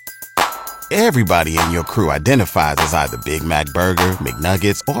Everybody in your crew identifies as either Big Mac Burger,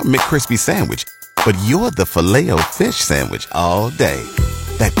 McNuggets, or McCrispy Sandwich. But you're the Filet-O-Fish Sandwich all day.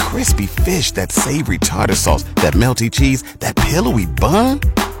 That crispy fish, that savory tartar sauce, that melty cheese, that pillowy bun.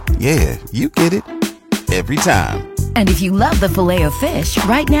 Yeah, you get it. Every time. And if you love the Filet-O-Fish,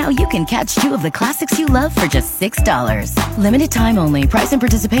 right now you can catch two of the classics you love for just $6. Limited time only. Price and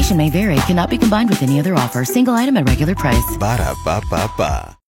participation may vary. Cannot be combined with any other offer. Single item at regular price.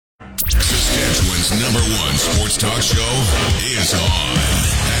 Ba-da-ba-ba-ba. Saskatchewan's #1 sports talk show is on.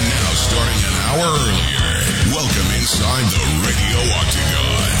 And now, starting an hour earlier, welcome inside the Radio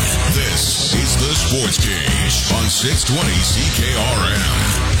Octagon. This is the Sports Cage on 620 CKRM.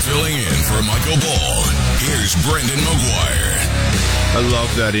 Filling in for Michael Ball, here's Brendan McGuire. I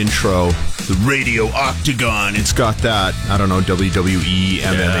love that intro. The Radio Octagon. It's got that, I don't know, WWE,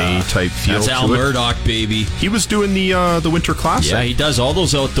 MMA type feel That's to Al it. Murdoch, baby. He was doing the Winter Classic. Yeah, he does all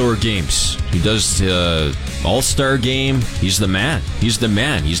those outdoor games. He does the All-Star game. He's the man. He's the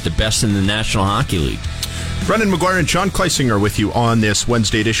man. He's the best in the National Hockey League. Brendan McGuire and John Kleisinger with you on this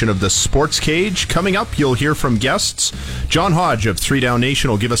Wednesday edition of the Sports Cage. Coming up, you'll hear from guests. John Hodge of 3 Down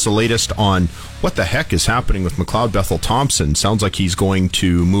Nation will give us the latest on what the heck is happening with McLeod Bethel Thompson. Sounds like he's going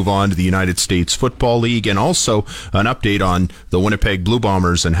to move on to the United States Football League, and also an update on the Winnipeg Blue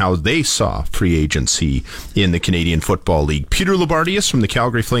Bombers and how they saw free agency in the Canadian Football League. Peter Loubardias from the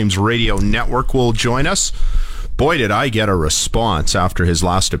Calgary Flames Radio Network will join us. Boy, did I get a response after his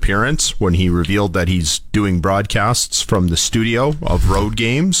last appearance when he revealed that he's doing broadcasts from the studio of road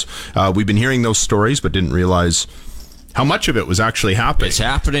games. We've been hearing those stories, but didn't realize how much of it was actually happening. It's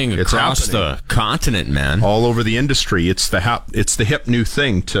happening across the continent, man. All over the industry. It's the hip new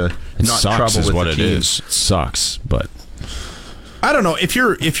thing to It not sucks travel is with what the it team. is. It sucks, but I don't know, if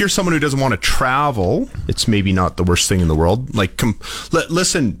you're someone who doesn't want to travel, it's maybe not the worst thing in the world. Like,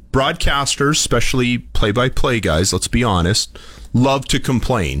 listen, broadcasters, especially play-by-play guys, let's be honest, love to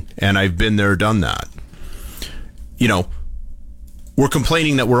complain, and I've been there, done that. You know, we're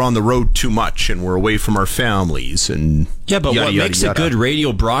complaining that we're on the road too much and we're away from our families and yeah, but yada, what yada, makes yada. a good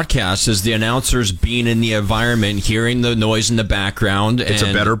radio broadcast is the announcers being in the environment, hearing the noise in the background. It's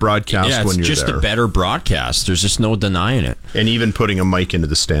a better broadcast when you're just there. a better broadcast. There's just no denying it. And even putting a mic into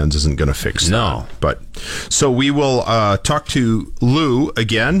the stands isn't going to fix that. No. But so we will talk to Lou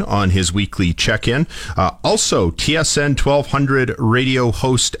again on his weekly check-in. Also, TSN 1200 radio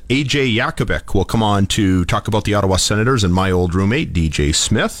host AJ Yakubek will come on to talk about the Ottawa Senators and my old roommate, DJ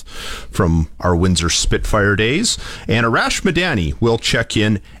Smith, from our Windsor Spitfire days. And Arash Madani will check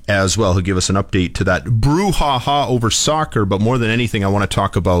in as well. He'll give us an update to that brouhaha over soccer. But more than anything, I want to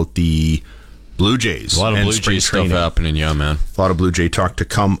talk about the Blue Jays. A lot of and Blue spring Jays stuff training. happening, yeah, man. A lot of Blue Jay talk to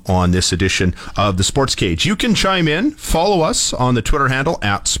come on this edition of the Sports Cage. You can chime in, follow us on the Twitter handle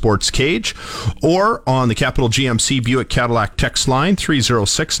at Sports Cage, or on the Capital GMC Buick Cadillac text line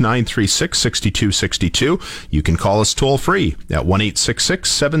 306-936-6262. You can call us toll free at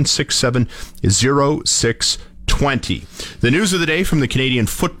 1-866-767-0620. The news of the day from the Canadian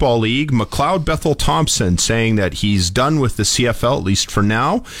Football League, McLeod Bethel Thompson saying that he's done with the CFL, at least for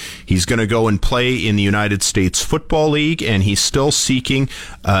now. He's going to go and play in the United States Football League, and he's still seeking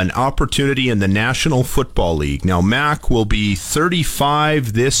an opportunity in the National Football League. Now, Mac will be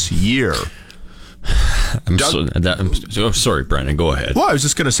 35 this year. I'm sorry, Brandon. Go ahead. Well, I was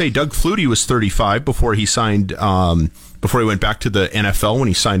just going to say, Doug Flutie was 35 before he signed... before he went back to the NFL when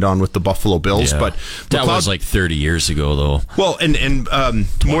he signed on with the Buffalo Bills. Yeah. But that was like 30 years ago, though. Well, and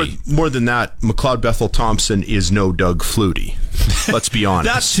more than that, McLeod Bethel Thompson is no Doug Flutie. Let's be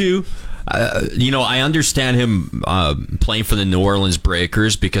honest. That too. I understand him playing for the New Orleans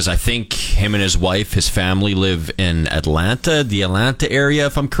Breakers because I think him and his wife, his family live in Atlanta, the Atlanta area,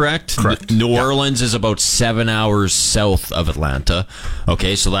 if I'm correct. Correct. New Orleans is about 7 hours south of Atlanta.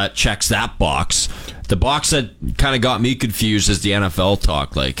 Okay, so that checks that box. The box that kind of got me confused is the NFL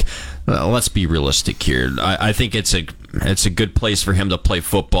talk. Like, let's be realistic here. I think it's a good place for him to play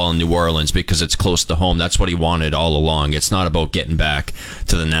football in New Orleans because it's close to home. That's what he wanted all along. It's not about getting back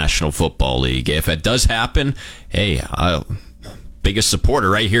to the National Football League. If it does happen, hey, biggest supporter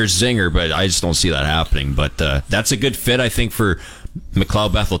right here is Zinger, but I just don't see that happening. But that's a good fit, I think, for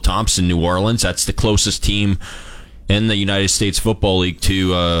McLeod Bethel Thompson, New Orleans. That's the closest team in the United States Football League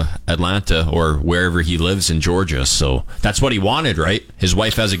to Atlanta or wherever he lives in Georgia. So that's what he wanted, right? His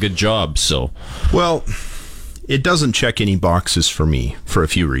wife has a good job, so... Well, it doesn't check any boxes for me for a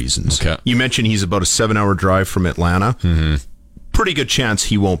few reasons. Okay. You mentioned he's about a 7-hour drive from Atlanta. Mm-hmm. pretty good chance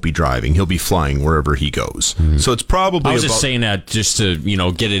he won't be driving. He'll be flying wherever he goes. So it's probably I was just saying that just to,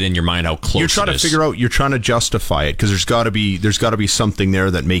 get it in your mind how close you're trying to figure out, you're trying to justify it because there's got to be something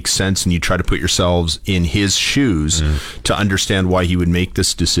there that makes sense, and you try to put yourselves in his shoes to understand why he would make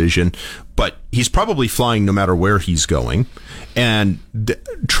this decision. But he's probably flying no matter where he's going. And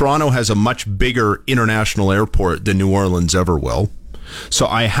Toronto has a much bigger international airport than New Orleans ever will. So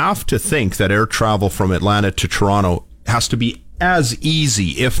I have to think that air travel from Atlanta to Toronto has to be as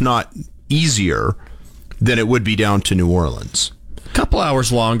easy, if not easier, than it would be down to New Orleans. A couple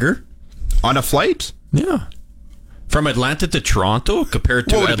hours longer. On a flight? Yeah. From Atlanta to Toronto compared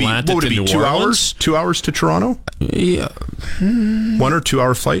to Atlanta to New 2 Orleans? hours? 2 hours to Toronto? Yeah. 1 or 2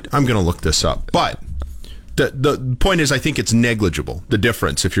 hour flight? I'm going to look this up. But the point is, I think it's negligible, the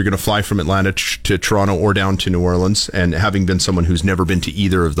difference, if you're going to fly from Atlanta to Toronto or down to New Orleans, and having been someone who's never been to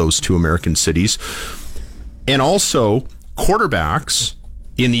either of those two American cities. And also, quarterbacks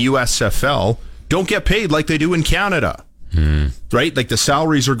in the USFL don't get paid like they do in Canada. Right? Like the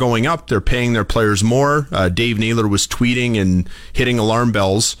salaries are going up. They're paying their players more. Dave Naylor was tweeting and hitting alarm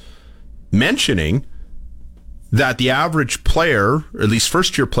bells, mentioning that the average player, or at least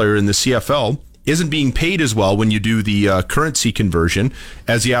first-year player in the CFL, isn't being paid as well when you do the currency conversion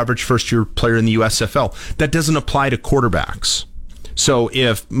as the average first-year player in the USFL. That doesn't apply to quarterbacks. So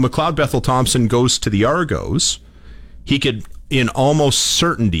if McLeod Bethel Thompson goes to the Argos, he could, with almost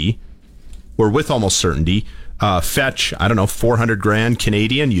certainty, fetch, I don't know, $400,000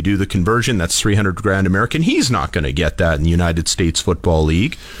 Canadian. You do the conversion, that's $300,000 American. He's not going to get that in the United States Football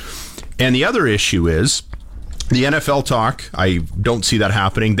League. And the other issue is the NFL talk. I don't see that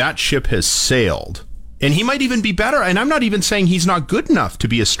happening. That ship has sailed. And he might even be better. And I'm not even saying he's not good enough to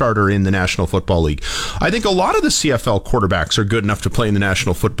be a starter in the National Football League. I think a lot of the CFL quarterbacks are good enough to play in the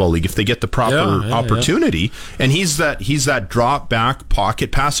National Football League if they get the proper opportunity. Yeah. And he's that drop back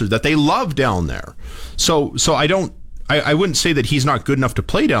pocket passer that they love down there. So I wouldn't say that he's not good enough to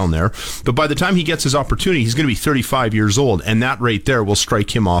play down there, but by the time he gets his opportunity, he's going to be 35 years old, and that right there will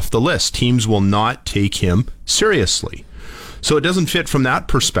strike him off the list. Teams will not take him seriously. So it doesn't fit from that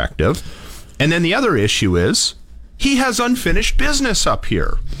perspective. And then the other issue is he has unfinished business up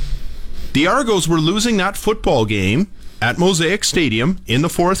here. The Argos were losing that football game at Mosaic Stadium in the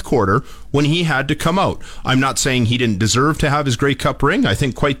fourth quarter when he had to come out. I'm not saying he didn't deserve to have his Grey Cup ring. I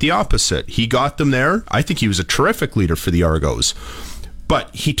think quite the opposite. He got them there. I think he was a terrific leader for the Argos.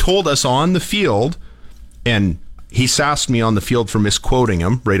 But he told us on the field, and he sassed me on the field for misquoting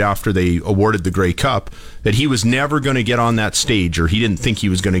him right after they awarded the Grey Cup, that he was never going to get on that stage, or he didn't think he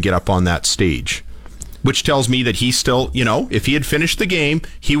was going to get up on that stage. Which tells me that he still, if he had finished the game,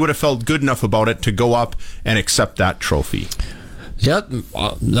 he would have felt good enough about it to go up and accept that trophy. Yeah,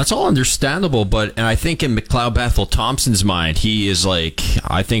 that's all understandable, but I think in McLeod Bethel Thompson's mind, he is like,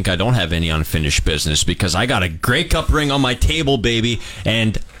 I think I don't have any unfinished business because I got a Grey Cup ring on my table, baby.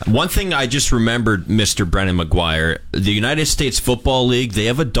 And one thing I just remembered, Mr. Brennan McGuire, the United States Football League, they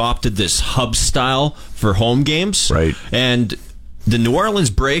have adopted this hub style for home games. Right. And the New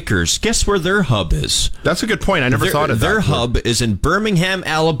Orleans Breakers, guess where their hub is? That's a good point. I never thought of that. Their hub is in Birmingham,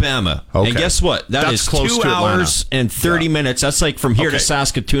 Alabama. Okay. And guess what? That's close 2 hours and 30 minutes. That's like from here to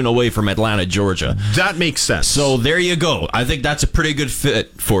Saskatoon away from Atlanta, Georgia. That makes sense. So there you go. I think that's a pretty good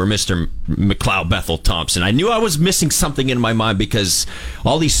fit for Mr. McLeod Bethel Thompson. I knew I was missing something in my mind because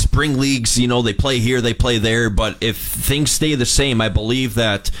all these spring leagues, they play here, they play there. But if things stay the same, I believe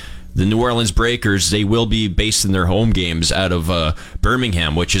that the New Orleans Breakers, they will be basing their home games out of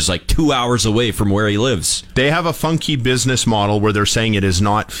Birmingham, which is like 2 hours away from where he lives. They have a funky business model where they're saying it is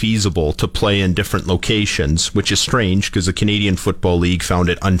not feasible to play in different locations, which is strange because the Canadian Football League found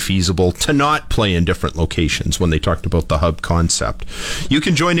it unfeasible to not play in different locations when they talked about the hub concept. You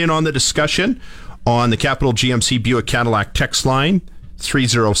can join in on the discussion on the Capital GMC Buick Cadillac text line,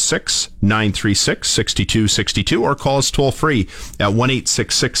 306-936-6262, or call us toll free at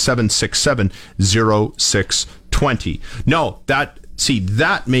 1-866-767-0620. No, that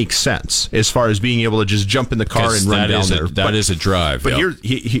makes sense as far as being able to just jump in the car and run down there. That is a drive. But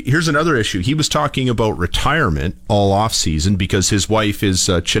here's another issue. He was talking about retirement all off season because his wife is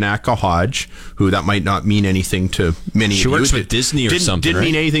Chinaka Hodge, who that might not mean anything to many of you. She works with Disney or something, Didn't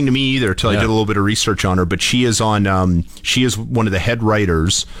mean anything to me either until I did a little bit of research on her. But she is on. She is one of the head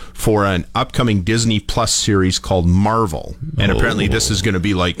writers for an upcoming Disney Plus series called Marvel, and apparently this is going to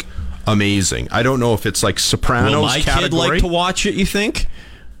be like amazing. I don't know if it's like Sopranos Will my category. Kid like to watch it, you think?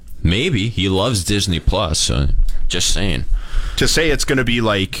 Maybe. He loves Disney Plus. Just saying. To say it's going to be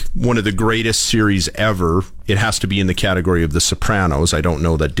like one of the greatest series ever, it has to be in the category of The Sopranos. I don't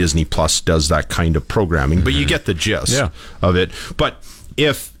know that Disney Plus does that kind of programming, but you get the gist of it. But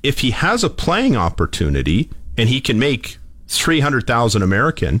if he has a playing opportunity and he can make $300,000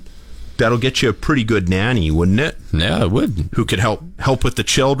 American, that'll get you a pretty good nanny, wouldn't it? Yeah, it would. Who can help with the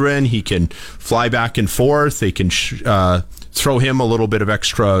children. He can fly back and forth. They can throw him a little bit of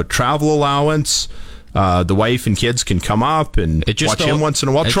extra travel allowance. The wife and kids can come up and watch him once in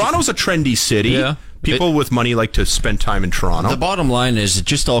a while. Toronto's a trendy city. Yeah. People with money like to spend time in Toronto. The bottom line is it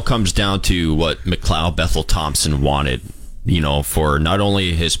just all comes down to what McLeod Bethel Thompson wanted, for not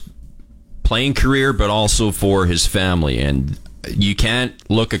only his playing career, but also for his family. And you can't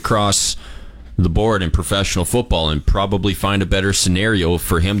look across the board in professional football and probably find a better scenario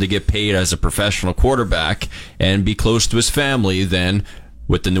for him to get paid as a professional quarterback and be close to his family than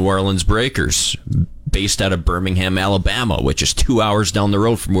with the New Orleans Breakers, based out of Birmingham, Alabama, which is 2 hours down the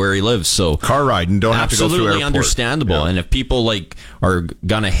road from where he lives. So car ride and don't have to go through airport. Absolutely understandable. Yeah. And if people are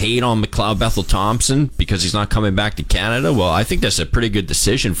gonna hate on McLeod Bethel Thompson because he's not coming back to Canada, well, I think that's a pretty good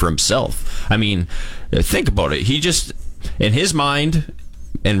decision for himself. I mean, think about it. He just, in his mind,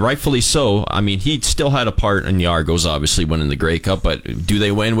 and rightfully so, I mean, he still had a part in the Argos, obviously, winning the Grey Cup, but do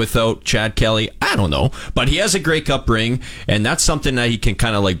they win without Chad Kelly? I don't know. But he has a Grey Cup ring, and that's something that he can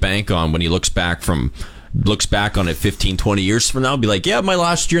kind of bank on when he looks back on it 15, 20 years from now, be like, yeah, my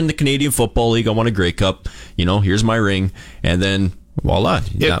last year in the Canadian Football League, I won a Grey Cup, here's my ring, and then voila.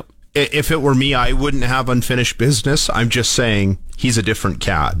 If it were me, I wouldn't have unfinished business. I'm just saying he's a different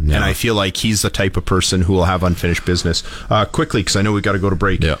cat, and I feel like he's the type of person who will have unfinished business. Quickly, because I know we've got to go to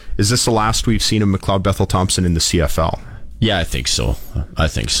break. Yeah. Is this the last we've seen of McLeod Bethel Thompson in the CFL? Yeah, I think so.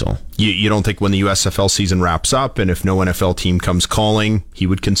 You don't think when the USFL season wraps up and if no NFL team comes calling, he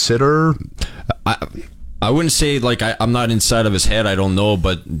would consider? I wouldn't say I'm not inside of his head. I don't know,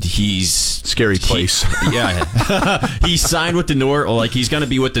 but he's scary place. He signed with he's going to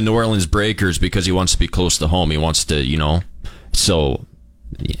be with the New Orleans Breakers because he wants to be close to home. He wants to, So,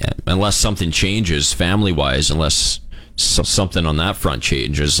 unless something changes family wise, unless something on that front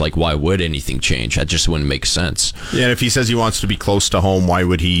changes, why would anything change? That just wouldn't make sense. Yeah, and if he says he wants to be close to home, why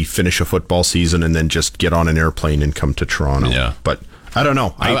would he finish a football season and then just get on an airplane and come to Toronto? Yeah, but I don't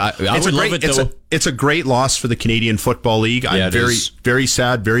know. I would love it, though. It's a great loss for the Canadian Football League. I'm very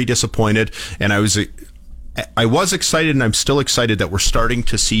sad, very disappointed, and I was excited, and I'm still excited that we're starting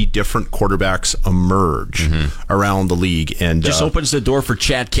to see different quarterbacks emerge around the league, and just opens the door for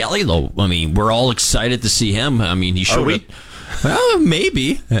Chad Kelly, though. I mean, we're all excited to see him. I mean, he showed it. Well,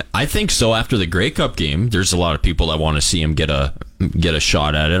 maybe. I think so. After the Grey Cup game, there's a lot of people that want to see him get a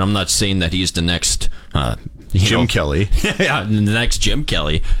shot at it. I'm not saying that he's the next Jim Kelly. Yeah, the next Jim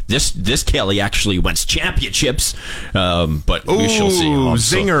Kelly. This Kelly actually wins championships, but we shall see.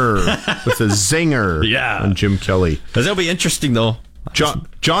 Zinger with a zinger on Jim Kelly. That'll be interesting, though.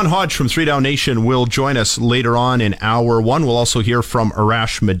 John Hodge from 3 Down Nation will join us later on in hour one. We'll also hear from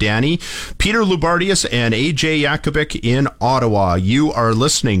Arash Madani, Peter Loubardias, and AJ Yakovic in Ottawa. You are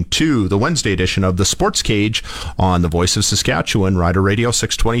listening to the Wednesday edition of the Sports Cage on the Voice of Saskatchewan, Rider Radio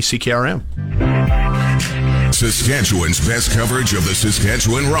 620 CKRM. Saskatchewan's best coverage of the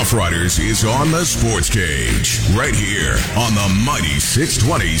Saskatchewan Roughriders is on the Sports Cage, right here on the mighty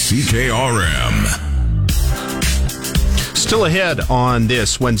 620 CKRM. Still ahead on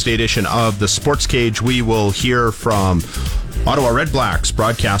this Wednesday edition of the Sports Cage, we will hear from Ottawa Red Blacks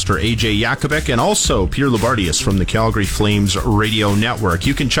broadcaster AJ Yakovic and also Peter Loubardias from the Calgary Flames Radio Network.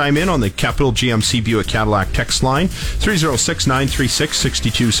 You can chime in on the Capital GMC Buick Cadillac text line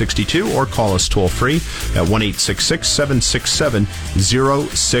 306-936-6262 or call us toll free at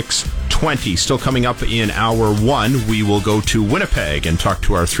 1-866-767-0620. Still coming up in hour one, we will go to Winnipeg and talk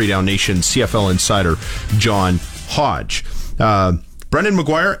to our 3 Down Nation CFL insider John Hodge. Brendan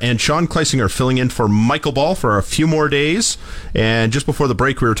McGuire and Sean Kleisinger filling in for Michael Ball for a few more days. And just before the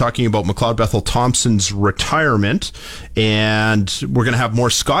break, we were talking about McLeod Bethel Thompson's retirement. And we're going to have more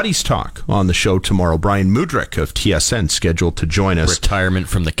Scotties talk on the show tomorrow. Brian Mudrick of TSN scheduled to join us. Retirement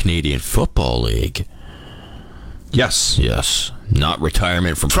from the Canadian Football League. Yes. Not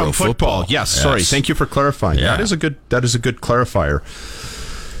retirement from pro football. Yes. Sorry. Thank you for clarifying. Yeah. That is a good clarifier.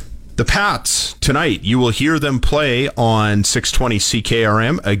 The Pats, tonight, you will hear them play on 620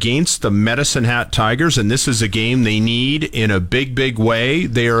 CKRM against the Medicine Hat Tigers, and this is a game they need in a big, big way.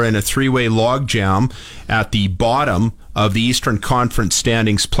 They are in a three-way logjam at the bottom of the Eastern Conference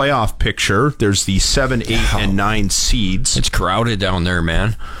standings playoff picture. There's the 7, 8, and 9 seeds. It's crowded down there,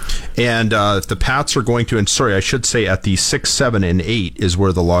 man. And the Pats are going to, and sorry, I should say at the 6, 7, and 8 is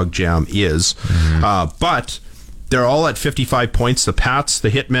where the logjam is. But They're all at 55 points. The Pats,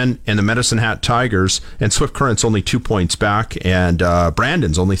 the Hitmen, and the Medicine Hat Tigers. And Swift Current's only 2 points back, and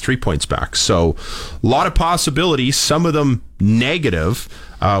Brandon's only 3 points back. So a lot of possibilities, some of them negative,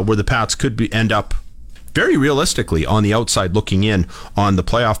 where the Pats could end up very realistically on the outside looking in on the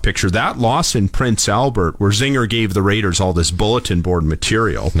playoff picture. That loss in Prince Albert, where Zinger gave the Raiders all this bulletin board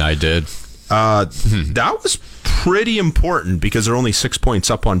material. I did. That was pretty important because they're only 6 points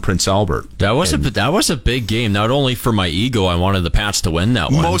up on Prince Albert. That was a big game. Not only for my ego, I wanted the Pats to win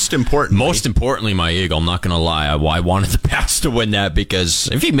that one. Most importantly, my ego. I'm not going to lie. I wanted the Pats to win that because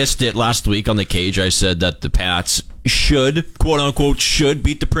if you missed it last week on the Cage, I said that the Pats should, quote unquote, should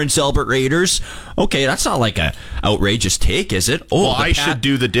beat the Prince Albert Raiders. Okay, that's not like a outrageous take, is it? Oh, I should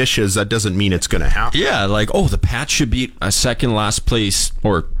do the dishes. That doesn't mean it's going to happen. Yeah, like, the Pats should beat a second last place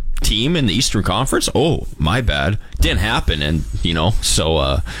or team in the Eastern Conference. Oh, my bad. Didn't happen. And,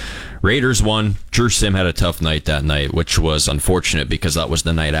 so Raiders won. Drew Sim had a tough night that night, which was unfortunate because that was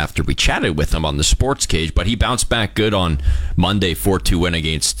the night after we chatted with him on the Sports Cage, but he bounced back good on Monday, 4-2 win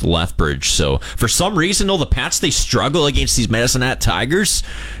against Lethbridge. So for some reason, though, the Pats, they struggle against these Medicine Hat Tigers.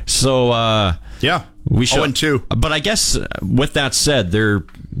 So, yeah, we should 0-2. But I guess with that said,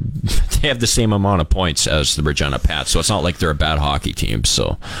 they have the same amount of points as the Regina Pats, so it's not like they're a bad hockey team.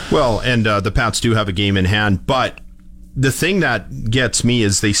 So, well, and the Pats do have a game in hand, but the thing that gets me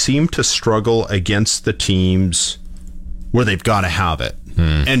is they seem to struggle against the teams where they've got to have it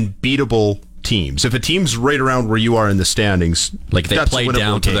and beatable teams. If a team's right around where you are in the standings, like they play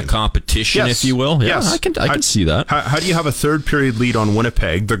down to the competition, yes. if you will. Yeah, yes. I can see that. How do you have a third period lead on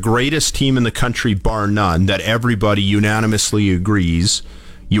Winnipeg, the greatest team in the country bar none, that everybody unanimously agrees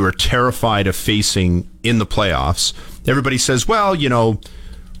you are terrified of facing in the playoffs? Everybody says, well,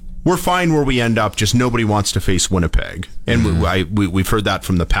 we're fine where we end up, just nobody wants to face Winnipeg. And we've heard that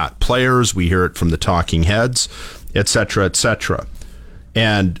from the Pat players, we hear it from the talking heads, et cetera, et cetera.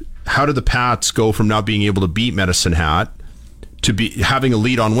 And how did the Pats go from not being able to beat Medicine Hat to be having a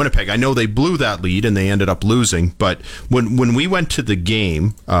lead on Winnipeg? I know they blew that lead and they ended up losing, but when we went to the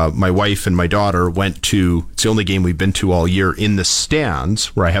game, my wife and my daughter went to, it's the only game we've been to all year, in the stands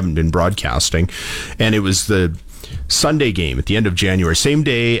where I haven't been broadcasting, and it was the Sunday game at the end of January, same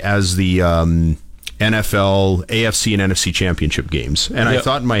day as the NFL, AFC, and NFC championship games. And I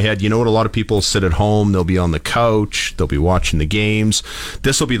thought in my head, what, a lot of people sit at home, they'll be on the couch, they'll be watching the games.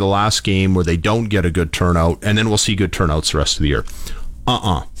 This will be the last game where they don't get a good turnout, and then we'll see good turnouts the rest of the year.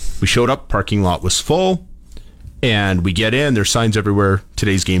 We showed up, parking lot was full, and we get in, there's signs everywhere,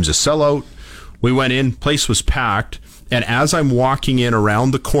 today's game's a sellout. We went in, place was packed, and as I'm walking in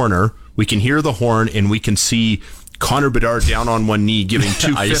around the corner, we can hear the horn and we can see Connor Bedard down on one knee giving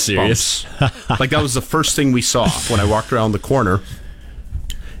two fist bumps. Like, that was the first thing we saw when I walked around the corner.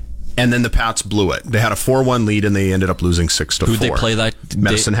 And then the Pats blew it. They had a 4-1 lead and they ended up losing 6-4. Who'd they play that?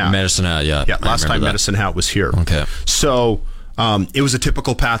 Medicine Hat. Medicine Hat, yeah. Yeah, last time Medicine Hat was here. Okay. So it was a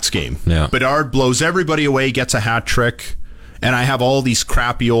typical Pats game. Yeah. Bedard blows everybody away, gets a hat trick. And I have all these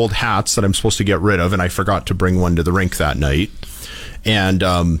crappy old hats that I'm supposed to get rid of, and I forgot to bring one to the rink that night. And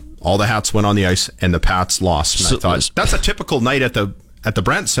all the hats went on the ice, and the Pats lost. And I thought, that's a typical night at the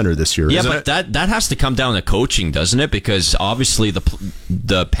Brandt Center this year, isn't it? Yeah, but that has to come down to coaching, doesn't it? Because obviously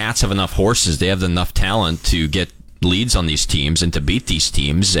the Pats have enough horses. They have enough talent to get leads on these teams and to beat these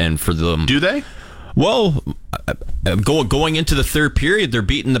teams. And for them... Do they? Well, going into the third period, they're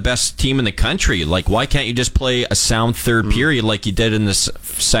beating the best team in the country. Like, why can't you just play a sound third period like you did in the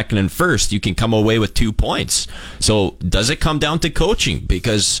second and first? You can come away with 2 points. So does it come down to coaching?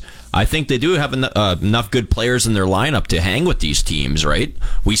 Because I think they do have enough good players in their lineup to hang with these teams, right?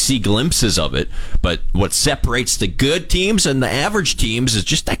 We see glimpses of it, but what separates the good teams and the average teams is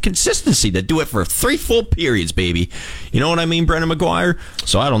just that consistency. They do it for 3 full periods, baby. You know what I mean, Brendan McGuire?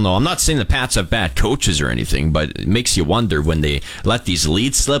 So I don't know. I'm not saying the Pats have bad coaches or anything, but it makes you wonder when they let these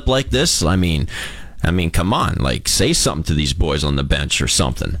leads slip like this. I mean, come on, like, say something to these boys on the bench or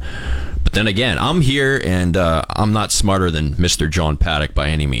something. But then again, I'm here, and I'm not smarter than Mr. John Paddock by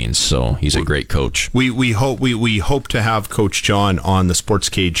any means, so he's a great coach. We hope to have Coach John on the Sports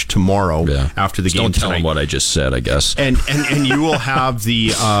Cage tomorrow after the game don't tonight. Tell him what I just said, I guess. And you will have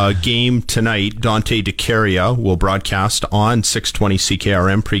the game tonight. Dante DeCaria will broadcast on 620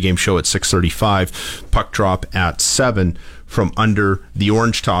 CKRM, pregame show at 6:35, puck drop at 7 from under the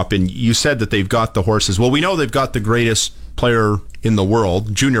orange top. And you said that they've got the horses. Well, we know they've got the greatest player in the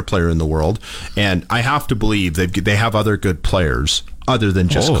world, junior player in the world, and I have to believe they have other good players other than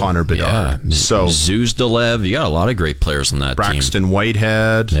just Connor Bedard. Yeah. So Zeus Delev, you got a lot of great players on that team. Braxton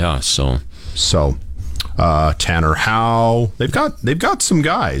Whitehead. Yeah, so Tanner Howe. They've got some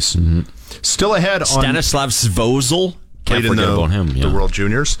guys. Mm-hmm. Still ahead on Stanislav Svozil. Can't played in forget about him. the World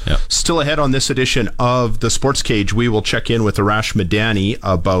Juniors. Yeah. Still ahead on this edition of the Sports Cage, we will check in with Arash Madani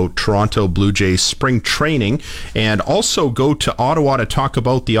about Toronto Blue Jays spring training and also go to Ottawa to talk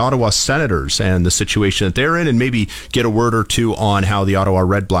about the Ottawa Senators and the situation that they're in, and maybe get a word or two on how the Ottawa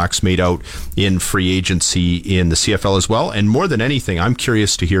Red Blacks made out in free agency in the CFL as well. And more than anything, I'm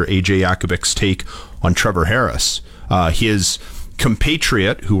curious to hear AJ Yakubik's take on Trevor Harris. His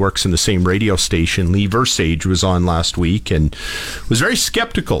compatriot who works in the same radio station, Lee Versage, was on last week and was very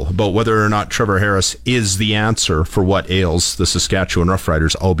skeptical about whether or not Trevor Harris is the answer for what ails the Saskatchewan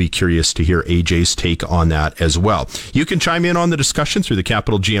Roughriders. I'll be curious to hear AJ's take on that as well. You can chime in on the discussion through the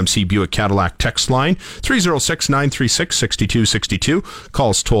Capital GMC Buick Cadillac text line 306-936-6262.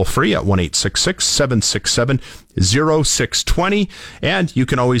 Call us toll free at 1-866-767-0620, and you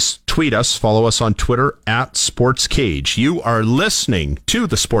can always tweet us, follow us on Twitter at Sports Cage. You are listening to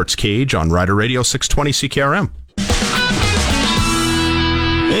the Sports Cage on Rider Radio 620 CKRM.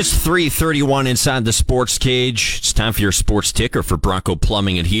 It's 3:31 inside the Sports Cage. It's time for your sports ticker for Bronco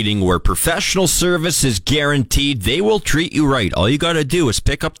Plumbing and Heating, where professional service is guaranteed. They will treat you right. All you got to do is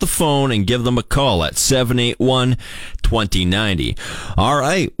pick up the phone and give them a call at 781-2090. All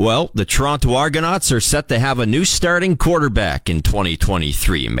right, well, the Toronto Argonauts are set to have a new starting quarterback in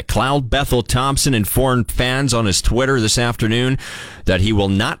 2023. McLeod Bethel Thompson informed fans on his Twitter this afternoon that he will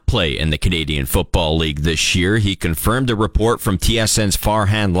not play in the Canadian Football League this year. He confirmed a report from TSN's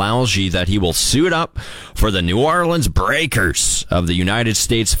Farhan Lalji that he will suit up for the New Orleans Breakers of the United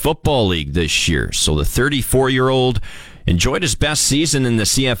States Football League this year. So the 34-year-old enjoyed his best season in the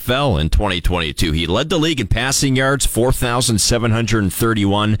CFL in 2022. He led the league in passing yards,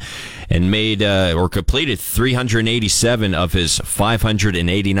 4,731, and made or completed 387 of his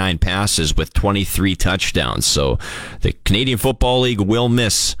 589 passes with 23 touchdowns. So the Canadian Football League will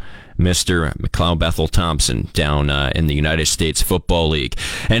miss Mr. McLeod Bethel Thompson down in the United States Football League.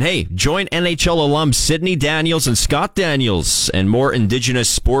 And hey, join NHL alums Sidney Daniels and Scott Daniels and more Indigenous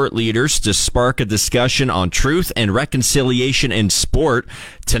sport leaders to spark a discussion on truth and reconciliation in sport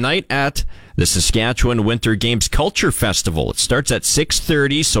tonight at the Saskatchewan Winter Games Culture Festival. It starts at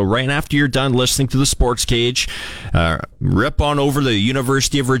 6:30, so right after you're done listening to the Sports Cage, rip on over to the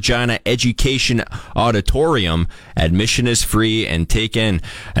University of Regina Education Auditorium. Admission is free, and take in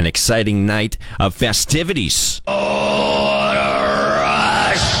an exciting night of festivities.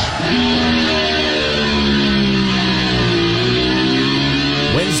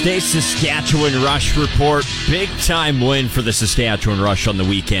 Wednesday Saskatchewan Rush report. Big time win for the Saskatchewan Rush on the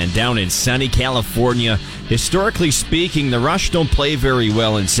weekend down in sunny California. Historically speaking, the Rush don't play very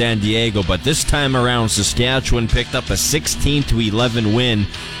well in San Diego, but this time around Saskatchewan picked up a 16-11 win,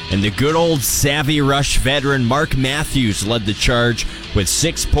 and the good old savvy Rush veteran Mark Matthews led the charge with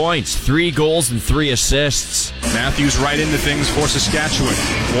 6 points, 3 goals, and 3 assists. Matthews right into things for Saskatchewan.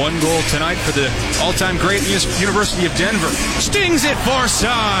 1 goal tonight for the all-time great University of Denver. Stings it far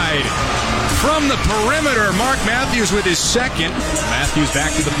side. From the perimeter, Mark Matthews with his second. Matthews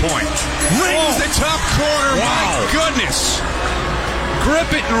back to the point. Rings the top corner. Wow. My goodness.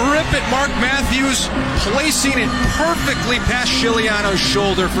 Grip it and rip it. Mark Matthews placing it perfectly past Chiliano's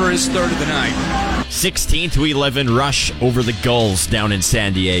shoulder for his third of the night. 16-11 Rush over the Gulls down in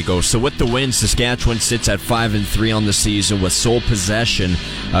San Diego. So with the win, Saskatchewan sits at 5-3 on the season with sole possession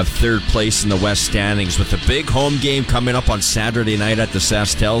of third place in the West standings, with a big home game coming up on Saturday night at the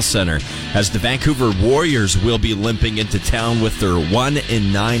SaskTel Center, as the Vancouver Warriors will be limping into town with their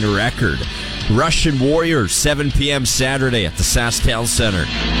 1-9 record. Rush and Warriors, 7 p.m. Saturday at the SaskTel Center.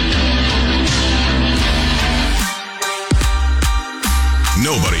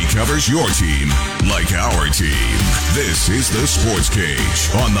 Nobody covers your team like our team. This is the Sports Cage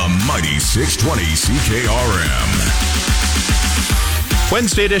on the mighty 620 CKRM.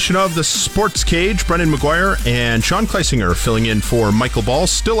 Wednesday edition of the Sports Cage. Brendan McGuire and Sean Kleisinger filling in for Michael Ball.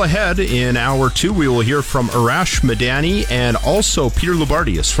 Still ahead in Hour 2, we will hear from Arash Madani and also Peter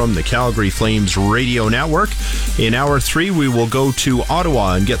Loubardias from the Calgary Flames Radio Network. In Hour 3, we will go to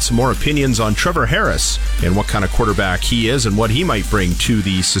Ottawa and get some more opinions on Trevor Harris and what kind of quarterback he is and what he might bring to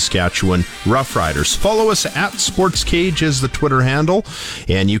the Saskatchewan Roughriders. Follow us at Sports Cage is the Twitter handle,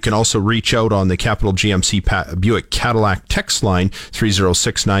 and you can also reach out on the Capital GMC Buick Cadillac text line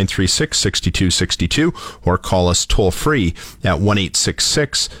 306-936-6262 or call us toll free at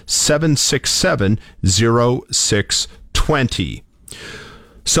 1-866-767-0620.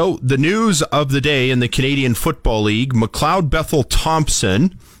 So the news of the day in the Canadian Football League, McLeod Bethel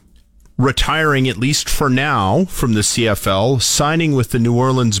Thompson retiring, at least for now, from the CFL, signing with the New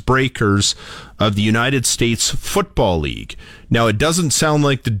Orleans Breakers of the United States Football League. Now, it doesn't sound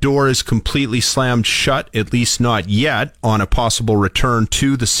like the door is completely slammed shut, at least not yet, on a possible return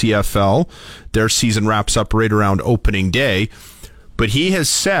to the CFL. Their season wraps up right around opening day. But he has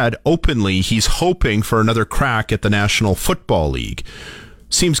said openly he's hoping for another crack at the National Football League.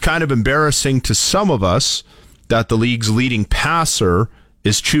 Seems kind of embarrassing to some of us that the league's leading passer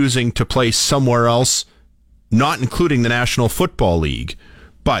is choosing to play somewhere else, not including the National Football League.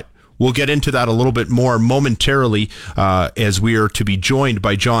 But we'll get into that a little bit more momentarily as we are to be joined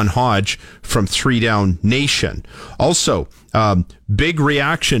by John Hodge from 3 Down Nation. Also, big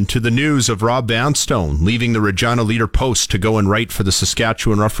reaction to the news of Rob Vanstone leaving the Regina Leader-Post to go and write for the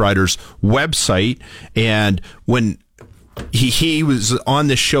Saskatchewan Roughriders website. And when he was on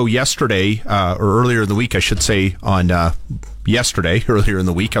this show yesterday, or earlier in the week, I should say, on yesterday, earlier in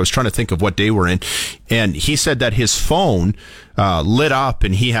the week. I was trying to think of what day we're in. And he said that his phone lit up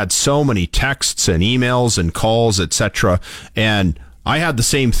and he had so many texts and emails and calls, etc. And I had the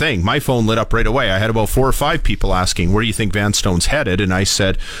same thing. My phone lit up right away. I had about 4 or 5 people asking, where do you think Vanstone's headed? And I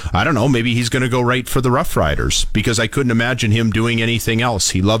said, I don't know, maybe he's going to go right for the Rough Riders, because I couldn't imagine him doing anything else.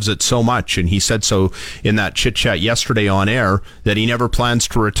 He loves it so much. And he said so in that chit chat yesterday on air that he never plans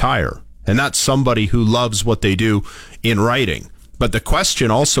to retire. And that's somebody who loves what they do in writing. But the question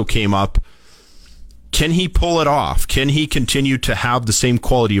also came up, can he pull it off? Can he continue to have the same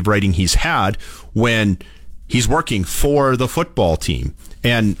quality of writing he's had when he's working for the football team?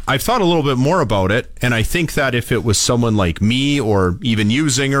 And I've thought a little bit more about it, and I think that if it was someone like me or even you,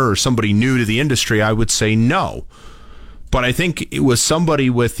 Zinger, or somebody new to the industry, I would say no. But I think it was somebody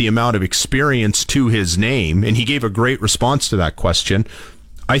with the amount of experience to his name, and he gave a great response to that question.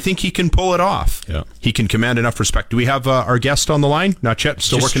 I think he can pull it off. Yeah. He can command enough respect. Do we have our guest on the line? Not yet?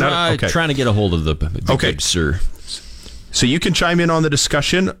 Still just working at it? Okay. Trying to get a hold of the good sir. So you can chime in on the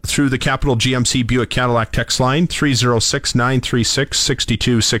discussion through the Capital GMC Buick Cadillac text line,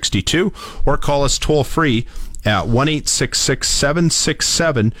 306-936-6262, or call us toll-free at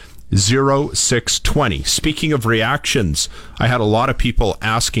 1-866-767-0620. Speaking of reactions, I had a lot of people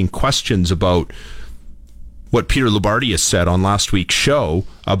asking questions about what Peter Loubardias said on last week's show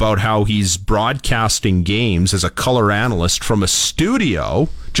about how he's broadcasting games as a color analyst from a studio,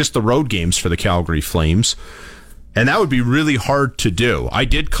 just the road games for the Calgary Flames. And that would be really hard to do. I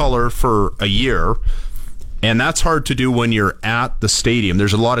did color for a year, and that's hard to do when you're at the stadium.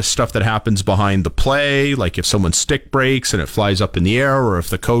 There's a lot of stuff that happens behind the play, like if someone's stick breaks and it flies up in the air, or if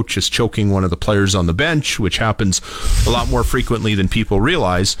the coach is choking one of the players on the bench, which happens a lot more frequently than people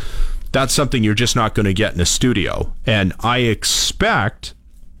realize. That's something you're just not going to get in a studio. And I expect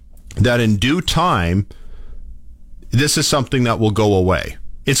that in due time, this is something that will go away.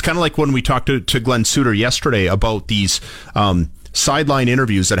 It's kind of like when we talked to Glenn Suter yesterday about these sideline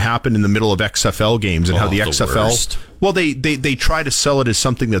interviews that happen in the middle of XFL games and how the XFL... Worst. Well, they try to sell it as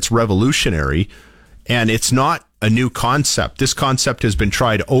something that's revolutionary, and it's not a new concept. This concept has been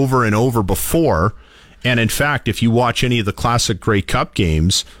tried over and over before, and in fact, if you watch any of the classic Grey Cup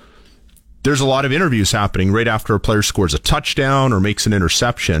games, there's a lot of interviews happening right after a player scores a touchdown or makes an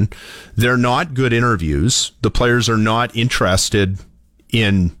interception. They're not good interviews. The players are not interested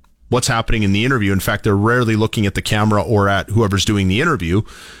in what's happening in the interview. In fact, they're rarely looking at the camera or at whoever's doing the interview.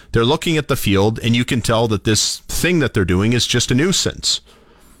 They're looking at the field, and you can tell that this thing that they're doing is just a nuisance.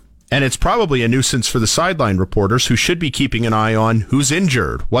 And it's probably a nuisance for the sideline reporters, who should be keeping an eye on who's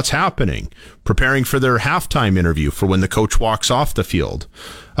injured, what's happening, preparing for their halftime interview for when the coach walks off the field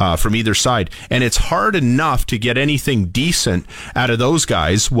from either side. And it's hard enough to get anything decent out of those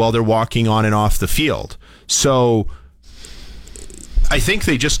guys while they're walking on and off the field. So I think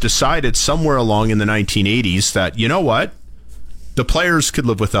they just decided somewhere along in the 1980s that, you know what? The players could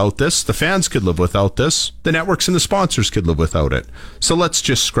live without this. The fans could live without this. The networks and the sponsors could live without it. So let's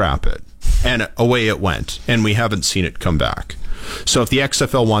just scrap it. And away it went. And we haven't seen it come back. So if the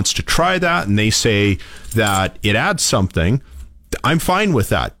XFL wants to try that and they say that it adds something, I'm fine with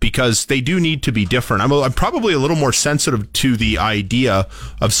that, because they do need to be different. I'm probably a little more sensitive to the idea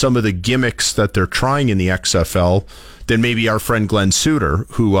of some of the gimmicks that they're trying in the XFL than maybe our friend Glenn Suter,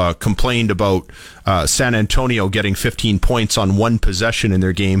 who complained about San Antonio getting 15 points on one possession in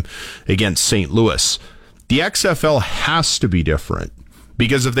their game against St. Louis. The XFL has to be different,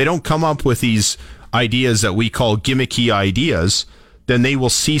 because if they don't come up with these ideas that we call gimmicky ideas, then they will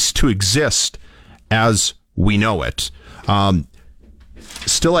cease to exist as we know it.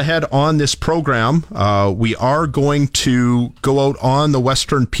 Still ahead on this program, we are going to go out on the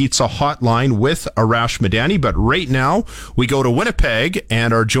Western Pizza hotline with Arash Madani, but right now we go to Winnipeg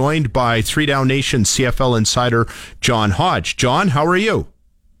and are joined by 3 Down Nation CFL insider John Hodge. John, how are you?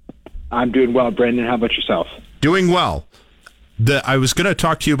 I'm doing well, Brendan. How about yourself? Doing well. I was going to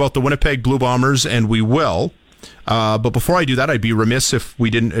talk to you about the Winnipeg Blue Bombers, and we will. But before I do that, I'd be remiss if we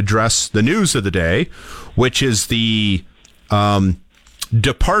didn't address the news of the day, which is the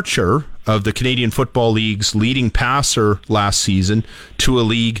departure of the Canadian Football League's leading passer last season to a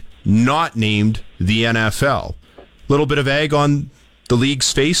league not named the NFL. A little bit of egg on the league's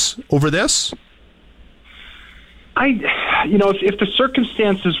face over this? If the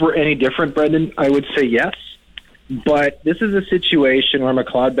circumstances were any different, Brendan, I would say yes. But this is a situation where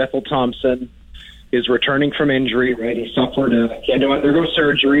McLeod Bethel-Thompson is returning from injury, right? He had to undergo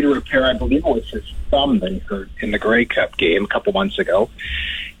surgery to repair, I believe it was his thumb that he hurt in the Grey Cup game a couple months ago.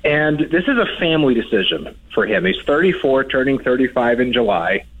 And this is a family decision for him. He's 34, turning 35 in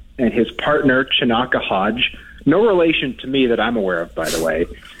July, and his partner, Chinaka Hodge, no relation to me that I'm aware of, by the way,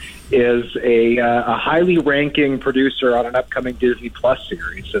 is a highly ranking producer on an upcoming Disney Plus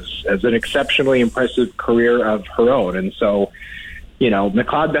series, has an exceptionally impressive career of her own. And so,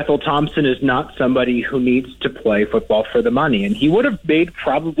 McLeod Bethel-Thompson is not somebody who needs to play football for the money. And he would have made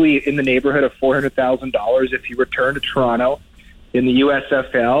probably in the neighborhood of $400,000 if he returned to Toronto in the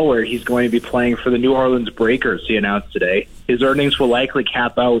USFL, where he's going to be playing for the New Orleans Breakers, he announced today. His earnings will likely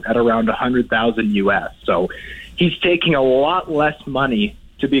cap out at around $100,000 US. So he's taking a lot less money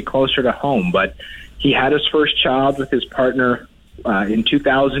to be closer to home. But he had his first child with his partner in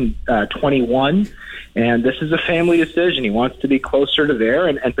 2021. And this is a family decision. He wants to be closer to there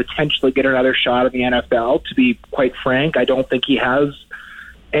and potentially get another shot at the NFL. To be quite frank, I don't think he has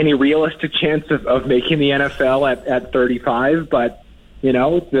any realistic chance of making the NFL at 35. But,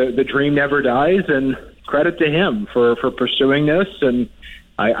 the dream never dies, and credit to him for pursuing this. And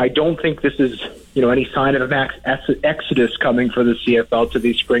I don't think this is, any sign of a max exodus coming for the CFL to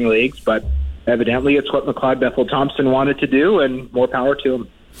these spring leagues. But evidently it's what McLeod Bethel-Thompson wanted to do, and more power to him.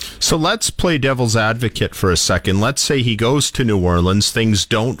 So let's play devil's advocate for a second. Let's say he goes to New Orleans, things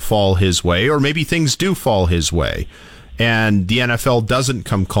don't fall his way, or maybe things do fall his way, and the NFL doesn't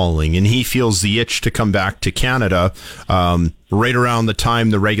come calling, and he feels the itch to come back to Canada right around the time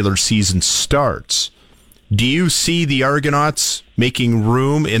the regular season starts. Do you see the Argonauts making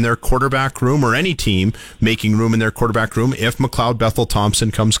room in their quarterback room, or any team making room in their quarterback room, if McLeod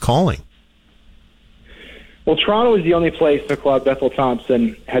Bethel-Thompson comes calling? Well, Toronto is the only place McLeod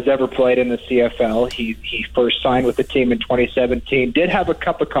Bethel-Thompson has ever played in the CFL. He first signed with the team in 2017, did have a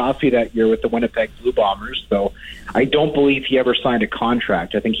cup of coffee that year with the Winnipeg Blue Bombers, though I don't believe he ever signed a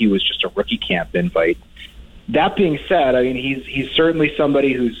contract. I think he was just a rookie camp invite. That being said, he's certainly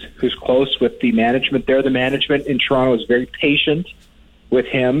somebody who's close with the management there. The management in Toronto is very patient with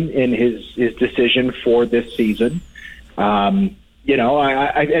him in his decision for this season. And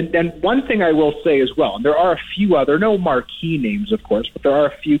one thing I will say as well, and there are a few other, no marquee names, of course, but there are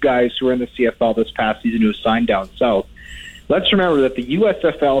a few guys who are in the CFL this past season who signed down south. Let's remember that the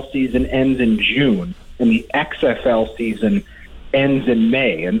USFL season ends in June, and the XFL season ends in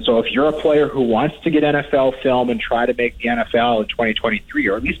May. And so if you're a player who wants to get NFL film and try to make the NFL in 2023,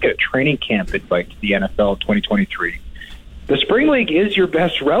 or at least get a training camp invite to the NFL in 2023, the Spring League is your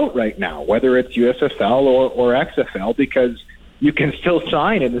best route right now, whether it's USFL or XFL, because you can still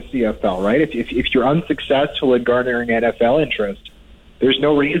sign in the CFL, right? If you're unsuccessful in garnering NFL interest, there's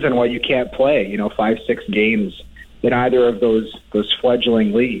no reason why you can't play, 5-6 games in either of those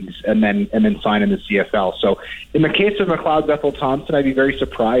fledgling leagues and then sign in the CFL. So in the case of McLeod Bethel-Thompson, I'd be very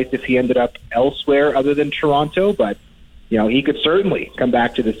surprised if he ended up elsewhere other than Toronto, but he could certainly come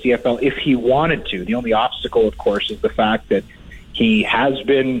back to the CFL if he wanted to. The only obstacle, of course, is the fact that he has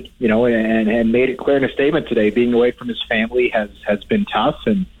been, and made it clear in a statement today, being away from his family has been tough,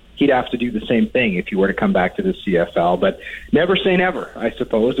 and he'd have to do the same thing if he were to come back to the CFL. But never say never, I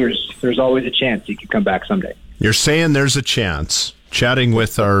suppose. There's always a chance he could come back someday. You're saying there's a chance. Chatting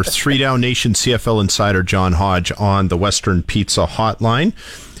with our 3 Down Nation CFL insider John Hodge on the Western Pizza hotline.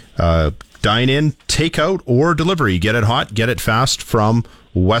 Dine in, takeout, or delivery. Get it hot, get it fast from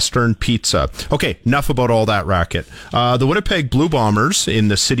Western Pizza. Okay, enough about all that racket. The Winnipeg Blue Bombers, in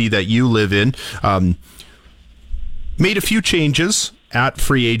the city that you live in, made a few changes at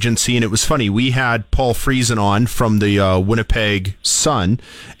free agency, and it was funny. We had Paul Friesen on from the Winnipeg Sun,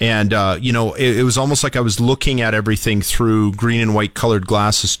 and it was almost like I was looking at everything through green and white colored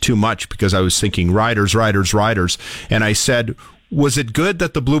glasses too much, because I was thinking riders, and I said, was it good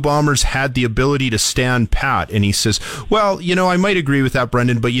that the Blue Bombers had the ability to stand pat? And he says, well, I might agree with that,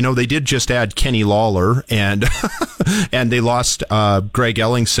 Brendan, but, they did just add Kenny Lawler and and they lost Greg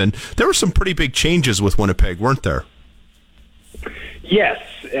Ellingson. There were some pretty big changes with Winnipeg, weren't there? Yes,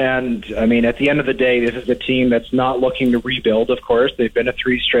 and at the end of the day, this is a team that's not looking to rebuild, of course. They've been to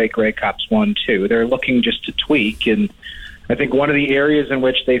 3 straight Grey Cups, 1-2. They're looking just to tweak, and I think one of the areas in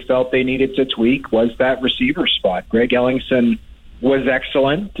which they felt they needed to tweak was that receiver spot. Greg Ellingson was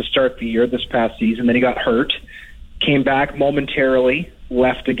excellent to start the year this past season. Then he got hurt, came back momentarily,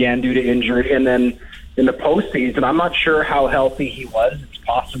 left again due to injury, and then in the postseason, I'm not sure how healthy he was. It's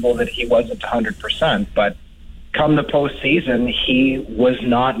possible that he wasn't 100%, but come the postseason, he was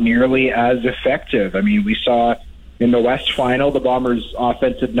not nearly as effective. We saw in the West Final, the Bombers'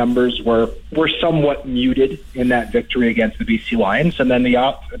 offensive numbers were somewhat muted in that victory against the BC Lions, and then the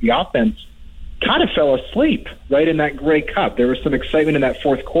offense kind of fell asleep right in that Grey Cup. There was some excitement in that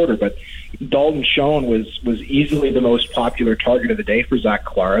fourth quarter, but Dalton Schoen was easily the most popular target of the day for Zach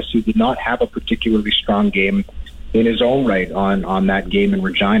Collaros, who did not have a particularly strong game in his own right on that game in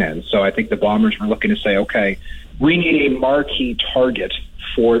Regina. And so I think the Bombers were looking to say, okay, we need a marquee target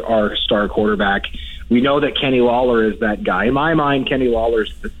for our star quarterback. We know that Kenny Lawler is that guy. In my mind, Kenny Lawler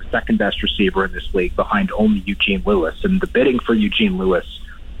is the second best receiver in this league behind only Eugene Lewis. And the bidding for Eugene Lewis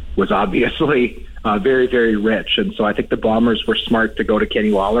was obviously very, very rich. And so I think the Bombers were smart to go to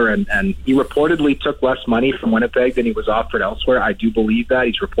Kenny Lawler. And he reportedly took less money from Winnipeg than he was offered elsewhere. I do believe that.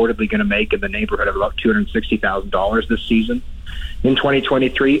 He's reportedly going to make in the neighborhood of about $260,000 this season. In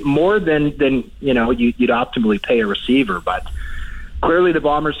 2023, more than you'd optimally pay a receiver, but clearly the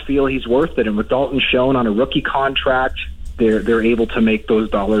Bombers feel he's worth it. And with Dalton Schoen on a rookie contract, they're able to make those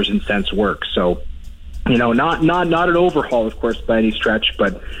dollars and cents work. So, not an overhaul, of course, by any stretch,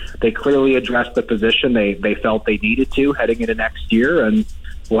 but they clearly addressed the position they felt they needed to heading into next year, and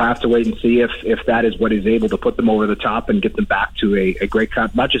we'll have to wait and see if that is what is able to put them over the top and get them back to a Grey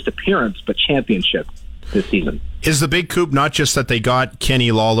Cup, not just appearance, but championship this season. Is the big coup not just that they got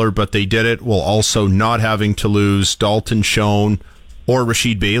Kenny Lawler, but they did it while also not having to lose Dalton Schoen or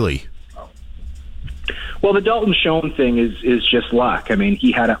Rasheed Bailey? Well, the Dalton Schoen thing is just luck.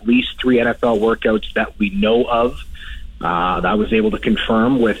 He had at least 3 NFL workouts that we know of. That I was able to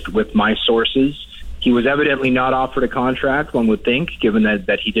confirm with my sources. He was evidently not offered a contract, one would think, given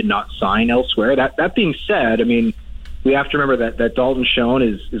that he did not sign elsewhere. That being said, we have to remember that Dalton Schoen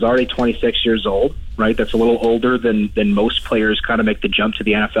is already 26 years old, right? That's a little older than most players kind of make the jump to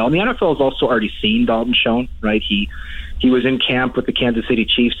the NFL. And the NFL has also already seen Dalton Schoen, right? He was in camp with the Kansas City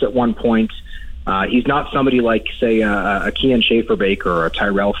Chiefs at one point. He's not somebody like, say, a Keon Schaefer-Baker or a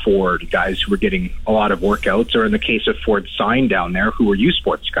Tyrell Ford, guys who were getting a lot of workouts, or in the case of Ford Sign down there, who were U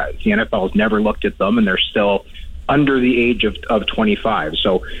Sports guys. The NFL has never looked at them, and they're still under the age of 25.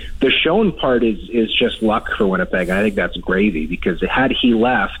 So the Schoen part is just luck for Winnipeg, and I think that's gravy, because had he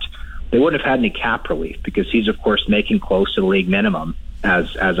left, they wouldn't have had any cap relief, because he's, of course, making close to the league minimum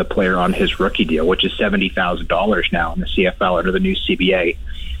as a player on his rookie deal, which is $70,000 now in the CFL under the new CBA.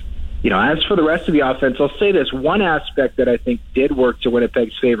 As for the rest of the offense, I'll say this. One aspect that I think did work to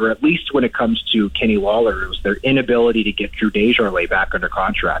Winnipeg's favor, at least when it comes to Kenny Lawler, was their inability to get Drew Desjardins back under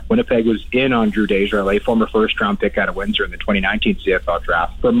contract. Winnipeg was in on Drew Desjardins, former first-round pick out of Windsor in the 2019 CFL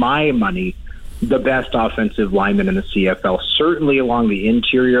draft. For my money, the best offensive lineman in the CFL, certainly along the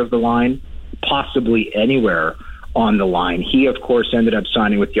interior of the line, possibly anywhere on the line. He, of course, ended up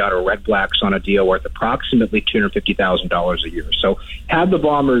signing with the Ottawa Redblacks on a deal worth approximately $250,000 a year. So had the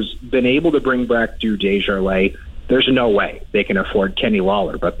Bombers been able to bring back Drew Desjardins, there's no way they can afford Kenny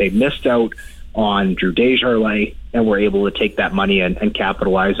Lawler. But they missed out on Drew Desjardins and were able to take that money and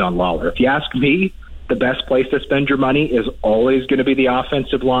capitalize on Lawler. If you ask me, the best place to spend your money is always going to be the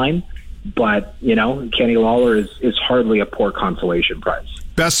offensive line. But, Kenny Lawler is hardly a poor consolation prize.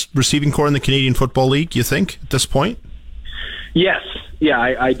 Best receiving core in the Canadian Football League, you think, at this point? Yes. Yeah,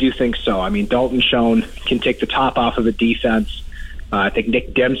 I do think so. Dalton Schoen can take the top off of the defense. I think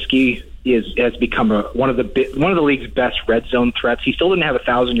Nick Dembski has become one of the league's best red zone threats. He still didn't have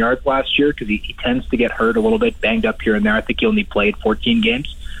 1,000 yards last year because he tends to get hurt a little bit, banged up here and there. I think he only played 14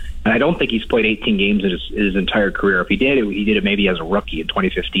 games. And I don't think he's played 18 games in his entire career. If he did it maybe as a rookie in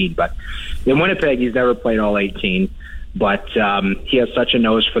 2015. But in Winnipeg, he's never played all 18. But he has such a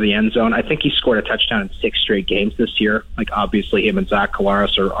nose for the end zone. I think he scored a touchdown in 6 straight games this year. Obviously, him and Zach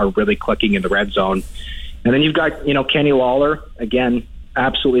Collaros are really clicking in the red zone. And then you've got, Kenny Lawler, again,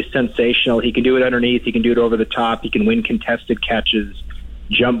 absolutely sensational. He can do it underneath. He can do it over the top. He can win contested catches,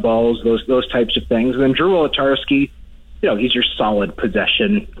 jump balls, those types of things. And then Drew Wolitarsky, he's your solid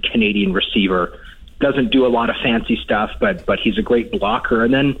possession Canadian receiver. doesn't do a lot of fancy stuff, but he's a great blocker.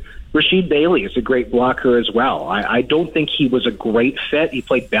 And then Rasheed Bailey is a great blocker as well. I don't think he was a great fit. He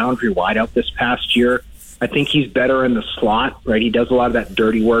played boundary wideout this past year. I think he's better in the slot, right? He does a lot of that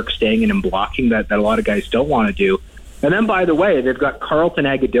dirty work, staying in and blocking that a lot of guys don't want to do. And then, by the way, they've got Carlton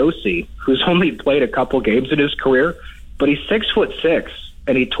Agudosi, who's only played a couple games in his career, but he's 6'6",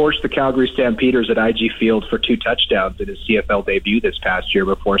 and he torched the Calgary Stampeders at IG Field for 2 touchdowns in his CFL debut this past year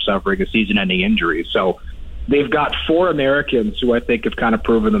before suffering a season-ending injury. So they've got 4 Americans who I think have kind of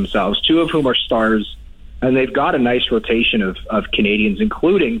proven themselves, 2 of whom are stars, and they've got a nice rotation of Canadians,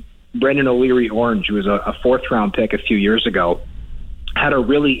 including Brendan O'Leary-Orange, who was a 4th-round pick a few years ago, had a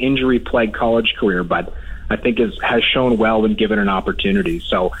really injury-plagued college career, but I think has shown well when given an opportunity.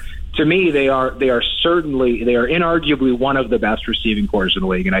 So to me, they are inarguably one of the best receiving corps in the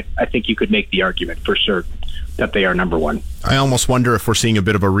league, and I think you could make the argument for sure that they are number one. I almost wonder if we're seeing a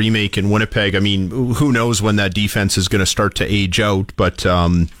bit of a remake in Winnipeg. I mean, who knows when that defense is going to start to age out, but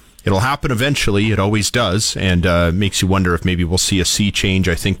it'll happen eventually. It always does, and makes you wonder if maybe we'll see a sea change.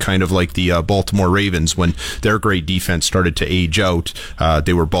 I think kind of like the Baltimore Ravens when their great defense started to age out.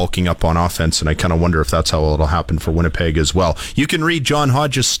 They were bulking up on offense, and I kind of wonder if that's how it'll happen for Winnipeg as well. You can read John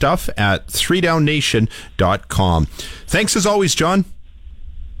Hodge's stuff at 3downnation.com. Thanks as always, John.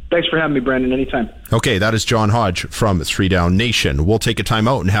 Thanks for having me, Brandon. Anytime. Okay, that is John Hodge from 3 Down Nation. We'll take a time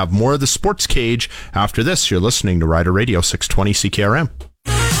out and have more of the Sports Cage after this. You're listening to Rider Radio 620 CKRM.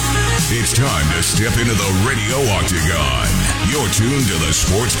 It's time to step into the radio octagon. You're tuned to the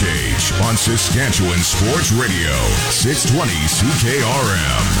Sports Cage on Saskatchewan Sports Radio, 620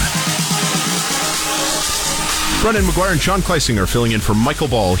 CKRM. Brendan McGuire and Sean Kleisinger filling in for Michael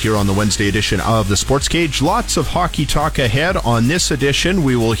Ball here on the Wednesday edition of the Sports Cage. Lots of hockey talk ahead. On this edition,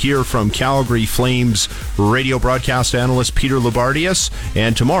 we will hear from Calgary Flames radio broadcast analyst Peter Loubardias,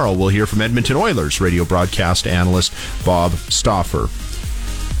 and tomorrow we'll hear from Edmonton Oilers radio broadcast analyst Bob Stauffer.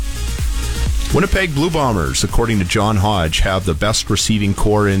 Winnipeg Blue Bombers, according to John Hodge, have the best receiving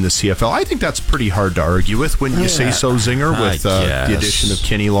core in the CFL. I think that's pretty hard to argue with, wouldn't you say so, Zinger, with the addition of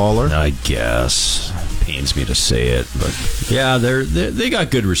Kenny Lawler? I guess. Pains me to say it, but yeah, they got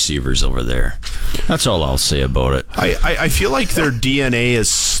good receivers over there. That's all I'll say about it. I feel like their DNA is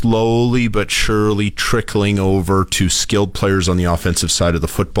slowly but surely trickling over to skilled players on the offensive side of the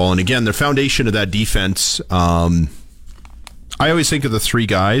football. And again, the foundation of that defense, I always think of the 3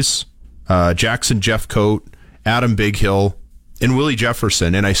 guys, Jackson Jeffcoat, Adam Bighill, and Willie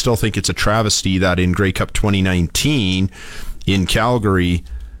Jefferson. And I still think it's a travesty that in Grey Cup 2019 in Calgary,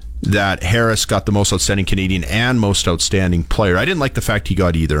 that Harris got the most outstanding Canadian and most outstanding player. I didn't like the fact he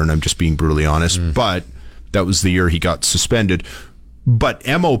got either, and I'm just being brutally honest, but that was the year he got suspended. But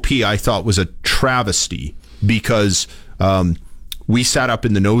MOP, I thought, was a travesty because we sat up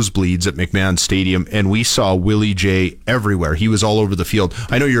in the nosebleeds at McMahon Stadium, and we saw Willie J everywhere. He was all over the field.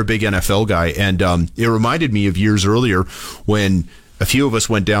 I know you're a big NFL guy, and it reminded me of years earlier when a few of us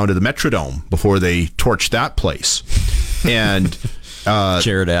went down to the Metrodome before they torched that place. And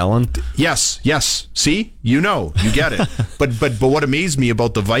Jared Allen? Yes. See? You get it. But what amazed me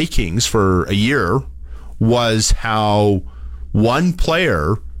about the Vikings for a year was how one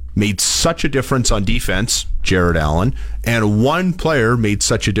player made such a difference on defense, Jared Allen, and one player made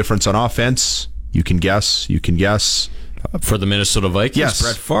such a difference on offense. You can guess. For the Minnesota Vikings? Yes.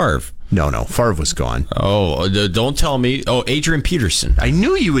 Brett Favre. No, Favre was gone. Oh, don't tell me. Oh, Adrian Peterson. I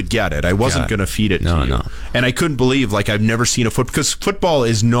knew you would get it. I wasn't going to feed it to you. No. And I couldn't believe, I've never seen because football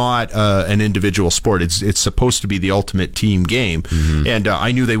is not an individual sport. It's supposed to be the ultimate team game. Mm-hmm. And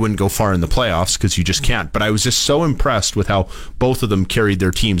I knew they wouldn't go far in the playoffs because you just can't. But I was just so impressed with how both of them carried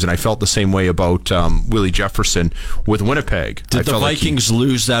their teams. And I felt the same way about Willie Jefferson with Winnipeg. Did the Vikings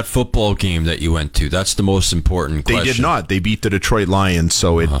lose that football game that you went to? That's the most important question. They did not. They beat the Detroit Lions,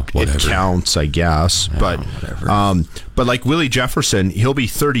 so it counts, I guess. But like Willie Jefferson, he'll be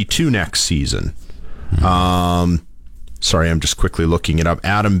 32 next season. Sorry, I'm just quickly looking it up.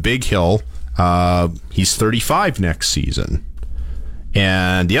 Adam Bighill, he's 35 next season.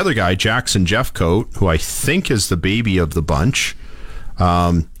 And the other guy, Jackson Jeffcoat, who I think is the baby of the bunch,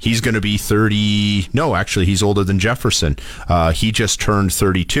 he's going to be 30. No, actually, he's older than Jefferson. He just turned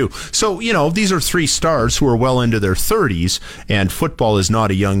 32. So, these are 3 stars who are well into their 30s, and football is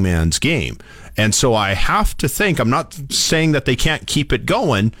not a young man's game. And so I have to think, I'm not saying that they can't keep it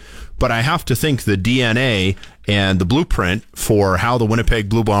going, but I have to think the DNA and the blueprint for how the Winnipeg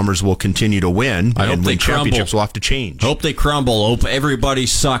Blue Bombers will continue to win and win championships will have to change. Hope they crumble. Hope everybody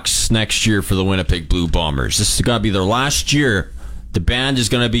sucks next year for the Winnipeg Blue Bombers. This has got to be their last year. The band is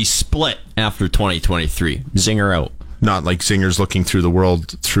going to be split after 2023. Zinger out. Not like Zinger's looking through the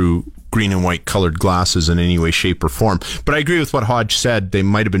world through green and white colored glasses in any way, shape, or form. But I agree with what Hodge said. They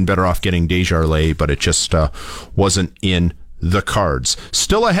might have been better off getting Desjardins, but it just wasn't in the cards.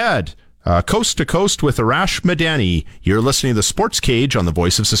 Still ahead, Coast to Coast with Arash Madani. You're listening to the Sports Cage on the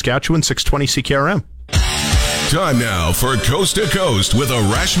Voice of Saskatchewan, 620 CKRM. Time now for Coast to Coast with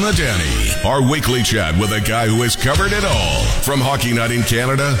Arash Madani, our weekly chat with a guy who has covered it all. From Hockey Night in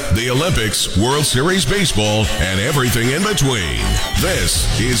Canada, the Olympics, World Series Baseball, and everything in between. This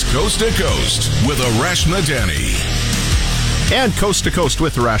is Coast to Coast with Arash Madani. And Coast to Coast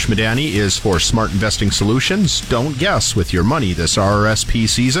with Arash Madani is for Smart Investing Solutions. Don't guess with your money this RRSP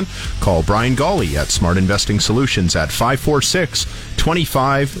season. Call Brian Gawley at Smart Investing Solutions at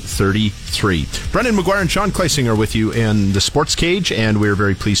 546-2533. Brendan McGuire and Sean Kleising are with you in the Sports Cage, and we're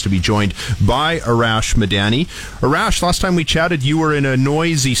very pleased to be joined by Arash Madani. Arash, last time we chatted, you were in a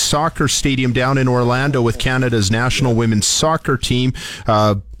noisy soccer stadium down in Orlando with Canada's national women's soccer team.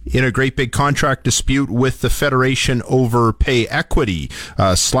 In a great big contract dispute with the Federation over pay equity,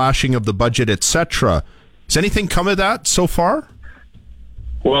 slashing of the budget, etc. Has anything come of that so far?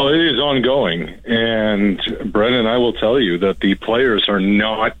 Well, it is ongoing. And, Brendan, I will tell you that the players are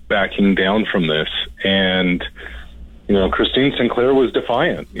not backing down from this. And, Christine Sinclair was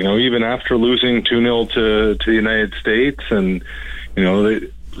defiant, even after losing 2-0 to the United States. And,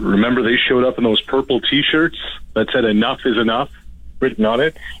 remember they showed up in those purple T-shirts that said enough is enough written on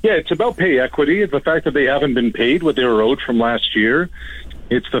it. Yeah, it's about pay equity. It's the fact that they haven't been paid what they were owed from last year.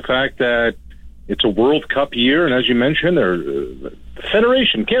 It's the fact that it's a World Cup year, and as you mentioned, the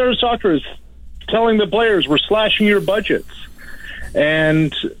Federation, Canada Soccer, is telling the players, we're slashing your budgets.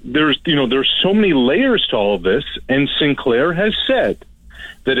 And there's so many layers to all of this, and Sinclair has said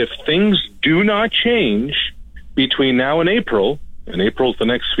that if things do not change between now and April's the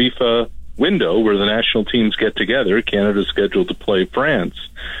next FIFA window where the national teams get together. Canada's scheduled to play France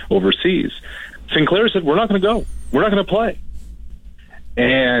overseas. Sinclair said, we're not going to go. We're not going to play.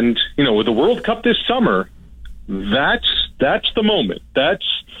 And, with the World Cup this summer, that's the moment.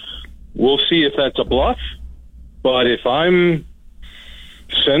 We'll see if that's a bluff. But if I'm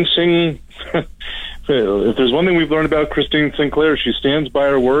sensing, if there's one thing we've learned about Christine Sinclair, she stands by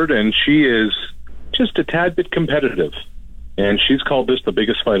her word, and she is just a tad bit competitive. And she's called this the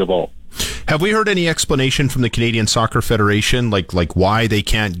biggest fight of all. Have we heard any explanation from the Canadian Soccer Federation, like why they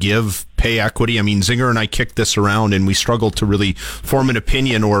can't give pay equity? I mean, Zinger and I kicked this around, and we struggled to really form an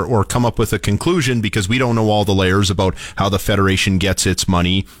opinion or come up with a conclusion because we don't know all the layers about how the Federation gets its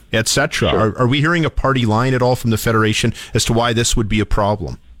money, etc. Sure. Are we hearing a party line at all from the Federation as to why this would be a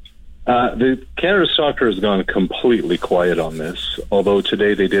problem? The Canada Soccer has gone completely quiet on this, although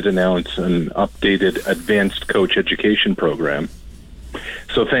today they did announce an updated advanced coach education program.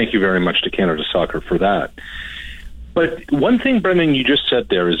 So thank you very much to Canada Soccer for that. But one thing, Brendan, you just said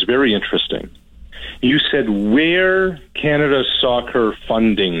there is very interesting. You said where Canada Soccer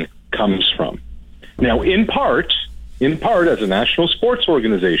funding comes from. Now, in part, as a national sports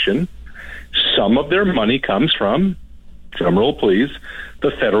organization, some of their money comes from, drumroll please,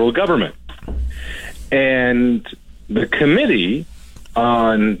 the federal government. And the committee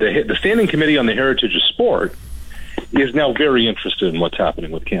on the Standing Committee on the Heritage of Sport is now very interested in what's happening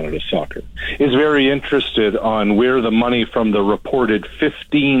with Canada Soccer, is very interested on where the money from the reported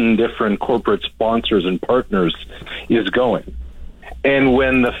 15 different corporate sponsors and partners is going. And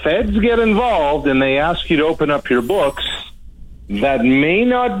when the feds get involved and they ask you to open up your books, that may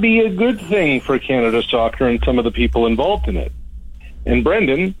not be a good thing for Canada Soccer and some of the people involved in it. And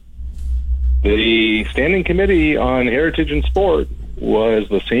Brendan, the Standing Committee on Heritage and Sport was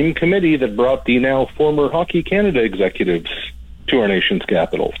the same committee that brought the now former Hockey Canada executives to our nation's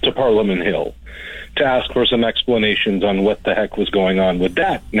capital, to Parliament Hill, to ask for some explanations on what the heck was going on with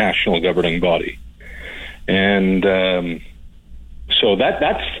that national governing body. And so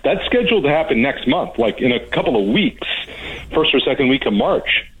that's scheduled to happen next month, like in a couple of weeks, first or second week of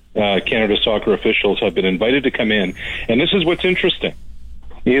March. Canada Soccer officials have been invited to come in. And this is what's interesting,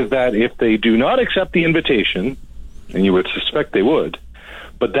 is that if they do not accept the invitation, and you would suspect they would,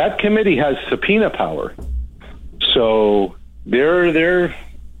 but that committee has subpoena power. So they're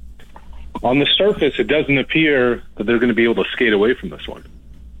on the surface, it doesn't appear that they're going to be able to skate away from this one.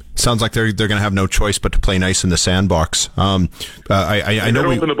 Sounds like they're going to have no choice but to play nice in the sandbox. I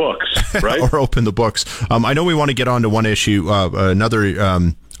know open the books, right? Or open the books. I know we want to get on to one issue,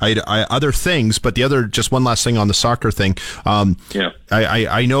 other things, but just one last thing on the soccer thing.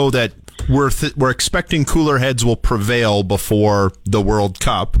 I know that we're expecting cooler heads will prevail before the World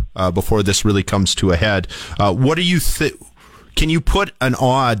Cup, before this really comes to a head. What do you think? Can you put an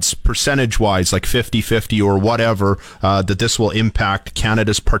odds percentage-wise, like 50-50 or whatever, that this will impact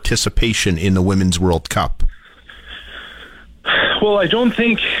Canada's participation in the Women's World Cup? Well, I don't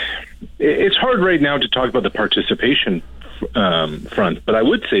think it's hard right now to talk about the participation front, but I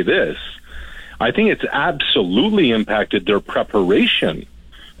would say this. I think it's absolutely impacted their preparation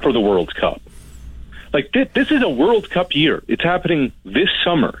for the World Cup. Like, this is a World Cup year. It's happening this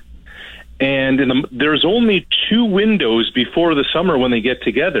summer. And there's only 2 windows before the summer when they get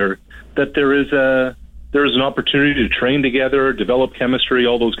together that there is an opportunity to train together, develop chemistry,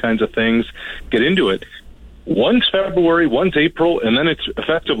 all those kinds of things, get into it. One's February, one's April, and then it's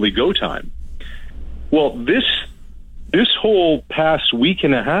effectively go time. Well, this whole past week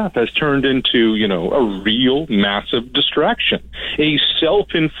and a half has turned into, a real massive distraction, a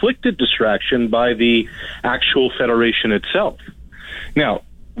self-inflicted distraction by the actual federation itself. Now,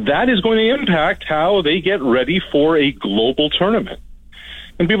 that is going to impact how they get ready for a global tournament.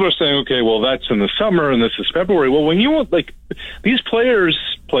 And people are saying, okay, well, that's in the summer and this is February. Well, when these players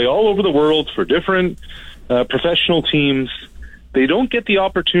play all over the world for different professional teams, they don't get the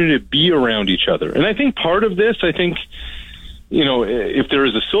opportunity to be around each other. And I think part of this, if there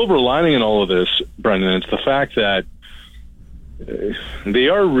is a silver lining in all of this, Brendan, it's the fact that they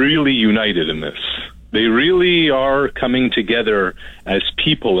are really united in this. They really are coming together as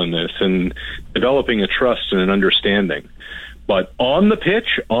people in this and developing a trust and an understanding. But on the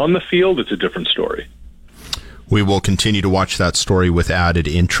pitch, on the field, it's a different story. We will continue to watch that story with added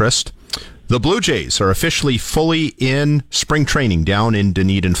interest. The Blue Jays are officially fully in spring training down in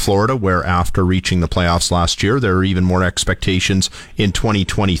Dunedin, Florida, where after reaching the playoffs last year, there are even more expectations in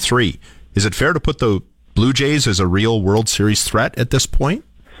 2023. Is it fair to put the Blue Jays as a real World Series threat at this point?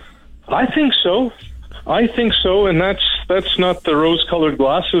 I think so. And that's not the rose-colored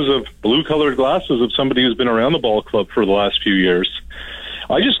glasses of blue-colored glasses of somebody who's been around the ball club for the last few years.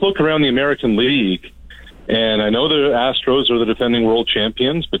 I just look around the American League, and I know the Astros are the defending world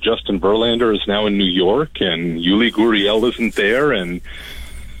champions, but Justin Verlander is now in New York, and Yuli Gurriel isn't there, and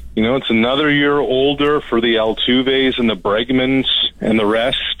it's another year older for the Altuves and the Bregmans and the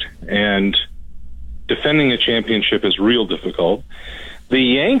rest, and defending a championship is real difficult. The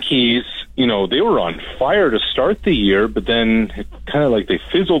Yankees, they were on fire to start the year, but then kind of like they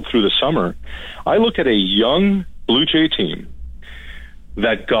fizzled through the summer. I look at a young Blue Jay team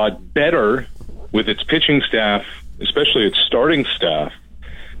that got better with its pitching staff, especially its starting staff,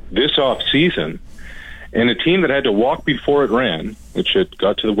 this offseason, and a team that had to walk before it ran, which it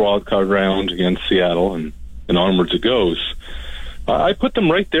got to the wild card round against Seattle, and onwards it goes. I put them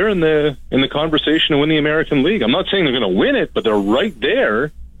right there in the conversation to win the American League. I'm not saying they're going to win it, but they're right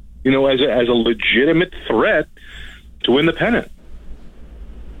there, as a legitimate threat to win the pennant.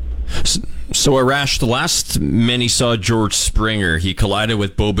 So, Arash, the last many saw George Springer, he collided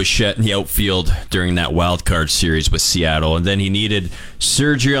with Bo Bichette in the outfield during that wild card series with Seattle, and then he needed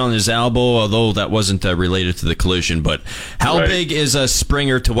surgery on his elbow, although that wasn't related to the collision. But how big is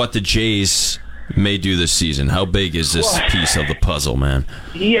Springer to what the Jays may do this season? How big is this piece of the puzzle, man?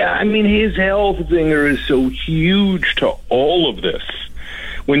 Yeah, his health, Zinger, is so huge to all of this.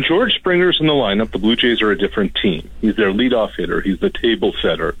 When George Springer's in the lineup, the Blue Jays are a different team. He's their leadoff hitter. He's the table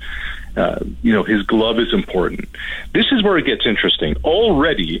setter. His glove is important. This is where it gets interesting.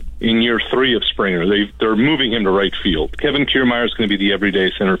 Already in year 3 of Springer, they're moving him to right field. Kevin Kiermaier is going to be the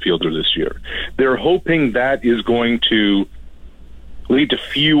everyday center fielder this year. They're hoping that is going to lead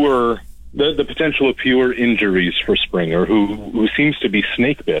to the potential of fewer injuries for Springer, who seems to be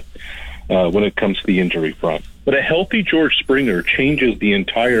snake bit when it comes to the injury front. But a healthy George Springer changes the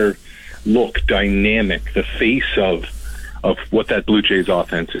entire look, dynamic, the face of what that Blue Jays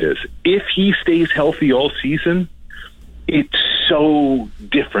offense is. If he stays healthy all season, it's so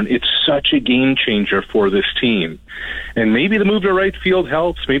different. It's such a game changer for this team. And maybe the move to right field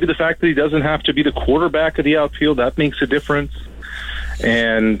helps. Maybe the fact that he doesn't have to be the quarterback of the outfield, that makes a difference.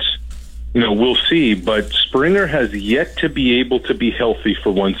 And we'll see. But Springer has yet to be able to be healthy for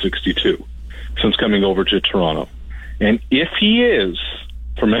 162 since coming over to Toronto. And if he is,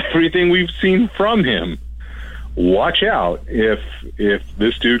 from everything we've seen from him, watch out if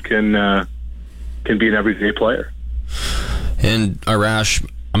this dude can be an everyday player. And Arash,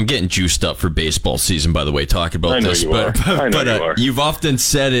 I'm getting juiced up for baseball season, by the way, talking about this. But you've often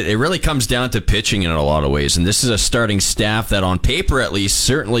said it really comes down to pitching in a lot of ways. And this is a starting staff that, on paper at least,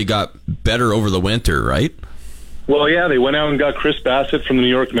 certainly got better over the winter, right? Well, yeah, they went out and got Chris Bassett from the New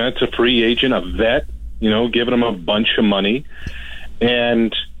York Mets, a free agent, a vet, giving him a bunch of money.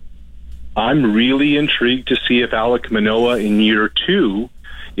 And I'm really intrigued to see if Alek Manoah in year 2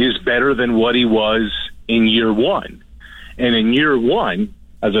 is better than what he was in year 1. And in year one,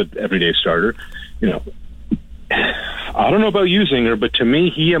 as an everyday starter, I don't know about you, Zinger, but to me,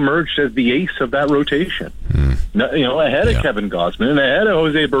 he emerged as the ace of that rotation. Ahead of Kevin Gausman and ahead of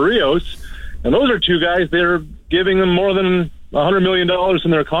Jose Barrios. And those are two guys that are giving them more than $100 million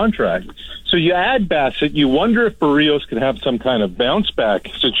in their contract. So you add Bassett, you wonder if Barrios could have some kind of bounce back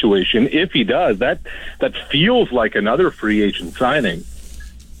situation. If he does, that feels like another free agent signing.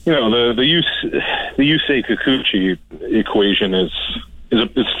 The Yusei Kikuchi equation is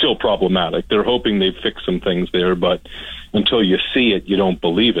still problematic. They're hoping they've fixed some things there, but until you see it, you don't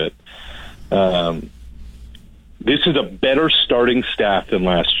believe it. This is a better starting staff than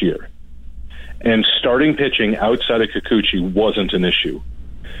last year. And starting pitching outside of Kikuchi wasn't an issue.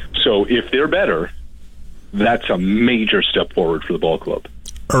 So if they're better, that's a major step forward for the ball club.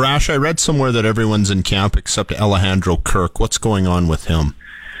 Arash, I read somewhere that everyone's in camp except Alejandro Kirk. What's going on with him?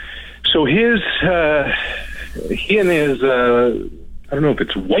 So he and his, I don't know if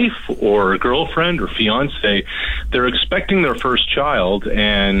it's wife or girlfriend or fiance, they're expecting their first child,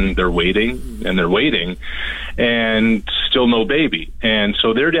 and they're waiting, and still no baby. And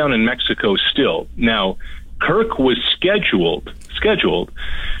so they're down in Mexico still. Now, Kirk was scheduled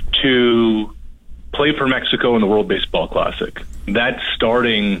to play for Mexico in the World Baseball Classic. That's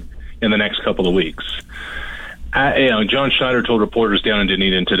starting in the next couple of weeks. John Schneider told reporters down in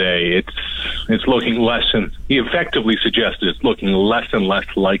Dunedin today, it's looking he effectively suggested it's looking less and less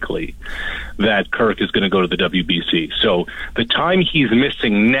likely that Kirk is going to go to the WBC. So the time he's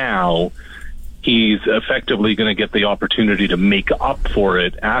missing now, he's effectively going to get the opportunity to make up for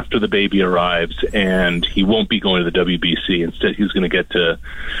it after the baby arrives, and he won't be going to the WBC. Instead, he's going to get to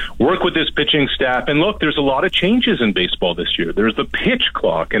work with this pitching staff. And look, there's a lot of changes in baseball this year. There's the pitch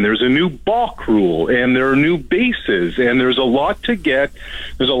clock, and there's a new balk rule, and there are new bases, and there's a lot to get.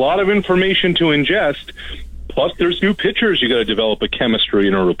 There's a lot of information to ingest. Plus, there's new pitchers you got to develop a chemistry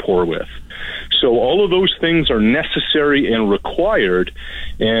and a rapport with. So all of those things are necessary and required.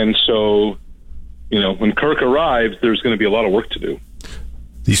 And so, when Kirk arrives, there's going to be a lot of work to do.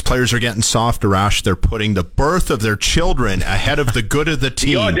 These players are getting soft, Arash. They're putting the birth of their children ahead of the good of the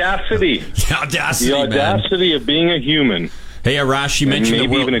team. The audacity of being a human. Hey, Arash, you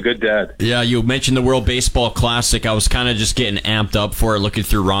mentioned even a good dad. Yeah, you mentioned the World Baseball Classic. I was kind of just getting amped up for it, looking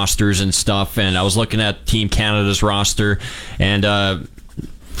through rosters and stuff, and I was looking at Team Canada's roster, and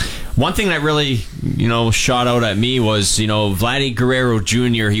one thing that really, shot out at me was, Vladdy Guerrero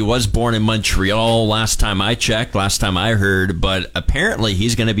Jr., he was born in Montreal last time I checked, last time I heard, but apparently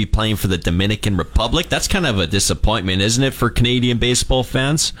he's going to be playing for the Dominican Republic. That's kind of a disappointment, isn't it, for Canadian baseball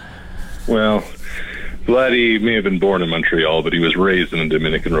fans? Well, Vladdy may have been born in Montreal, but he was raised in the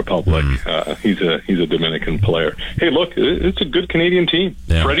Dominican Republic. He's a Dominican player. Hey, look, it's a good Canadian team.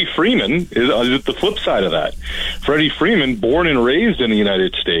 Yeah. Freddie Freeman is the flip side of that. Freddie Freeman, born and raised in the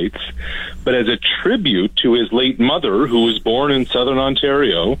United States, but as a tribute to his late mother, who was born in Southern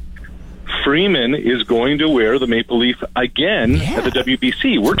Ontario, Freeman is going to wear the maple leaf again at the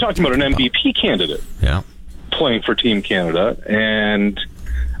WBC. We're talking about an MVP candidate playing for Team Canada, and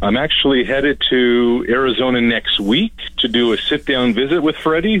I'm actually headed to Arizona next week to do a sit-down visit with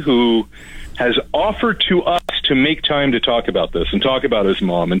Freddie, who has offered to us to make time to talk about this and talk about his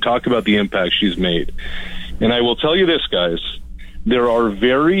mom and talk about the impact she's made. And I will tell you this, guys, there are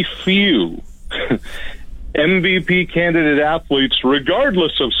very few MVP candidate athletes,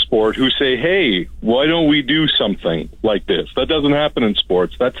 regardless of sport, who say, hey, why don't we do something like this? That doesn't happen in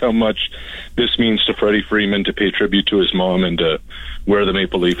sports. That's how much this means to Freddie Freeman, to pay tribute to his mom and to wear the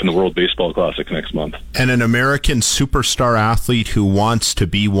maple leaf in the World Baseball Classic next month. And an American superstar athlete who wants to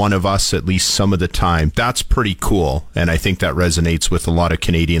be one of us at least some of the time. That's pretty cool. And I think that resonates with a lot of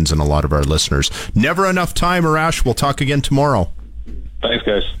Canadians and a lot of our listeners. Never enough time, Arash. We'll talk again tomorrow. Thanks,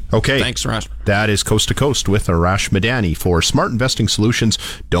 guys. Okay. Thanks, Arash. That is Coast to Coast with Arash Madani. For smart investing solutions,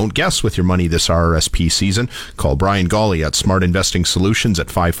 don't guess with your money this RRSP season. Call Brian Gawley at Smart Investing Solutions at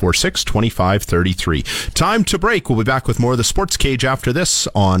 546-2533. Time to break. We'll be back with more of the Sports Cage after this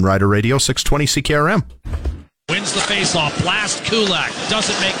on Rider Radio 620 CKRM. Wins the faceoff. Blast Kulak.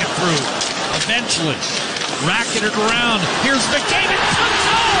 Doesn't make it through. Eventually, racketed around. Here's McDavid. Comes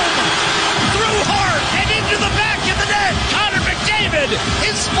home! Through Hart and into the back of the net. Connor McDavid,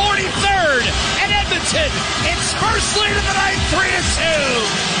 his 43rd, and Edmonton, its first lead of the night,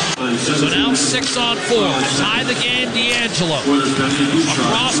 3-2. So now 6-on-4 to tie the game. D'Angelo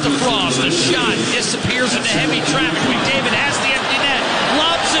across to Frost. The shot disappears into heavy traffic. McDavid has the empty net,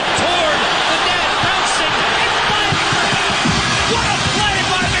 lobs it toward the net, bouncing and finding the net. What a play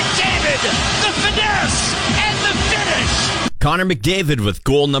by McDavid! The finesse and the finish. Connor McDavid with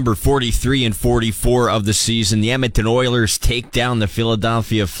goal number 43 and 44 of the season. The Edmonton Oilers take down the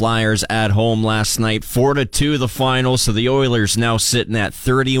Philadelphia Flyers at home last night. 4-2 the final, so the Oilers now sitting at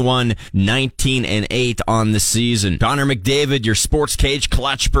 31-19-8 on the season. Connor McDavid, your Sports Cage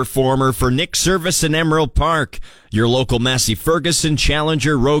clutch performer for Nick Service in Emerald Park. Your local Massey Ferguson,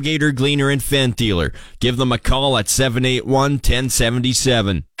 Challenger, Rogator, Gleaner, and Fendt dealer. Give them a call at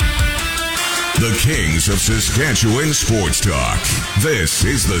 781-1077. The Kings of Saskatchewan Sports Talk. This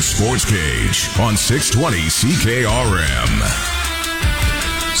is the Sports Cage on 620 CKRM.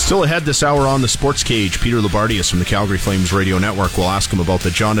 Still ahead this hour on the Sports Cage, Peter Labardius from the Calgary Flames Radio Network. We'll ask him about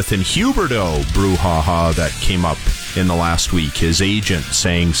the Jonathan Huberdeau brouhaha that came up in the last week. His agent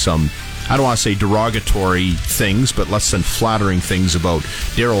saying some, I don't want to say derogatory things, but less than flattering things about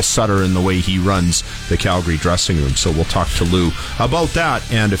Daryl Sutter and the way he runs the Calgary dressing room. So we'll talk to Lou about that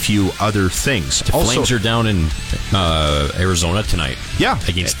and a few other things. The Flames are down in Arizona tonight. Yeah.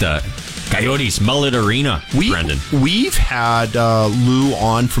 Against Coyotes, Mullet Arena, Brendan. We've had Lou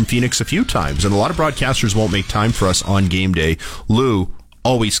on from Phoenix a few times, and a lot of broadcasters won't make time for us on game day. Lou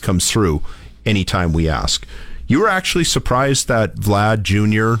always comes through anytime we ask. You were actually surprised that Vlad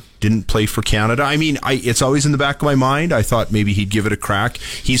Jr. didn't play for Canada? I mean, it's always in the back of my mind. I thought maybe he'd give it a crack.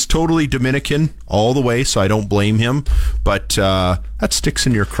 He's totally Dominican all the way, so I don't blame him. But that sticks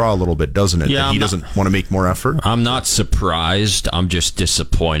in your craw a little bit, doesn't it? Yeah, that he doesn't want to make more effort? I'm not surprised. I'm just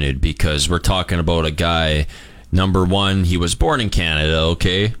disappointed because we're talking about a guy, number one, he was born in Canada,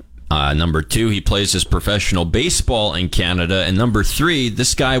 okay? Number two, he plays his professional baseball in Canada. And number three,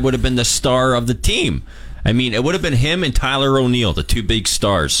 this guy would have been the star of the team. I mean, it would have been him and Tyler O'Neill, the two big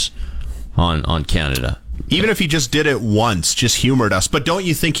stars on Canada. Even if he just did it once, just humored us. But don't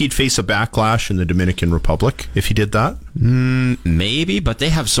you think he'd face a backlash in the Dominican Republic if he did that? Maybe, but they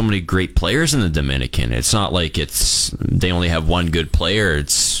have so many great players in the Dominican. It's not like they only have one good player.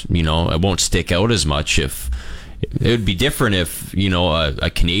 It's, it won't stick out as much if... It would be different if,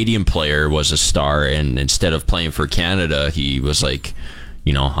 a Canadian player was a star and instead of playing for Canada, he was like,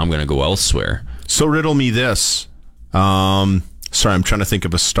 I'm going to go elsewhere. So riddle me this. Sorry, I'm trying to think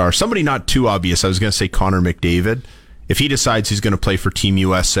of a star. Somebody not too obvious. I was going to say Connor McDavid. If he decides he's going to play for Team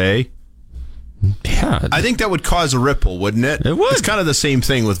USA, yeah, I think that would cause a ripple, wouldn't it? It would. It's kind of the same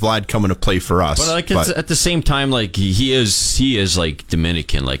thing with Vlad coming to play for us. But at the same time, like he is like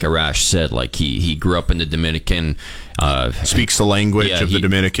Dominican, like Arash said, like he grew up in the Dominican. Speaks the language of the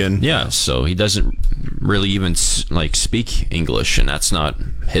Dominican. Yeah, so he doesn't really even speak English, and that's not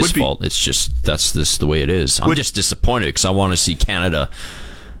his fault. It's just that's the way it is. I'm just disappointed because I want to see Canada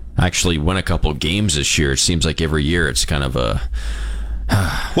actually win a couple games this year. It seems like every year it's kind of a.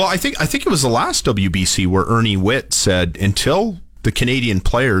 Well, I think it was the last WBC where Ernie Witt said until the Canadian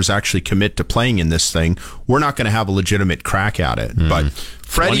players actually commit to playing in this thing, we're not going to have a legitimate crack at it. But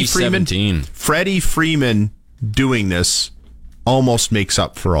Freddie Freeman doing this almost makes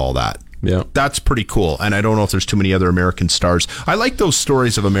up for all that. Yeah. That's pretty cool. And I don't know if there's too many other American stars. I like those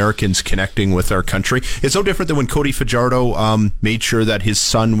stories of Americans connecting with our country. It's no different than when Cody Fajardo made sure that his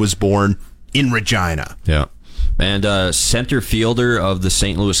son was born in Regina. Yeah. And center fielder of the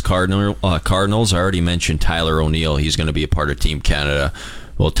St. Louis Cardinals, I already mentioned Tyler O'Neill. He's going to be a part of Team Canada.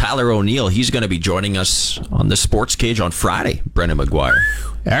 Well, Tyler O'Neill, he's going to be joining us on the Sports Cage on Friday, Brendan McGuire.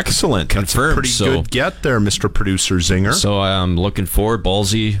 Excellent. Confirmed. That's a pretty good get there, Mr. Producer Zinger. So I'm looking forward,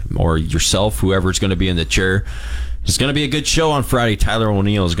 Ballsy, or yourself, whoever's going to be in the chair. It's going to be a good show on Friday. Tyler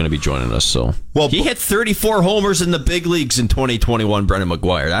O'Neill is going to be joining us. So he hit 34 homers in the big leagues in 2021, Brendan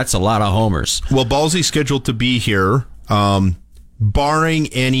McGuire. That's a lot of homers. Well, Ballsy's scheduled to be here, barring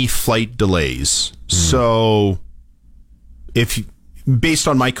any flight delays. So based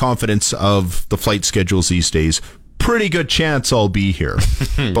on my confidence of the flight schedules these days, pretty good chance I'll be here.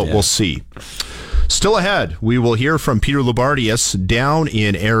 But we'll see. Still ahead, we will hear from Peter Labardius down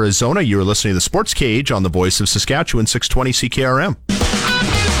in Arizona. You're listening to the Sports Cage on the Voice of Saskatchewan, 620 CKRM.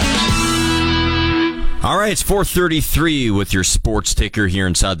 All right, it's 4:33 with your sports ticker here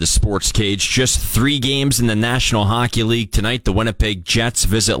inside the Sports Cage. Just 3 games in the National Hockey League tonight. The Winnipeg Jets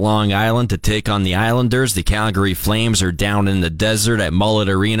visit Long Island to take on the Islanders. The Calgary Flames are down in the desert at Mullet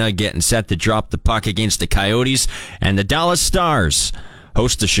Arena, getting set to drop the puck against the Coyotes. And the Dallas Stars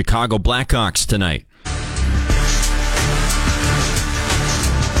host the Chicago Blackhawks tonight.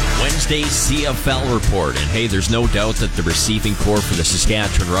 Wednesday's CFL report. And hey, there's no doubt that the receiving corps for the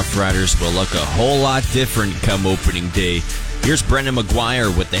Saskatchewan Roughriders will look a whole lot different come opening day. Here's Brendan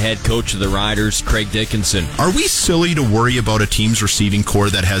McGuire with the head coach of the Riders, Craig Dickinson. Are we silly to worry about a team's receiving corps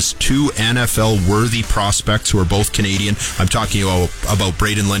that has 2 NFL-worthy prospects who are both Canadian? I'm talking about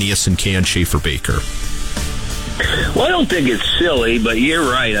Braden Lenius and Keon Schaefer-Baker. Well, I don't think it's silly, but you're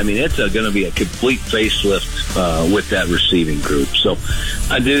right. I mean, it's going to be a complete facelift with that receiving group. So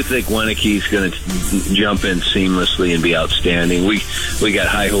I do think Wieneke's going to jump in seamlessly and be outstanding. We got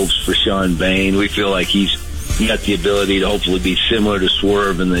high hopes for Sean Bain. We feel like he's got the ability to hopefully be similar to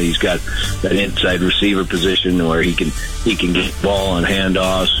Swerve, and that he's got that inside receiver position where he can get the ball on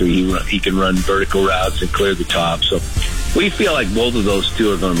handoffs, or he can run vertical routes and clear the top. So we feel like both of those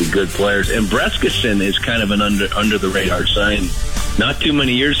two are going to be good players. And Brescacin is kind of an under the radar sign. Not too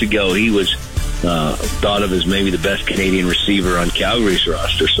many years ago, he was thought of as maybe the best Canadian receiver on Calgary's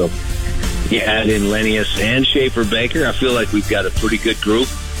roster. So you add in Lennius and Schaefer Baker, I feel like we've got a pretty good group.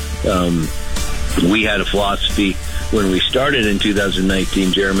 We had a philosophy when we started in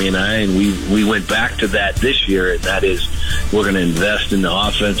 2019, Jeremy and I, and we went back to that this year, and that is we're going to invest in the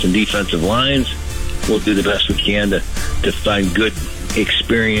offense and defensive lines. We'll do the best we can to find good,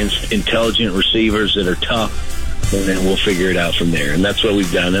 experienced, intelligent receivers that are tough, and then we'll figure it out from there. And that's what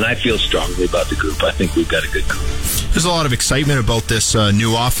we've done, and I feel strongly about the group. I think we've got a good group. There's a lot of excitement about this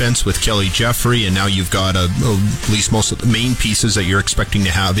new offense with Kelly Jeffrey, and now you've got at least most of the main pieces that you're expecting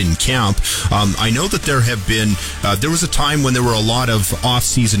to have in camp. I know that there was a time when there were a lot of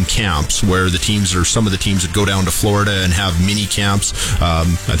off-season camps where some of the teams would go down to Florida and have mini camps. I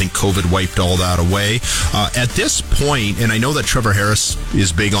think COVID wiped all that away. At this point, and I know that Trevor Harris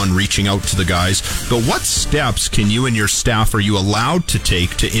is big on reaching out to the guys, but what steps can you and your staff, are you allowed to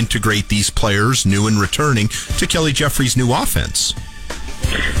take to integrate these players, new and returning, to Kelly Jeffrey's new offense?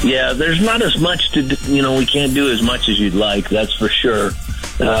 Yeah, there's not as much to do. We can't do as much as you'd like, that's for sure.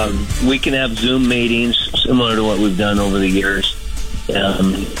 We can have Zoom meetings similar to what we've done over the years,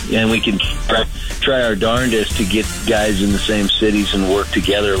 and we can try our darndest to get guys in the same cities and work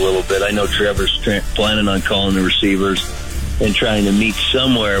together a little bit. I know Trevor's planning on calling the receivers and trying to meet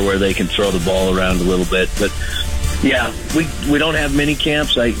somewhere where they can throw the ball around a little bit. But yeah, we don't have mini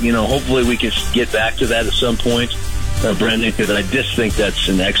camps. Hopefully we can get back to that at some point, Brendan, because I just think that's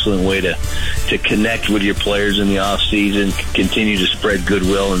an excellent way to connect with your players in the off season, continue to spread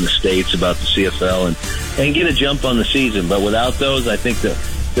goodwill in the States about the CFL, and get a jump on the season. But without those, I think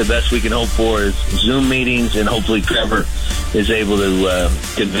the best we can hope for is Zoom meetings, and hopefully Trevor is able to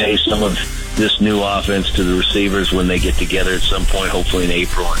convey some of this new offense to the receivers when they get together at some point, hopefully in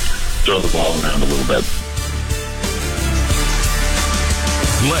April, and throw the ball around a little bit.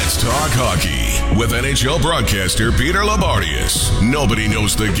 Let's talk hockey with NHL broadcaster Peter Labardius. Nobody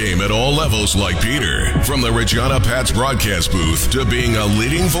knows the game at all levels like Peter. From the Regina Pats broadcast booth to being a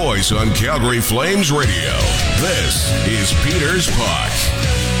leading voice on Calgary Flames radio, this is Peter's Puck.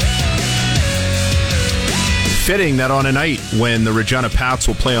 Fitting that on a night when the Regina Pats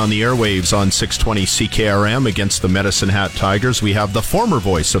will play on the airwaves on 620 CKRM against the Medicine Hat Tigers, we have the former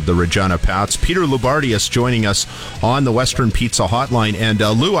voice of the Regina Pats, Peter Labardius, joining us on the Western Pizza Hotline. And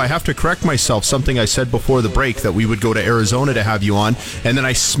Lou, I have to correct myself, something I said before the break, that we would go to Arizona to have you on, and then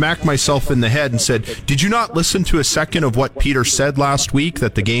I smacked myself in the head and said, did you not listen to a second of what Peter said last week,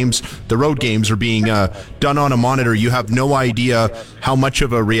 that the road games are being done on a monitor? You have no idea how much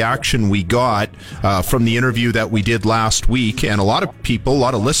of a reaction we got from the interview that we did last week, and a lot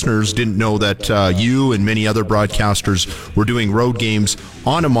of listeners didn't know that you and many other broadcasters were doing road games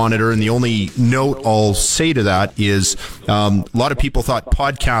on a monitor. And the only note I'll say to that is a lot of people thought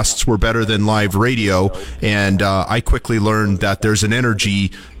podcasts were better than live radio, and I quickly learned that there's an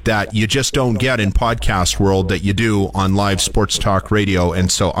energy that you just don't get in podcast world that you do on live sports talk radio.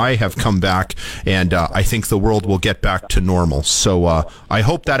 And so I have come back, and I think the world will get back to normal. So I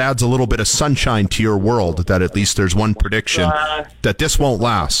hope that adds a little bit of sunshine to your world, that at least there's one prediction that this won't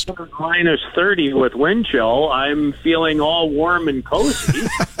last. Minus 30 with wind chill. I'm feeling all warm and cozy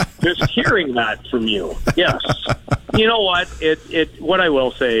just hearing that from you. Yes. You know what? What I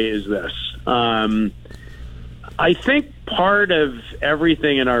will say is this. I think part of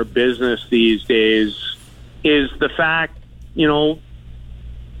everything in our business these days is the fact,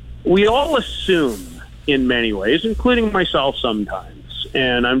 we all assume in many ways, including myself sometimes,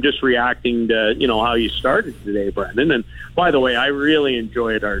 and I'm just reacting to, how you started today, Brendan. And by the way, I really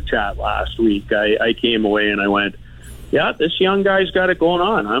enjoyed our chat last week. I came away and I went, yeah, this young guy's got it going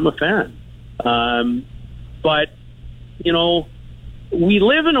on. I'm a fan. But, we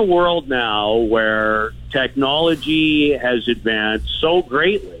live in a world now where technology has advanced so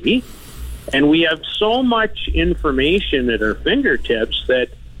greatly, and we have so much information at our fingertips that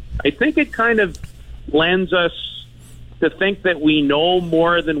I think it kind of lends us to think that we know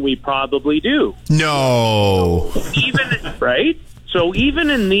more than we probably do. No. Right? So even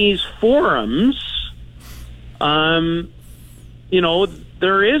in these forums, there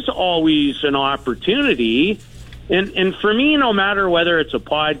is always an opportunity And for me, no matter whether it's a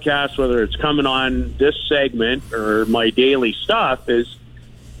podcast, whether it's coming on this segment or my daily stuff, is,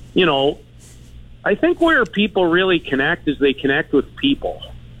 I think where people really connect is they connect with people.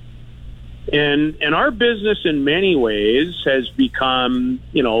 And our business in many ways has become,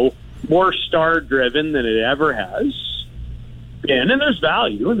 more star-driven than it ever has. And there's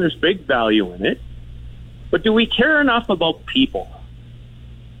value, and there's big value in it. But do we care enough about people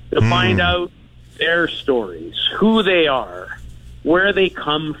to find out their stories, who they are, where they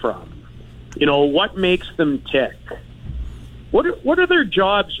come from, what makes them tick? What are their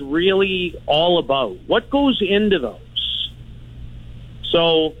jobs really all about? What goes into those?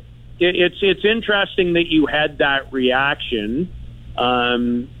 So it's interesting that you had that reaction,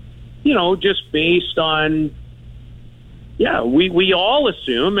 just based on, we all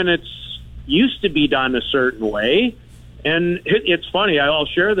assume, and it's used to be done a certain way. And it's funny, I'll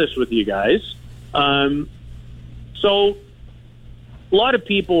share this with you guys. So a lot of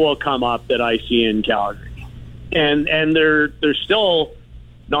people will come up that I see in Calgary, and they're still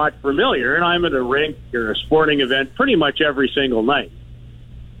not familiar. And I'm at a rink or a sporting event pretty much every single night.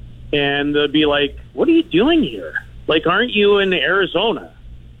 And they'll be like, "What are you doing here? Like, aren't you in Arizona?"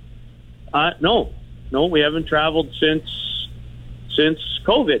 No, we haven't traveled since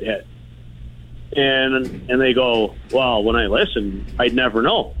COVID hit. And they go, "Well, when I listen, I'd never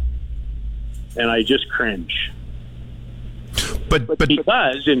know." And I just cringe. But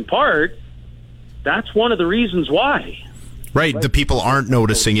because, in part, that's one of the reasons why. Right, the people aren't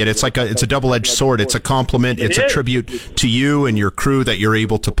noticing it. It's it's a double-edged sword. It's a compliment. It's a tribute to you and your crew that you're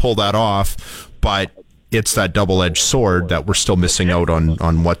able to pull that off. But it's that double-edged sword that we're still missing out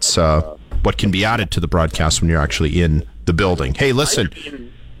on what can be added to the broadcast when you're actually in the building. Hey, listen.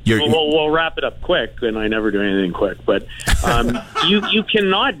 We'll wrap it up quick, and I never do anything quick. But you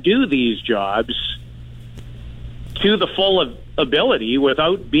cannot do these jobs to the full ability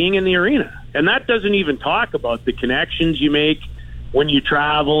without being in the arena. And that doesn't even talk about the connections you make when you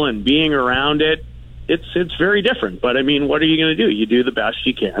travel and being around it. It's very different. But, I mean, what are you going to do? You do the best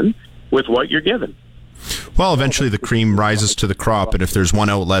you can with what you're given. Well, eventually the cream rises to the crop, and if there's one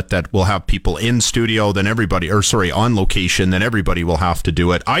outlet that will have people in studio, then on location, then everybody will have to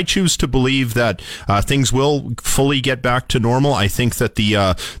do it. I choose to believe that things will fully get back to normal. I think that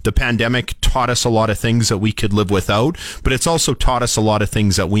the pandemic taught us a lot of things that we could live without, but it's also taught us a lot of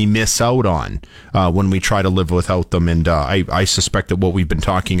things that we miss out on when we try to live without them. And I suspect that what we've been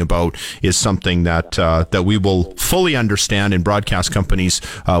talking about is something that we will fully understand, and broadcast companies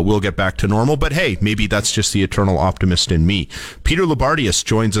will get back to normal. But hey, maybe that's just the eternal optimist in me. Peter Labardius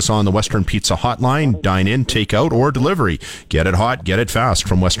joins us on the Western Pizza hotline. Dine in, take out, or delivery. Get it hot, get it fast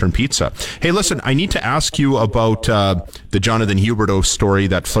from Western Pizza. Hey, listen, I need to ask you about the Jonathan Huberdeau story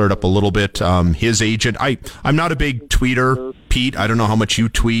that flared up a little bit. His agent, I'm not a big tweeter, Pete. I don't know how much you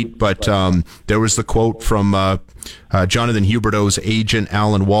tweet, but there was the quote from Jonathan Huberdeau's agent,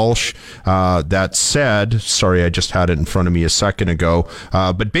 Alan Walsh, that said, sorry, I just had it in front of me a second ago,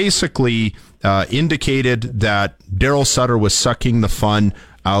 but basically indicated that Daryl Sutter was sucking the fun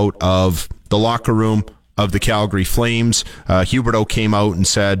out of the locker room of the Calgary Flames. Huberdeau came out and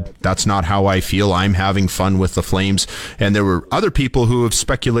said, "That's not how I feel. I'm having fun with the Flames." And there were other people who have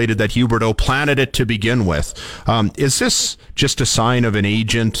speculated that Huberdeau planted it to begin with. Is this just a sign of an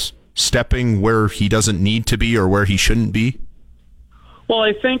agent stepping where he doesn't need to be or where he shouldn't be? Well,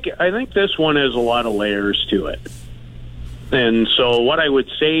 I think this one has a lot of layers to it. And so what I would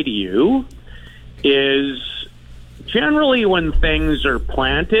say to you is, generally when things are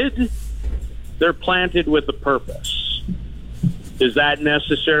planted, they're planted with a purpose. Does that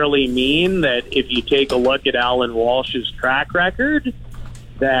necessarily mean that if you take a look at Alan Walsh's track record,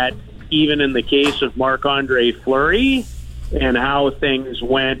 that even in the case of Marc-Andre Fleury and how things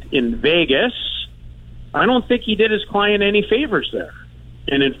went in Vegas, I don't think he did his client any favors there.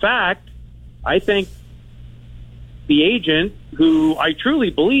 And in fact, I think the agent, who I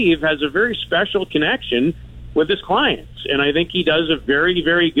truly believe has a very special connection with his clients, and I think he does a very,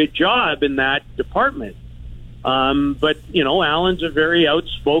 very good job in that department. But, Alan's a very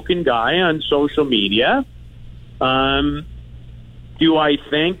outspoken guy on social media. Do I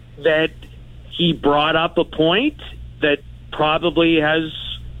think that he brought up a point that probably has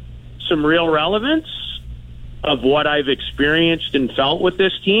some real relevance of what I've experienced and felt with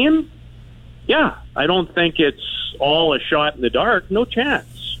this team? Yeah, I don't think it's all a shot in the dark. No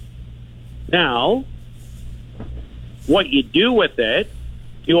chance. Now, what you do with it,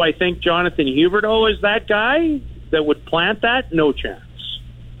 do I think Jonathan Huberdeau is that guy that would plant that? No chance.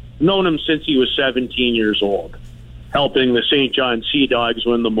 Known him since he was 17 years old, helping the St. John Sea Dogs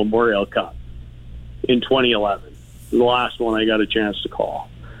win the Memorial Cup in 2011. the last one I got a chance to call.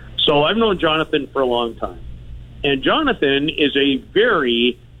 So I've known Jonathan for a long time. And Jonathan is a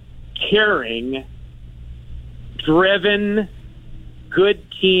very caring, driven, good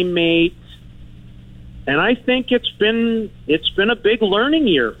teammate. And I think it's been a big learning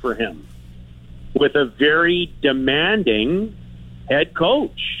year for him with a very demanding head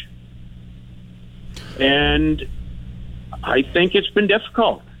coach. And I think it's been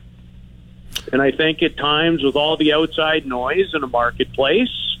difficult. And I think at times with all the outside noise in a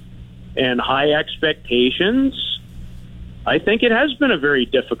marketplace and high expectations, I think it has been a very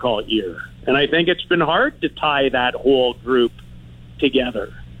difficult year. And I think it's been hard to tie that whole group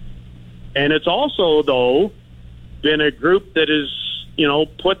together. And it's also, though, been a group that has,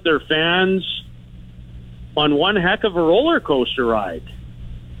 put their fans on one heck of a roller coaster ride.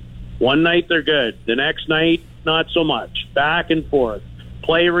 One night they're good. The next night, not so much. Back and forth.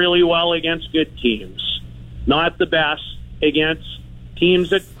 Play really well against good teams. Not the best against teams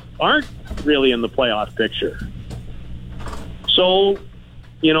that aren't really in the playoff picture. So,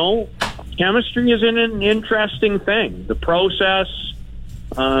 chemistry is an interesting thing. The process,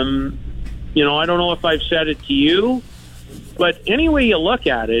 I don't know if I've said it to you, but any way you look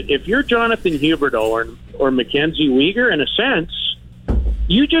at it, if you're Jonathan Huberdeau or Mackenzie Weegar, in a sense,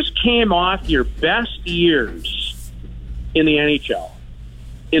 you just came off your best years in the NHL,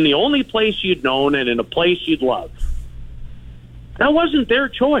 in the only place you'd known and in a place you'd love. That wasn't their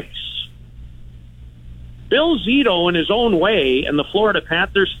choice. Bill Zito, in his own way, and the Florida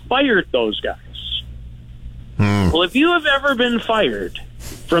Panthers fired those guys. Well, if you have ever been fired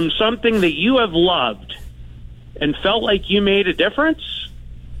from something that you have loved and felt like you made a difference,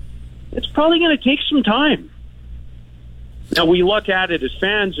 it's probably going to take some time. Now, we look at it as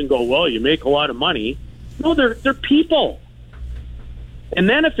fans and go, well, you make a lot of money. No, they're people. And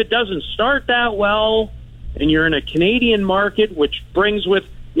then if it doesn't start that well, and you're in a Canadian market, which brings with,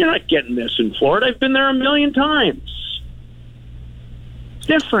 you're not getting this in Florida. I've been there a million times. It's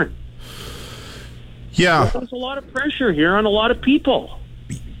different. Yeah. There's a lot of pressure here on a lot of people.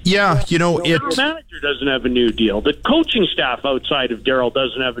 Yeah, The manager doesn't have a new deal. The coaching staff outside of Darryl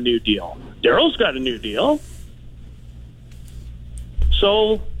doesn't have a new deal. Darryl's got a new deal.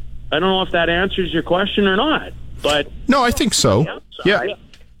 So, I don't know if that answers your question or not. But no, I think so. Outside, yeah.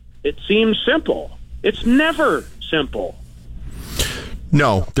 It seems simple. It's never simple.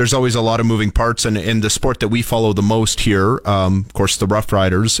 No, there's always a lot of moving parts, and in the sport that we follow the most here, of course, the Rough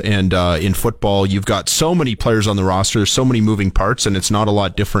Riders, and in football, you've got so many players on the roster, there's so many moving parts, and it's not a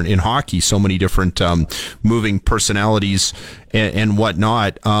lot different in hockey, so many different moving personalities and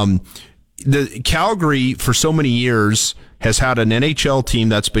whatnot. The Calgary, for so many years, has had an NHL team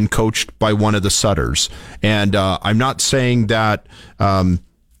that's been coached by one of the Sutters, and I'm not saying that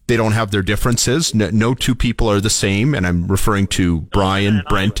they don't have their differences. No two people are the same, and I'm referring to Brian,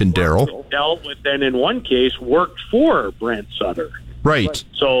 Brent, and Darryl. Dealt with, and in one case, worked for Brent Sutter. Right.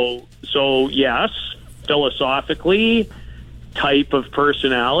 So yes, philosophically, type of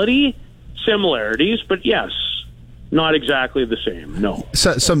personality, similarities, but yes, not exactly the same. No.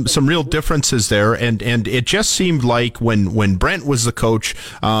 So, some real differences there, and it just seemed like when Brent was the coach,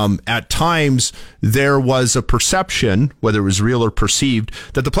 at times there was a perception, whether it was real or perceived,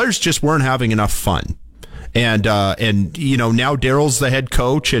 that the players just weren't having enough fun. And now Darryl's the head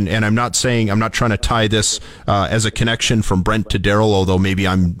coach, and I'm not trying to tie this as a connection from Brent to Darryl, although maybe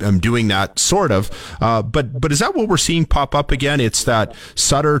I'm doing that sort of. But is that what we're seeing pop up again? It's that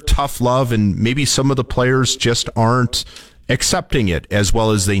Sutter tough love, and maybe some of the players just aren't accepting it as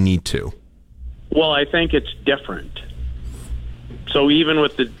well as they need to. Well, I think it's different. So even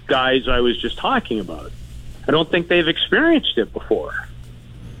with the guys I was just talking about, I don't think they've experienced it before.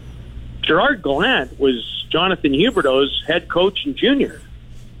 Gerard Gallant was Jonathan Huberdeau's head coach in junior.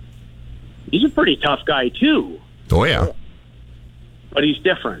 He's a pretty tough guy, too. Oh, yeah. But he's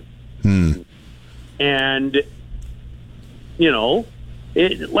different. And,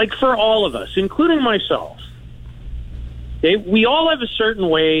 like for all of us, including myself, we all have a certain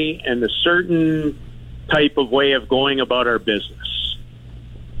way and a certain type of way of going about our business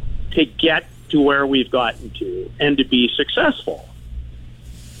to get to where we've gotten to and to be successful.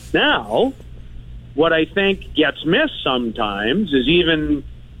 Now, what I think gets missed sometimes is even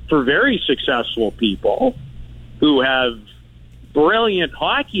for very successful people who have brilliant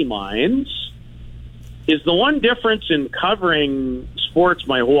hockey minds is the one difference in covering sports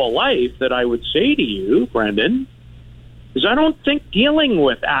my whole life that I would say to you, Brendan, is I don't think dealing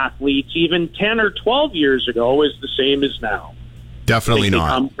with athletes even 10 or 12 years ago is the same as now. Definitely not.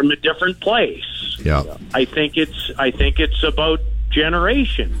 They come from a different place. Yeah. I think it's about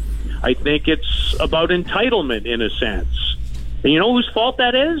generation. I think it's about entitlement in a sense. And you know whose fault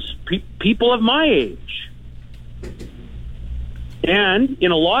that is? People of my age. And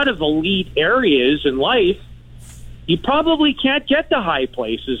in a lot of elite areas in life, you probably can't get to high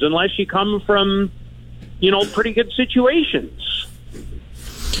places unless you come from, pretty good situations.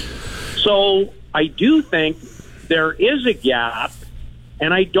 So I do think there is a gap,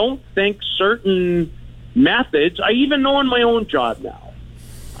 and I don't think certain methods, I even know in my own job now,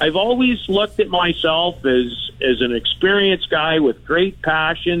 I've always looked at myself as an experienced guy with great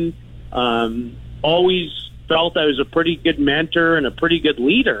passion, always felt I was a pretty good mentor and a pretty good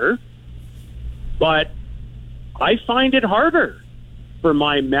leader, but I find it harder for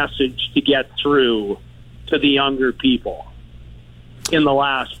my message to get through to the younger people in the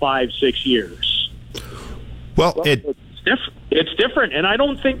last 5-6 years. Well, it's different. And I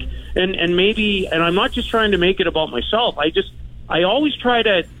don't think, and I'm not just trying to make it about myself. I always try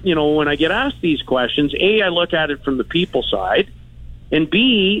to, when I get asked these questions, A, I look at it from the people side, and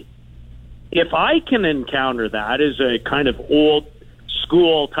B, if I can encounter that as a kind of old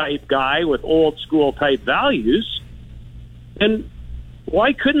school type guy with old school type values, then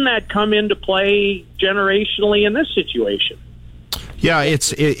why couldn't that come into play generationally in this situation? Yeah,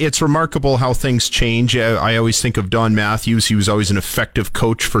 it's remarkable how things change. I always think of Don Matthews. He was always an effective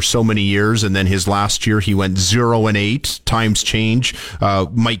coach for so many years, and then his last year he went 0-8. Times change.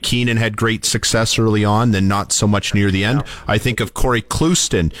 Mike Keenan had great success early on, then not so much near the end. I think of Corey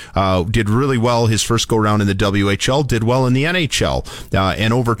Clouston, did really well his first go round in the WHL, did well in the NHL,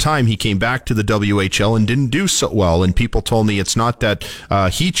 and over time he came back to the WHL and didn't do so well. And people told me it's not that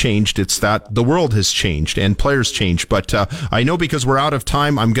he changed, it's that the world has changed and players changed. But I know because we're out of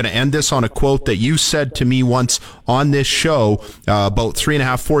time, I'm going to end this on a quote that you said to me once on this show about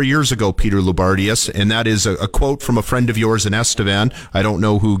 3.5-4 years ago, Peter Loubardias, and that is a quote from a friend of yours in Estevan. I don't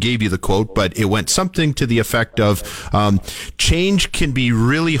know who gave you the quote, but it went something to the effect of, change can be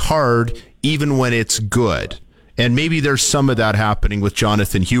really hard even when it's good. And maybe there's some of that happening with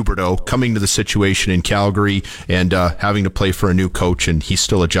Jonathan Huberdeau coming to the situation in Calgary and having to play for a new coach, and he's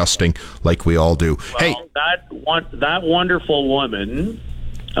still adjusting like we all do. Well, hey, that wonderful woman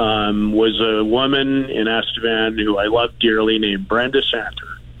was a woman in Estevan who I love dearly named Brenda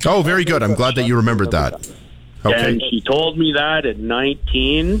Santer. Oh, very good. I'm glad that you remembered that. Okay. And she told me that at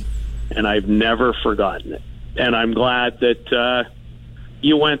 19, and I've never forgotten it. And I'm glad that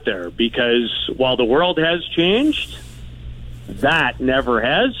you went there, because while the world has changed, that never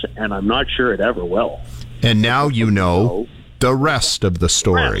has, and I'm not sure it ever will. And now you know the rest of the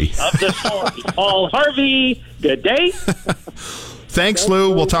story. Paul Harvey, good day. Thanks,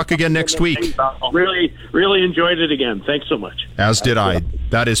 Lou. We'll talk again next week. Really, really enjoyed it again. Thanks so much. As did I.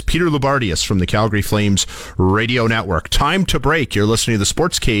 That is Peter Loubardias from the Calgary Flames Radio Network. Time to break. You're listening to The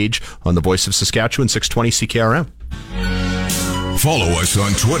Sports Cage on the Voice of Saskatchewan, 620 CKRM. Follow us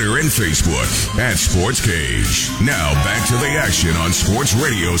on Twitter and Facebook at Sports Cage. Now back to the action on Sports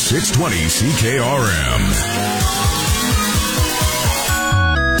Radio 620 CKRM.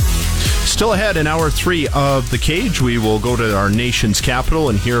 Still ahead in Hour 3 of The Cage, we will go to our nation's capital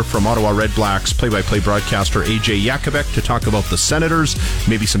and hear from Ottawa Red Blacks play-by-play broadcaster AJ Jakubek to talk about the Senators,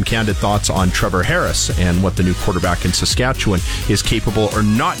 maybe some candid thoughts on Trevor Harris and what the new quarterback in Saskatchewan is capable or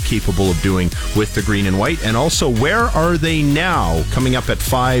not capable of doing with the green and white, and also where are they now, coming up at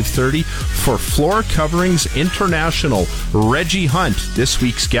 5:30 for Floor Coverings International. Reggie Hunt, this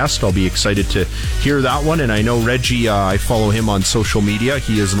week's guest. I'll be excited to hear that one, and I know Reggie, I follow him on social media.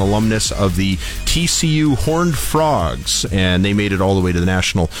 He is an alumnus of the TCU Horned Frogs, and they made it all the way to the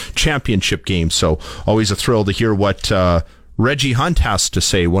national championship game. So always a thrill to hear what Reggie Hunt has to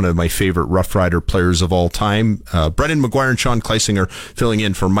say, one of my favorite Rough Rider players of all time. Brendan McGuire and Sean Kleisinger filling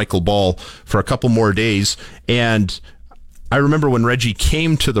in for Michael Ball for a couple more days. And I remember when Reggie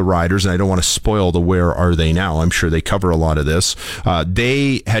came to the Riders, and I don't want to spoil the where are they now. I'm sure they cover a lot of this.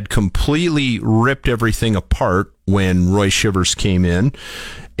 They had completely ripped everything apart when Roy Shivers came in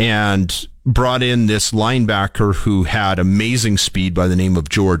and brought in this linebacker who had amazing speed by the name of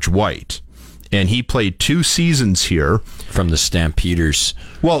George White. And he played 2 seasons here. From the Stampeders.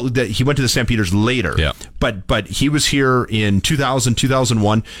 Well, he went to the Stampeders later. Yeah. But he was here in 2000,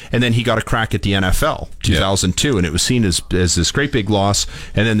 2001, and then he got a crack at the NFL, 2002, and it was seen as this great big loss.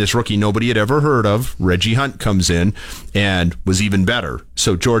 And then this rookie nobody had ever heard of, Reggie Hunt, comes in and was even better.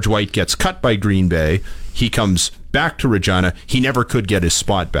 So George White gets cut by Green Bay. He comes back to Regina. He never could get his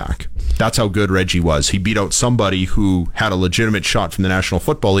spot back. That's how good Reggie was. He beat out somebody who had a legitimate shot from the National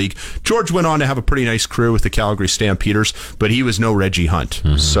Football League. George went on to have a pretty nice career with the Calgary Stampeders, but he was no Reggie Hunt.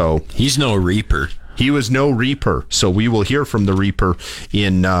 Mm-hmm. So he's no Reaper. He was no Reaper. So we will hear from the Reaper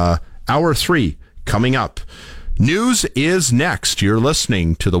in Hour 3 coming up. News is next. You're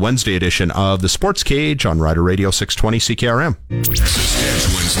listening to the Wednesday edition of the Sports Cage on Rider Radio 620 CKRM.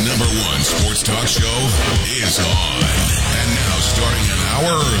 Saskatchewan's #1 sports talk show is on. And now, starting an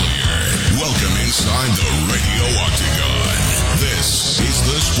hour earlier, welcome inside the Radio Octagon. This is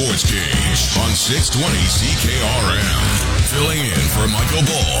the Sports Cage on 620 CKRM. Filling in for Michael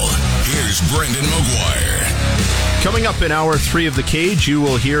Bull, here's Brendan McGuire. Coming up in Hour 3 of the Cage, you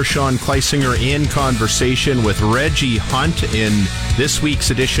will hear Sean Kleisinger in conversation with Reggie Hunt in this week's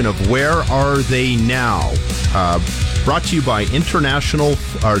edition of Where Are They Now? Brought to you by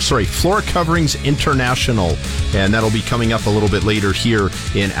Floor Coverings International. And that'll be coming up a little bit later here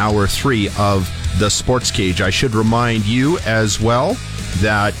in Hour 3 of the Sports Cage. I should remind you as well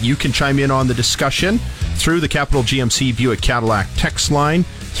that you can chime in on the discussion through the Capital GMC Buick Cadillac text line,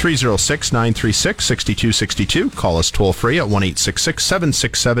 306-936-6262. Call us toll-free at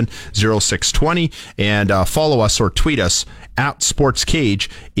 1-866-767-0620. And follow us or tweet us at SportsCage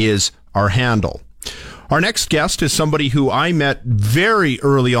is our handle. Our next guest is somebody who I met very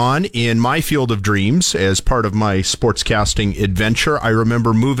early on in my field of dreams as part of my sportscasting adventure. I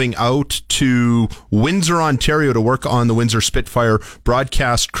remember moving out to Windsor, Ontario to work on the Windsor Spitfire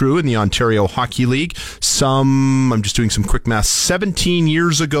broadcast crew in the Ontario Hockey League. I'm just doing some quick math, 17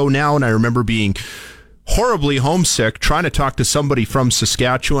 years ago now, and I remember being horribly homesick, trying to talk to somebody from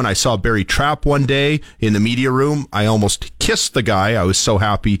Saskatchewan. I saw Barry Trapp one day in the media room. I almost kissed the guy. I was so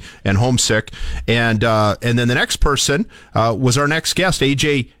happy and homesick. And then the next person was our next guest,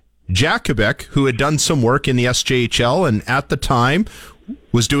 AJ Jakubek, who had done some work in the SJHL and at the time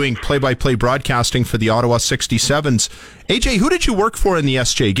was doing play-by-play broadcasting for the Ottawa 67s. AJ, who did you work for in the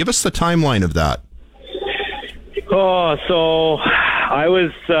SJ? Give us the timeline of that.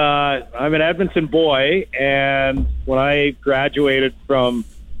 I'm an Edmonton boy, and when I graduated from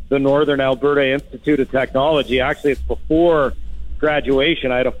the Northern Alberta Institute of Technology, actually it's before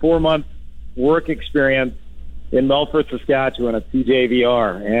graduation, I had a 4-month work experience in Melfort, Saskatchewan at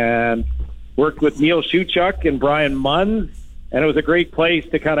CJVR, and worked with Neil Shuchuk and Brian Munns, and it was a great place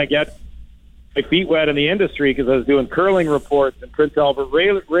to kind of get my feet wet in the industry because I was doing curling reports and Prince Albert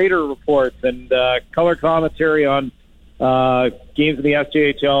Raider reports and color commentary on games in the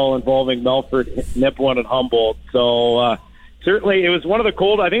SJHL involving Melfort, Nipawin, and Humboldt. So certainly it was one of the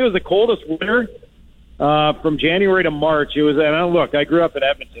I think it was the coldest winter from January to March. It was, and look, I grew up in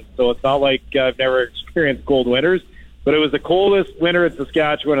Edmonton, so it's not like I've never experienced cold winters, but it was the coldest winter in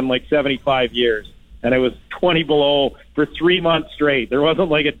Saskatchewan in like 75 years. And it was 20 below for 3 months straight. There wasn't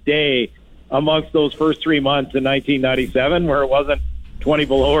like a day amongst those first 3 months in 1997 where it wasn't 20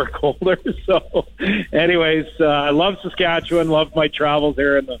 below or colder. So anyways, I love Saskatchewan, loved my travels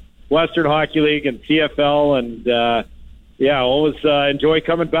there in the Western Hockey League and CFL, and always enjoy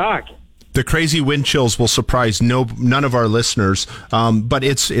coming back. The crazy wind chills will surprise none of our listeners. But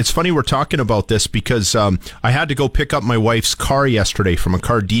it's funny we're talking about this because I had to go pick up my wife's car yesterday from a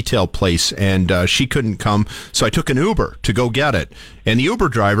car detail place, and she couldn't come, so I took an Uber to go get it. And the Uber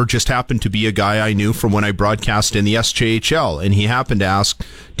driver just happened to be a guy I knew from when I broadcast in the SJHL, and he happened to ask,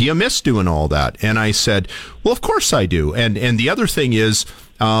 "Do you miss doing all that?" And I said, "Well, of course I do." And the other thing is,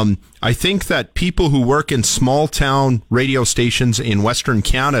 I think that people who work in small town radio stations in Western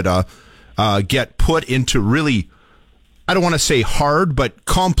Canada get put into really, I don't want to say hard, but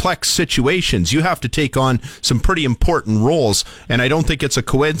complex situations. You have to take on some pretty important roles, and I don't think it's a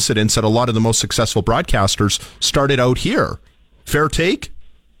coincidence that a lot of the most successful broadcasters started out here. Fair take?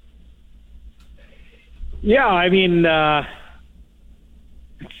 Yeah, I mean, man,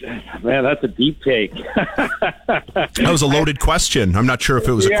 that's a deep take. That was a loaded question. I'm not sure if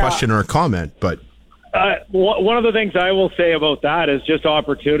it was a question or a comment, but... one of the things I will say about that is just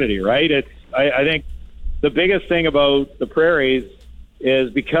opportunity, right? I think the biggest thing about the Prairies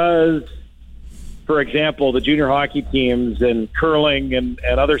is because, for example, the junior hockey teams and curling and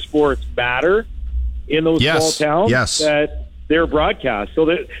other sports matter in those small towns, that they're broadcast. So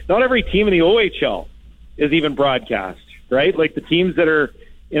that not every team in the OHL is even broadcast, right? Like the teams that are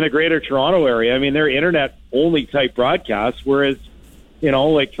in the Greater Toronto area, I mean, they're internet-only type broadcasts, whereas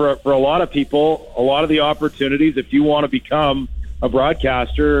like for a lot of people, a lot of the opportunities, if you want to become a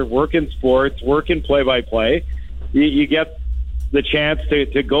broadcaster, work in sports, work in play-by-play, you get the chance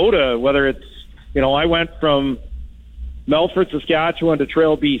to go to, whether it's, I went from Melfort, Saskatchewan to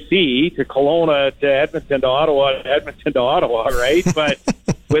Trail, BC, to Kelowna, to Edmonton, to Ottawa, right? But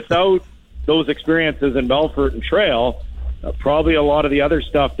without those experiences in Melfort and Trail, probably a lot of the other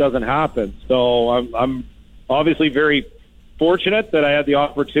stuff doesn't happen. So I'm obviously very fortunate that I had the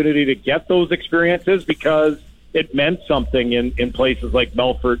opportunity to get those experiences because it meant something in places like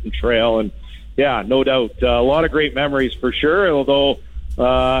Melfort and Trail. And yeah, no doubt, a lot of great memories for sure. Although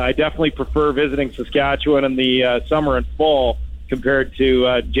I definitely prefer visiting Saskatchewan in the summer and fall compared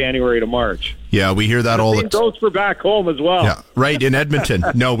to January to March. Yeah, we hear that all the time. Goes for back home as well. Yeah, right, in Edmonton.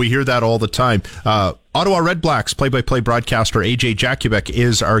 No, we hear that all the time. Ottawa Red Blacks play-by-play broadcaster AJ Jakubek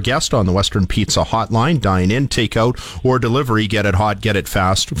is our guest on the Western Pizza Hotline. Dine in, take out, or delivery. Get it hot, get it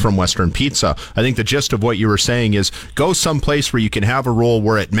fast from Western Pizza. I think the gist of what you were saying is go someplace where you can have a role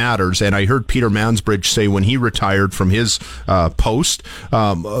where it matters. And I heard Peter Mansbridge say when he retired from his post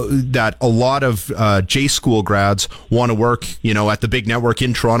that a lot of J-School grads want to work, at the big network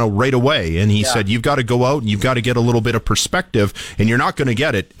in Toronto right away. And he said, you've got to go out and you've got to get a little bit of perspective, and you're not going to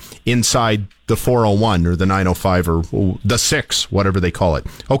get it inside the 401 or the 905 or the 6, whatever they call it.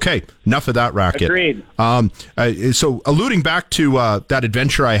 Okay, enough of that racket. Agreed. So alluding back to that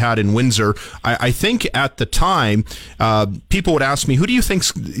adventure I had in Windsor, I think at the time, people would ask me, who do you think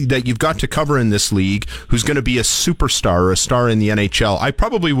that you've got to cover in this league who's going to be a superstar or a star in the NHL? I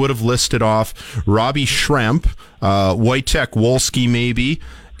probably would have listed off Robbie Schremp, Wojtek Wolski maybe,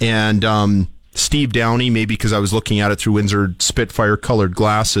 and Steve Downey, maybe because I was looking at it through Windsor Spitfire-colored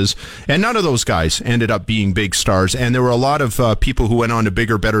glasses. And none of those guys ended up being big stars. And there were a lot of people who went on to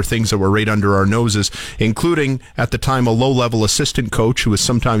bigger, better things that were right under our noses, including, at the time, a low-level assistant coach who was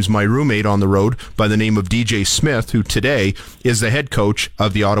sometimes my roommate on the road by the name of DJ Smith, who today is the head coach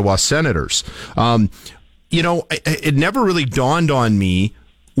of the Ottawa Senators. It never really dawned on me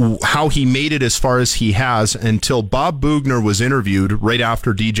how he made it as far as he has until Bob Boughner was interviewed right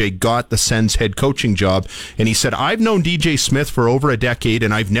after DJ got the Sens head coaching job. And he said, I've known DJ Smith for over a decade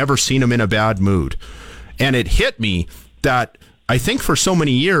and I've never seen him in a bad mood. And it hit me that I think for so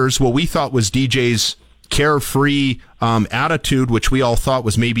many years, what we thought was DJ's carefree attitude, which we all thought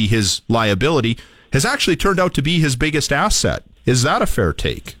was maybe his liability, has actually turned out to be his biggest asset. Is that a fair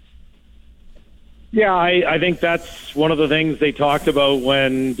take? Yeah, I think that's one of the things they talked about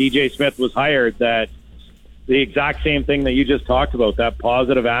when DJ Smith was hired, that the exact same thing that you just talked about, that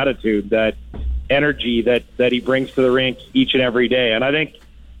positive attitude, that energy that he brings to the rink each and every day. And I think,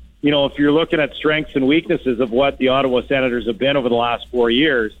 if you're looking at strengths and weaknesses of what the Ottawa Senators have been over the last 4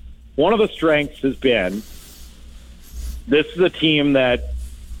 years, one of the strengths has been this is a team that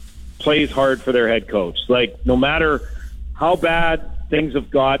plays hard for their head coach. Like, no matter how bad things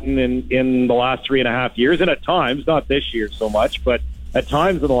have gotten in the last 3.5 years, and at times, not this year so much, but at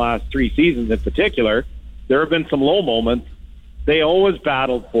times in the last 3 seasons in particular, there have been some low moments. They always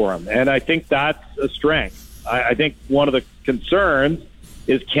battled for him, and I think that's a strength. I think one of the concerns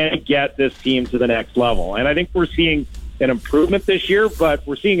is, can it get this team to the next level? And I think we're seeing an improvement this year, but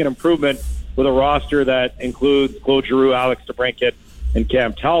we're seeing an improvement with a roster that includes Claude Giroux, Alex DeBrincat, and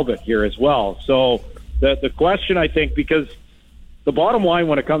Cam Talbot here as well. So the question, I think, because the bottom line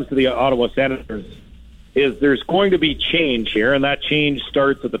when it comes to the Ottawa Senators is there's going to be change here, and that change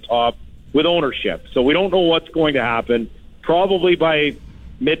starts at the top with ownership. So we don't know what's going to happen. Probably by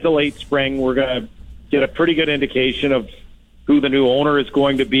mid to late spring, we're going to get a pretty good indication of who the new owner is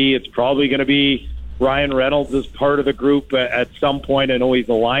going to be. It's probably going to be Ryan Reynolds as part of the group at some point. I know he's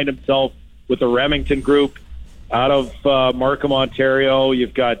aligned himself with the Remington group out of Markham, Ontario.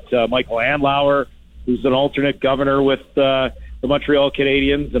 You've got Michael Andlauer, who's an alternate governor with the Montreal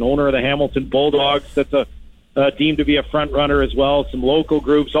Canadiens and owner of the Hamilton Bulldogs. That's deemed to be a front runner as well. Some local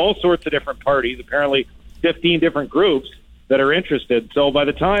groups, all sorts of different parties, apparently 15 different groups that are interested. So by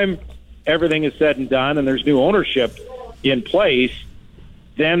the time everything is said and done and there's new ownership in place,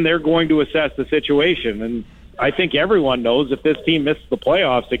 then they're going to assess the situation. And I think everyone knows if this team misses the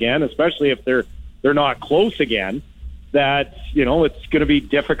playoffs again, especially if they're not close again, that, it's going to be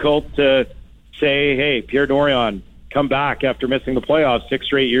difficult to say, hey, Pierre Dorion, come back after missing the playoffs 6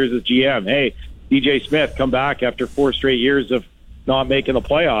 straight years as GM. Hey, DJ Smith, come back after 4 straight years of not making the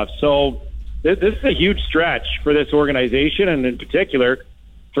playoffs. So this is a huge stretch for this organization, and in particular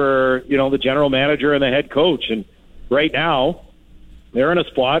for, the general manager and the head coach. And right now, they're in a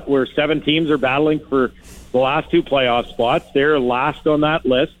spot where 7 teams are battling for the last 2 playoff spots. They're last on that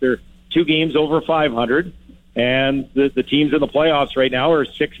list. They're 2 games over 500. And the teams in the playoffs right now are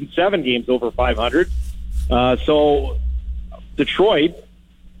 6 and 7 games over 500. So Detroit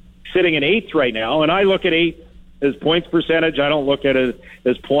sitting in 8th right now, and I look at 8 as points percentage. I don't look at it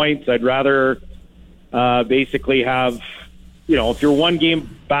as points. I'd rather basically have, if you're 1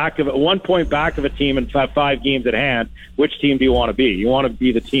 point back of a team and have 5 games at hand, which team do you want to be? You want to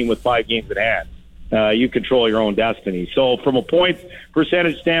be the team with 5 games at hand. You control your own destiny. So from a points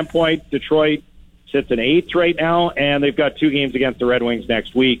percentage standpoint, Detroit sits in 8th right now, and they've got 2 games against the Red Wings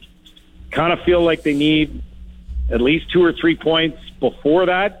next week. Kind of feel like they need at least 2 or 3 points before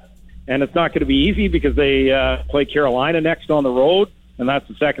that. And it's not going to be easy because they play Carolina next on the road, and that's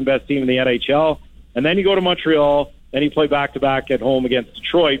the second best team in the NHL. And then you go to Montreal, then you play back-to-back at home against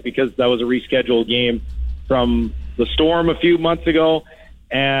Detroit because that was a rescheduled game from the Storm a few months ago.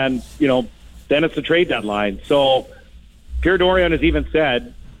 And, then it's the trade deadline. So Pierre Dorion has even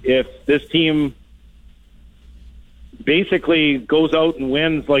said if this team basically goes out and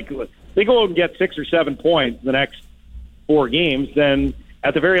wins, like they go out and get 6 or 7 points in the next 4 games, then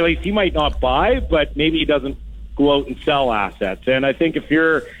at the very least he might not buy, but maybe he doesn't go out and sell assets. And I think if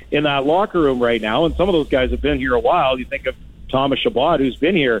you're in that locker room right now, and some of those guys have been here a while, you think of Thomas Chabot, who's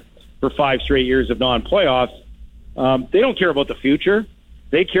been here for 5 straight years of non-playoffs, they don't care about the future.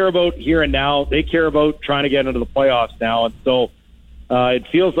 They care about here and now. They care about trying to get into the playoffs now. And so it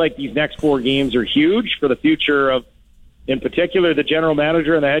feels like these next 4 games are huge for the future of, in particular, the general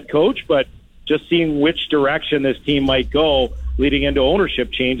manager and the head coach, but just seeing which direction this team might go leading into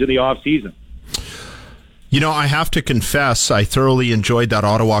ownership change in the offseason. I have to confess, I thoroughly enjoyed that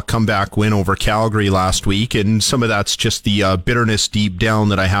Ottawa comeback win over Calgary last week, and some of that's just the bitterness deep down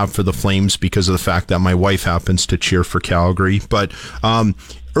that I have for the Flames because of the fact that my wife happens to cheer for Calgary. But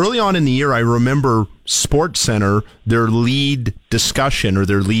early on in the year, I remember SportsCenter, their lead discussion or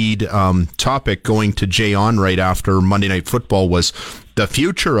their lead topic going to Jay Onrait after Monday Night Football was the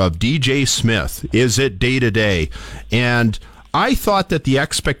future of DJ Smith. Is it day to day? And I thought that the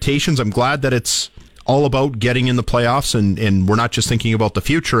expectations, I'm glad that it's all about getting in the playoffs, and we're not just thinking about the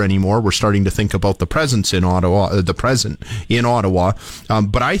future anymore. We're starting to think about the present in Ottawa.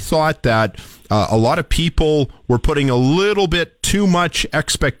 But I thought that a lot of people were putting a little bit too much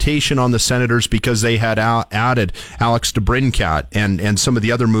expectation on the Senators because they had added Alex DeBrincat and some of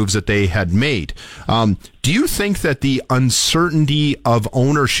the other moves that they had made. Do you think that the uncertainty of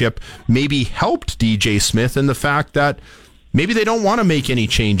ownership maybe helped DJ Smith in the fact that maybe they don't want to make any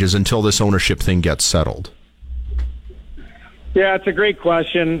changes until this ownership thing gets settled? Yeah, it's a great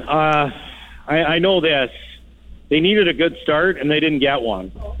question. I know this. They needed a good start, and they didn't get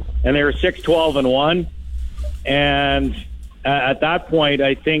one. And they were 6-12-1. And at that point,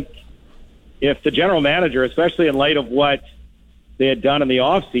 I think if the general manager, especially in light of what they had done in the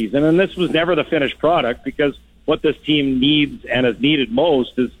offseason, and this was never the finished product because what this team needs and has needed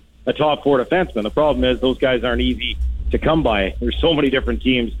most is a top 4 defenseman. The problem is those guys aren't easy to come by. There's so many different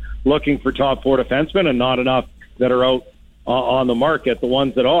teams looking for top 4 defensemen and not enough that are out on the market. The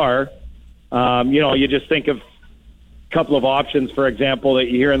ones that are, you just think of a couple of options, for example, that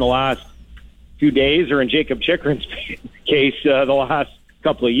you hear in the last few days or in Jacob Chikrin's case, the last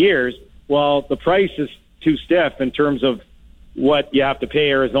couple of years. Well, the price is too stiff in terms of what you have to pay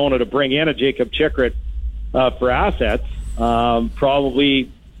Arizona to bring in a Jacob Chikrin for assets, probably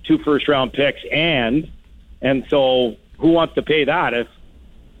 2 first-round picks and so who wants to pay that? If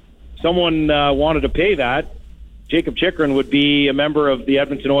someone wanted to pay that, Jacob Chikrin would be a member of the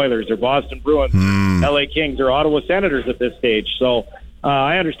Edmonton Oilers or Boston Bruins, LA Kings or Ottawa Senators at this stage. So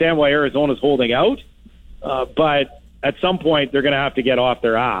I understand why Arizona's holding out, but at some point they're going to have to get off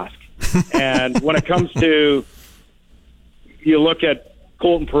their ask. And when it comes to, you look at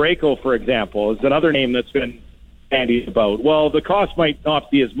Colton Parayko, for example, is another name that's been bandied about. Well, the cost might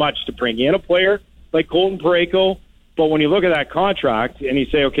not be as much to bring in a player like Colton Parayko, but when you look at that contract and you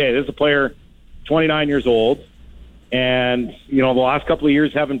say, okay, this is a player 29 years old, and the last couple of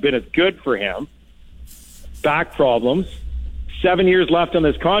years haven't been as good for him, back problems, 7 years left on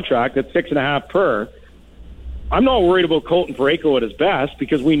this contract at $6.5 per. I'm not worried about Colton Parayko at his best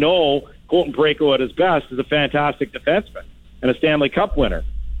because we know Colton Parayko at his best is a fantastic defenseman and a Stanley Cup winner.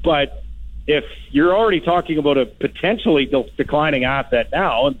 But if you're already talking about a potentially declining asset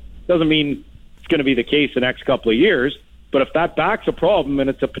now, it doesn't mean it's going to be the case the next couple of years, but if that back's a problem and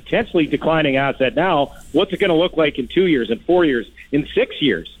it's a potentially declining asset now, what's it going to look like in 2 years, in 4 years, in 6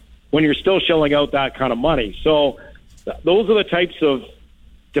 years when you're still shelling out that kind of money? So those are the types of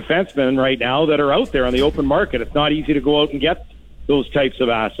defensemen right now that are out there on the open market. It's not easy to go out and get those types of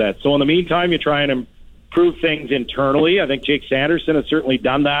assets. So in the meantime, you try and improve things internally. I think Jake Sanderson has certainly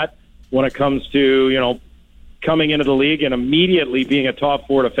done that when it comes to, coming into the league and immediately being a top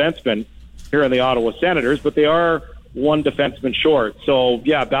 4 defenseman here in the Ottawa Senators, but they are one defenseman short. So,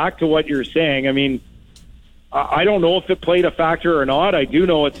 yeah, back to what you're saying. I mean, I don't know if it played a factor or not. I do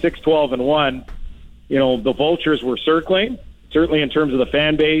know at 6-12-1, the vultures were circling, certainly in terms of the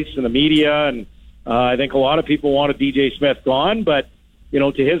fan base and the media, and I think a lot of people wanted DJ Smith gone, but,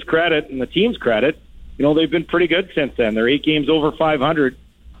 to his credit and the team's credit, they've been pretty good since then. They're 8 games over 500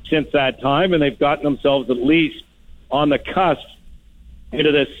 since that time, and they've gotten themselves at least on the cusp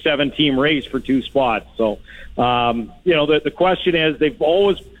into this 7-team race for 2 spots. So, the question is, they've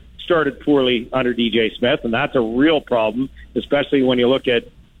always started poorly under DJ Smith, and that's a real problem, especially when you look at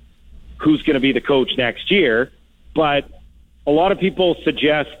who's going to be the coach next year. But a lot of people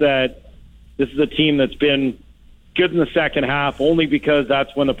suggest that this is a team that's been good in the second half only because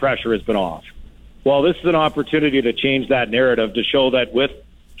that's when the pressure has been off. Well, this is an opportunity to change that narrative, to show that with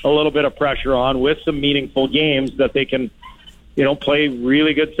a little bit of pressure on, with some meaningful games, that they can, play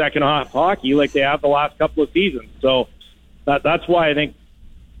really good second half hockey like they have the last couple of seasons. So that's why I think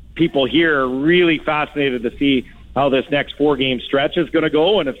people here are really fascinated to see how this next 4-game stretch is going to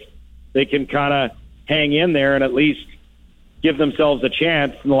go, and if they can kind of hang in there and at least give themselves a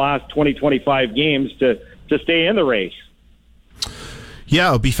chance in the last 20-25 games to stay in the race. Yeah,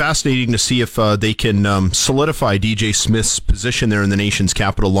 it'll be fascinating to see if they can solidify DJ Smith's position there in the nation's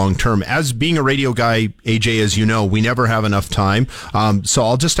capital long term. As being a radio guy, AJ, as you know, we never have enough time. So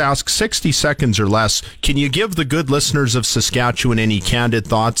I'll just ask 60 seconds or less. Can you give the good listeners of Saskatchewan any candid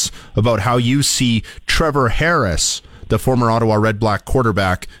thoughts about how you see Trevor Harris, the former Ottawa Red Black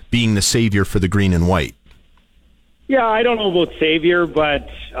quarterback, being the savior for the green and white? Yeah, I don't know about savior, but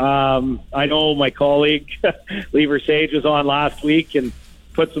I know my colleague, Lever Sage, was on last week and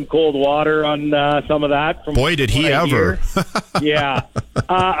put some cold water on some of that. Boy, did he ever. Yeah.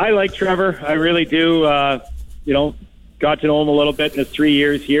 I like Trevor. I really do. Got to know him a little bit in his 3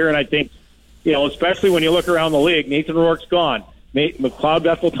 years here, and I think, especially when you look around the league, Nathan Rourke's gone. McLeod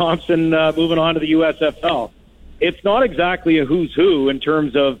Bethel Thompson moving on to the USFL. It's not exactly a who's who in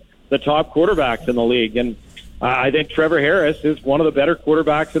terms of the top quarterbacks in the league, and I think Trevor Harris is one of the better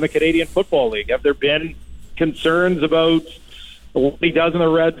quarterbacks in the Canadian Football League. Have there been concerns about what he does in the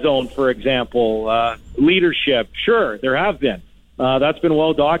red zone, for example? Leadership? Sure, there have been. That's been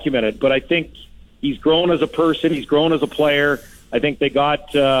well documented. But I think he's grown as a person. He's grown as a player. I think they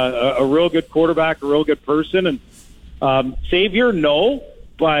got a real good quarterback, a real good person. And savior, no.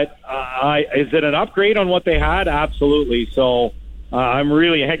 But is it an upgrade on what they had? Absolutely. So I'm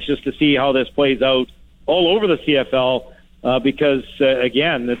really anxious to see how this plays out all over the CFL because,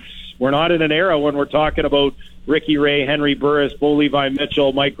 again, we're not in an era when we're talking about Ricky Ray, Henry Burris, Bo Levi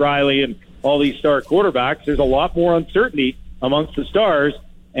Mitchell, Mike Riley, and all these star quarterbacks. There's a lot more uncertainty amongst the stars,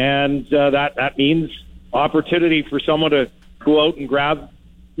 and that means opportunity for someone to go out and grab,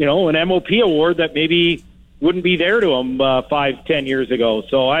 an MOP award that maybe wouldn't be there to them 5-10 years ago.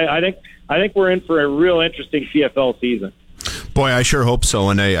 So I think we're in for a real interesting CFL season. Boy, I sure hope so,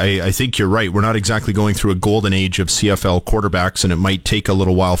 and I think you're right. We're not exactly going through a golden age of CFL quarterbacks, and it might take a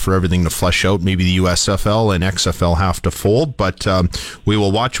little while for everything to flesh out. Maybe the USFL and XFL have to fold, but we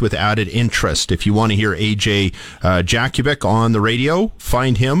will watch with added interest. If you want to hear AJ Jakubik on the radio,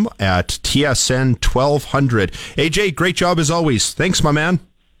 find him at TSN 1200. AJ, great job as always. Thanks, my man.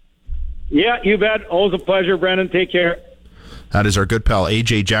 Yeah, you bet. Always a pleasure, Brendan. Take care. That is our good pal,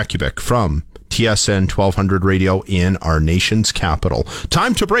 AJ Jakubik from TSN 1200 Radio in our nation's capital.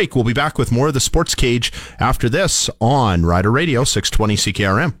 Time to break. We'll be back with more of the Sports Cage after this on Rider Radio 620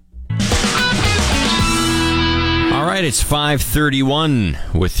 CKRM. All right, it's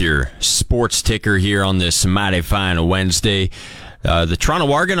 5:31 with your sports ticker here on this mighty fine Wednesday. The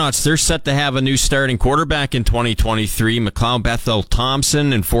Toronto Argonauts, they're set to have a new starting quarterback in 2023. McLeod Bethel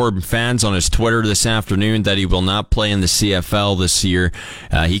Thompson informed fans on his Twitter this afternoon that he will not play in the CFL this year.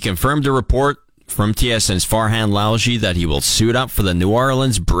 He confirmed a report from TSN's Farhan Lalji that he will suit up for the New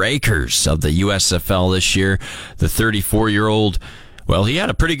Orleans Breakers of the USFL this year. The 34-year-old, well, he had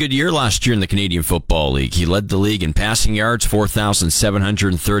a pretty good year last year in the Canadian Football League. He led the league in passing yards,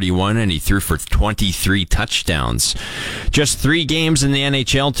 4,731, and he threw for 23 touchdowns. Just 3 games in the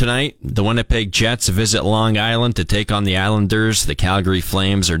NHL tonight. The Winnipeg Jets visit Long Island to take on the Islanders. The Calgary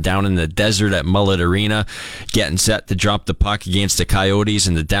Flames are down in the desert at Mullet Arena, getting set to drop the puck against the Coyotes,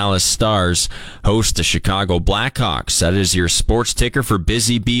 and the Dallas Stars host the Chicago Blackhawks. That is your sports ticker for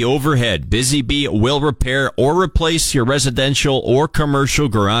Busy Bee Overhead. Busy Bee will repair or replace your residential or commercial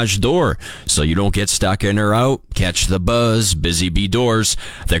garage door, so you don't get stuck in or out. Catch the buzz. Busy Bee Doors,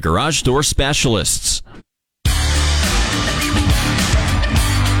 the garage door specialists.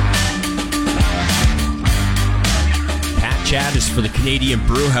 Chat is for the Canadian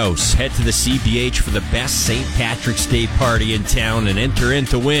Brewhouse. Head to the CBH for the best St. Patrick's Day party in town and enter in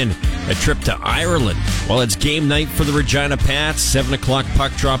to win a trip to Ireland. Well, it's game night for the Regina Pats. 7 o'clock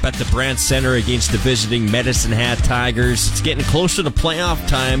puck drop at the Brandt Center against the visiting Medicine Hat Tigers. It's getting closer to playoff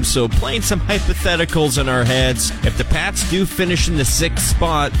time, so playing some hypotheticals in our heads. If the Pats do finish in the 6th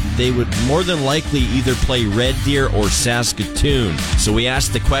spot, they would more than likely either play Red Deer or Saskatoon. So we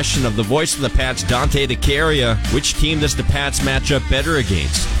asked the question of the voice of the Pats, Dante DeCaria, which team does the Pats Pats match up better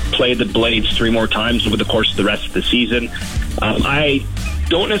against? Play the Blades 3 more times over the course of the rest of the season. I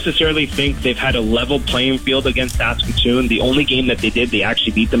don't necessarily think they've had a level playing field against Saskatoon. The only game that they did, they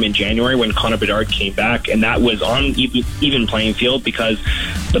actually beat them in January when Connor Bedard came back, and that was on even playing field because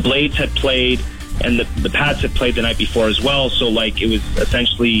the Blades had played and the Pats had played the night before as well, so it was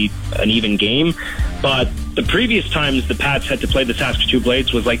essentially an even game. But the previous times the Pats had to play the Saskatoon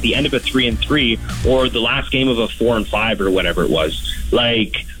Blades was the end of a 3-3 or the last game of a 4-5 or whatever it was.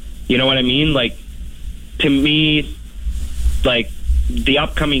 You know what I mean? To me, the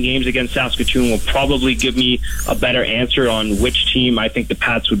upcoming games against Saskatoon will probably give me a better answer on which team I think the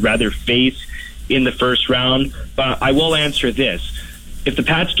Pats would rather face in the first round. But I will answer this. If the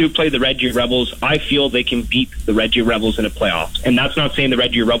Pats do play the Red Deer Rebels, I feel they can beat the Red Deer Rebels in a playoff. And that's not saying the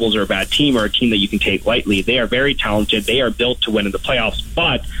Red Deer Rebels are a bad team or a team that you can take lightly. They are very talented. They are built to win in the playoffs.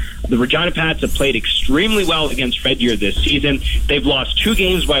 But the Regina Pats have played extremely well against Red Deer this season. They've lost 2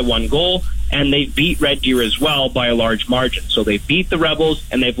 games by 1 goal, and they beat Red Deer as well by a large margin. So they beat the Rebels,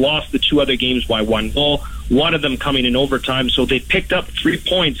 and they've lost the 2 other games by 1 goal, one of them coming in overtime. So they picked up 3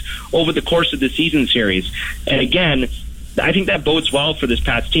 points over the course of the season series. And again, I think that bodes well for this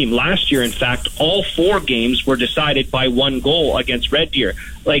Pats team. Last year, in fact, all 4 games were decided by 1 goal against Red Deer.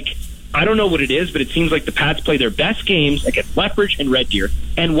 I don't know what it is, but it seems like the Pats play their best games against Lethbridge and Red Deer.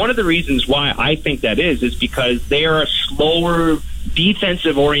 And one of the reasons why I think that is because they are a slower,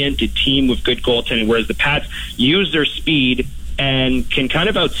 defensive-oriented team with good goaltending, whereas the Pats use their speed and can kind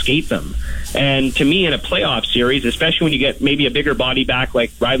of outskate them. And to me, in a playoff series, especially when you get maybe a bigger body back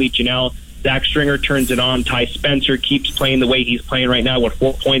like Riley Janelle, Zach Stringer turns it on. Ty Spencer keeps playing the way he's playing right now with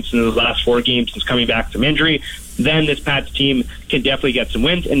 4 points in his last 4 games since coming back from injury. Then this Pats team can definitely get some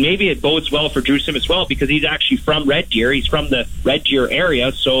wins. And maybe it bodes well for Drew Sim as well because he's actually from Red Deer. He's from the Red Deer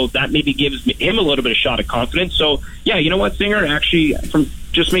area, so that maybe gives him a little bit of shot of confidence. So, yeah, you know what, Singer? Actually, from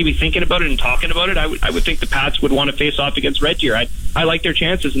just maybe thinking about it and talking about it, I would think the Pats would want to face off against Red Deer. I like their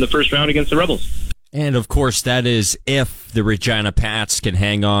chances in the first round against the Rebels. And, of course, that is if the Regina Pats can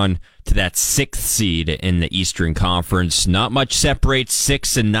hang on to that 6th seed in the Eastern Conference. Not much separates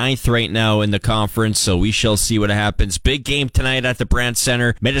 6th and 9th right now in the conference, so we shall see what happens. Big game tonight at the Brandt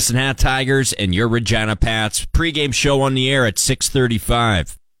Center. Medicine Hat Tigers and your Regina Pats. Pre-game show on the air at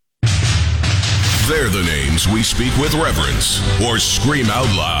 6:35. They're the names we speak with reverence or scream out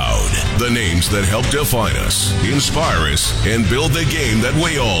loud. The names that help define us, inspire us, and build the game that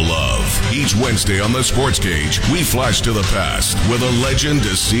we all love. Each Wednesday on the Sports Cage, we flash to the past with a legend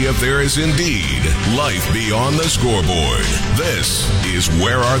to see if there is indeed life beyond the scoreboard. This is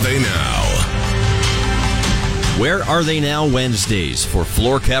Where Are They Now? Where Are They Now Wednesdays for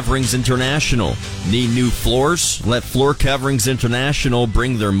Floor Coverings International. Need new floors? Let Floor Coverings International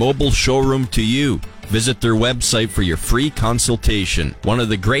bring their mobile showroom to you. Visit their website for your free consultation. One of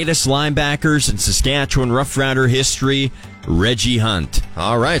the greatest linebackers in Saskatchewan Rough Rider history, Reggie Hunt.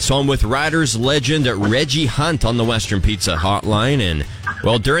 All right, so I'm with Riders legend Reggie Hunt on the Western Pizza Hotline. And,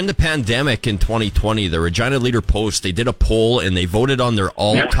 well, during the pandemic in 2020, the Regina Leader Post, they did a poll and they voted on their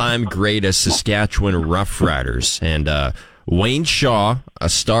all-time greatest Saskatchewan Rough Riders. And Wayne Shaw, a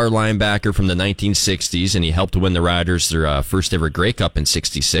star linebacker from the 1960s, and he helped win the Riders their first ever Grey Cup in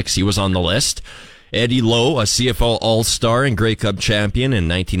 '66. He was on the list. Eddie Lowe, a CFL All-Star and Grey Cup champion in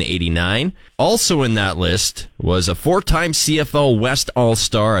 1989. Also in that list was a 4-time CFL West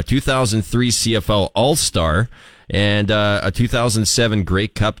All-Star, a 2003 CFL All-Star, and a 2007 Grey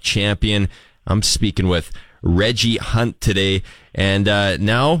Cup champion. I'm speaking with Reggie Hunt today. And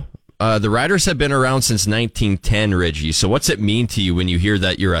now the Riders have been around since 1910, Reggie. So what's it mean to you when you hear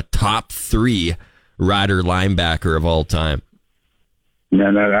that you're a top 3 Rider linebacker of all time?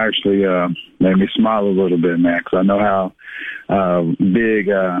 Man, that actually made me smile a little bit, man, because I know how big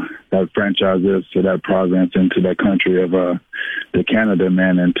that franchise is to that province and to that country of to Canada,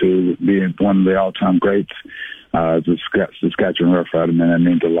 man, and to be one of the all-time greats, the Saskatchewan Rough Rider, man, that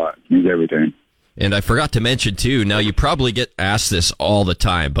means a lot. It means everything. And I forgot to mention, too, now you probably get asked this all the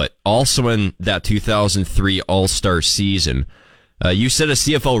time, but also in that 2003 All-Star season, you set a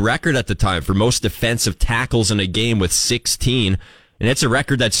CFL record at the time for most defensive tackles in a game with 16. And it's a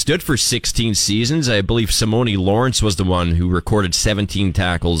record that stood for 16 seasons. I believe Simone Lawrence was the one who recorded 17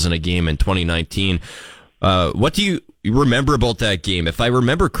 tackles in a game in 2019. What do you remember about that game? If I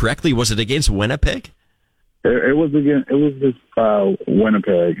remember correctly, was it against Winnipeg? It was against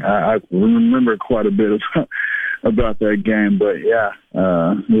Winnipeg. I remember quite a bit about that game, but yeah,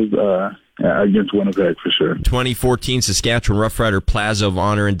 it was against Winnipeg for sure. 2014 Saskatchewan Roughrider Plaza of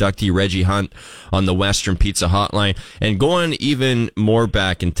Honor inductee Reggie Hunt on the Western Pizza Hotline. And going even more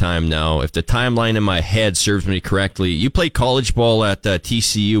back in time now, if the timeline in my head serves me correctly, you played college ball at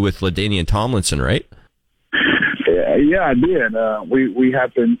TCU with LaDainian Tomlinson, right? Yeah, I did. We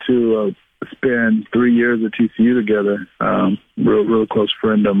happened to spend 3 years at TCU together. Real close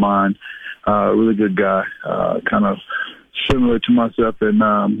friend of mine. Really good guy. Kind of similar to myself,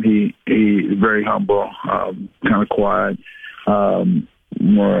 and he's very humble, kind of quiet.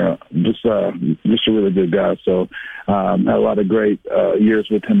 More just a really good guy. So had a lot of great years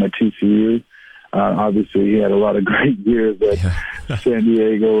with him at TCU. Obviously, he had a lot of great years at San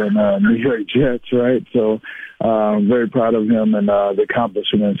Diego and New York Jets, right? So very proud of him and the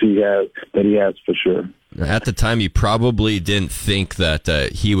accomplishments he has for sure. At the time, you probably didn't think that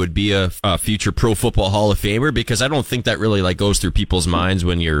he would be a future Pro Football Hall of Famer, because I don't think that really goes through people's minds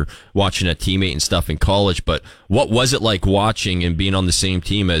when you're watching a teammate and stuff in college. But what was it like watching and being on the same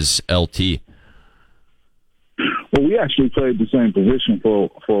team as LT? Well, we actually played the same position for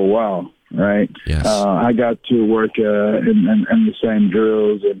a while, right? Yes. I got to work in the same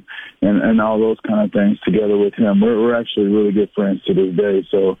drills and all those kind of things together with him. We're actually really good friends to this day.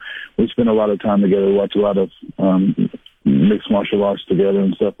 So we spend a lot of time together, watch a lot of mixed martial arts together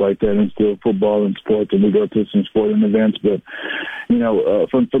and stuff like that, and still football and sports, and we go to some sporting events. But,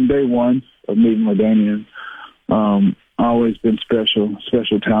 from day one of meeting LaDainian, always been special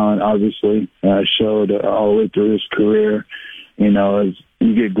talent, obviously. Showed all the way through his career, as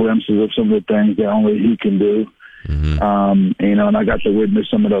you get glimpses of some of the things that only he can do. Mm-hmm. And I got to witness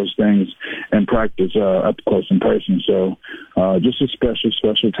some of those things in practice up close in person. So just a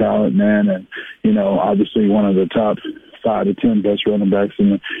special talent, man. And, obviously one of the top 5 to 10 best running backs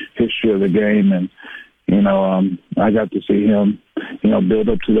in the history of the game. And, I got to see him, build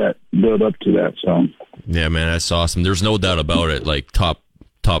up to that. So. Yeah, man, that's awesome. There's no doubt about it.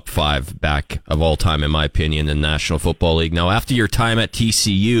 Top 5 back of all time, in my opinion, in the National Football League. Now, after your time at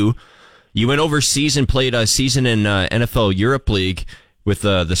TCU, you went overseas and played a season in NFL Europe League with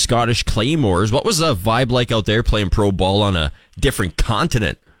the Scottish Claymores. What was the vibe like out there playing pro ball on a different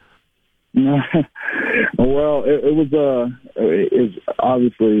continent? Well, it's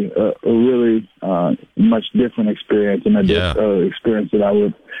obviously a really much different experience, and experience that I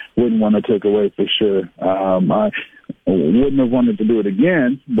wouldn't want to take away for sure. I wouldn't have wanted to do it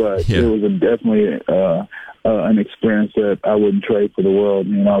again, but it was definitely an experience that I wouldn't trade for the world.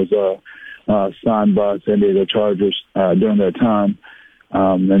 I was signed by San Diego Chargers during that time.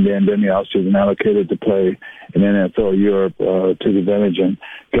 And then the offseason allocated to play in NFL Europe, took advantage and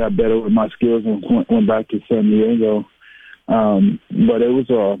got better with my skills and went back to San Diego. But it was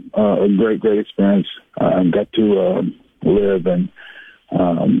a great experience. Got to live and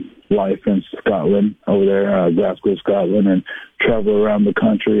life in Scotland over there, Glasgow, Scotland, and travel around the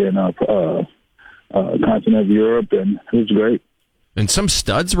country and continent of Europe, and it was great. And some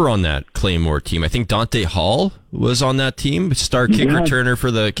studs were on that Claymore team. I think Dante Hall was on that team, star kick returner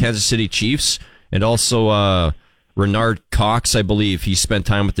for the Kansas City Chiefs, and also Renard Cox, I believe. He spent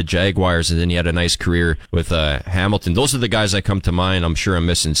time with the Jaguars, and then he had a nice career with Hamilton. Those are the guys that come to mind. I'm sure I'm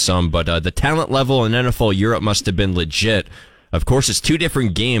missing some, but the talent level in NFL Europe must have been legit. Of course, it's 2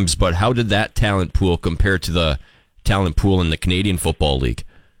 different games, but how did that talent pool compare to the talent pool in the Canadian Football League?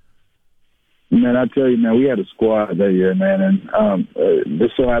 Man, I tell you, man, we had a squad that year, man, and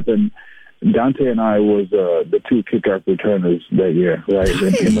this so happened, Dante and I was the 2 kickoff returners that year, right?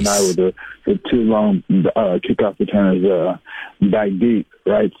 And him and I were the 2 long kickoff returners back deep,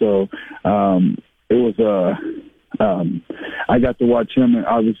 right? So it was I got to watch him and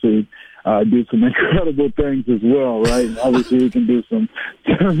obviously do some incredible things as well, right? And obviously he can do some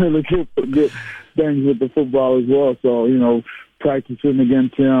really good things with the football as well. So, practicing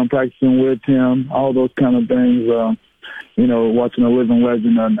against him, practicing with him, all those kind of things. Watching a living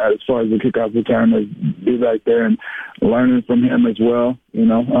legend as far as the kickoff returners, be back there and learning from him as well,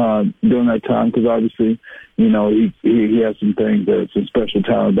 during that time, because obviously, he has some things, some special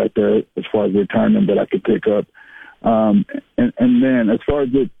talent back there as far as returning that I could pick up. And then as far as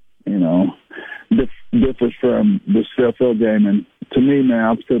it, differs from the CFL game, and to me, man,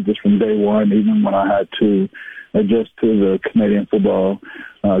 I've said this from day one, even when I had to adjust to the Canadian football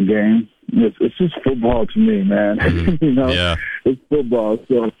game. It's just football to me, man. It's football.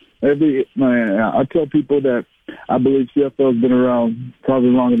 So I tell people that I believe CFL has been around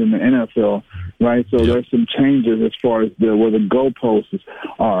probably longer than the NFL. right? So there's some changes as far as where the goalposts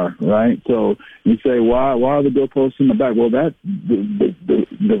are, right? So you say, why are the goalposts in the back? Well, the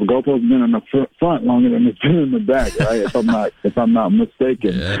goalposts have been in the front longer than it's been in the back, right? if I'm not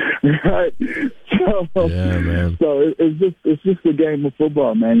mistaken, right? So it's just a game of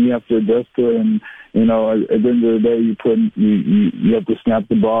football, man. You have to adjust to it, and you know, at the end of the day, you have to snap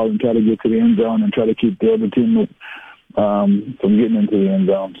the ball and try to get to the end zone and try to keep the other team from getting into the end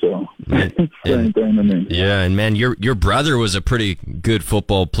zone. So same thing to me. Yeah, and man, your brother was a pretty good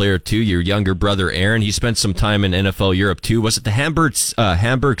football player too. Your younger brother Aaron, he spent some time in NFL Europe too. Was it the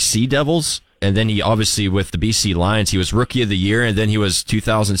Hamburg Sea Devils? And then he obviously with the BC Lions, he was Rookie of the Year, and then he was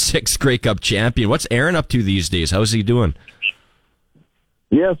 2006 Grey Cup champion. What's Aaron up to these days? How's he doing?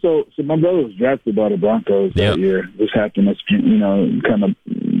 Yeah, so my brother was drafted by the Broncos that year. This happened, you know, kind of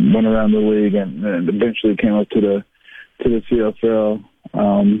went around the league and eventually came up to the CFL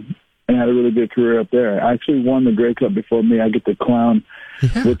and had a really good career up there. I actually won the Grey Cup before me. I get to clown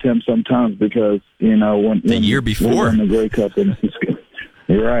with him sometimes because, you know, when year before we won the Grey Cup,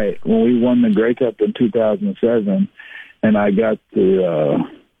 you're right. When we won the Grey Cup in 2007, and I got the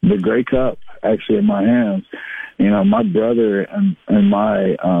Grey Cup actually in my hands. You know, my brother and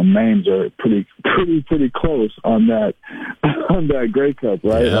my names are pretty close on that Grey Cup,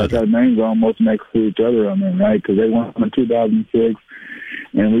 right? Yeah. Like our names are almost next to each other on them, right? Because they won in 2006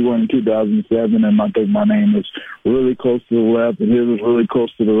 and we won in 2007, and I think my name was really close to the left and his was really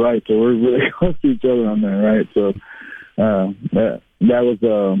close to the right, so we're really close to each other on there, right? So that was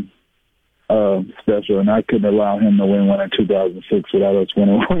special, and I couldn't allow him to win one in 2006 without us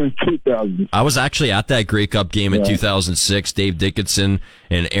winning one in 2000. I was actually at that Grey Cup game in 2006. Dave Dickinson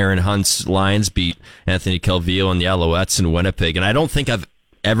and Aaron Hunt's Lions beat Anthony Calvillo and the Alouettes in Winnipeg, and I don't think I've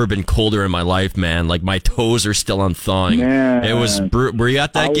ever been colder in my life, man. Like, my toes are still unthawing. Man, it was were you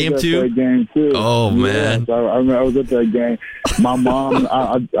at that game too? That game too. Oh, man. I was at that game. My mom,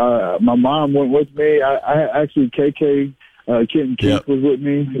 my mom went with me. I actually, KK Kenton Keith was with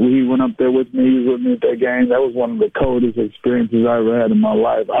me. He went up there with me. He was with me at that game. That was one of the coldest experiences I ever had in my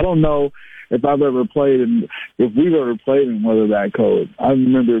life. I don't know if I've ever played in, if we've ever played in weather that cold. I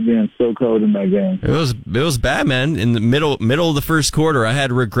remember it being so cold in that game. It was bad, man. In the middle of the first quarter, I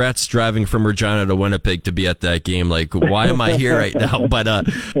had regrets driving from Regina to Winnipeg to be at that game. Like, why am I here right now? But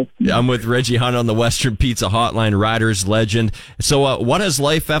I'm with Reggie Hunt on the Western Pizza Hotline, Riders legend. So what has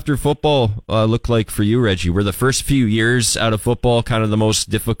life after football look like for you, Reggie? Were the first few years out of football kind of the most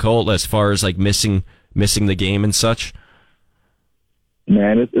difficult as far as like missing the game and such?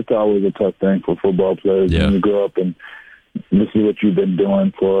 Man, it's always a tough thing for football players when you grow up and this is what you've been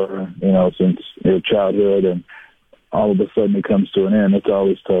doing for, you know, since your childhood, and all of a sudden it comes to an end. It's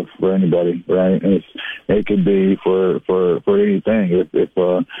always tough for anybody, right? And it could be for anything. If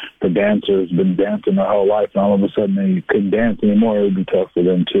the dancer's been dancing their whole life and all of a sudden they couldn't dance anymore, it would be tough for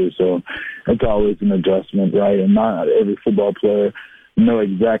them too. So it's always an adjustment, right? And not every football player know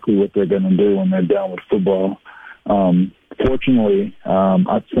exactly what they're going to do when they're done with football. Fortunately,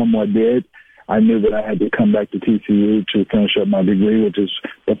 I somewhat did. I knew that I had to come back to TCU to finish up my degree, which is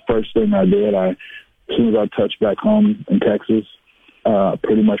the first thing I did. As soon as I touched back home in Texas,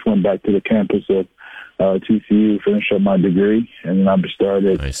 pretty much went back to the campus of TCU, finished up my degree, and then I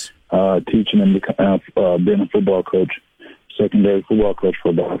started teaching and being a football coach, secondary football coach for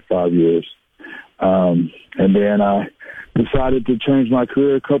about 5 years. And then I decided to change my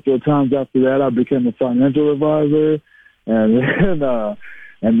career a couple of times after that. I became a financial advisor, and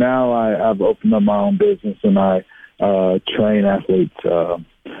now I've opened up my own business, and I train athletes of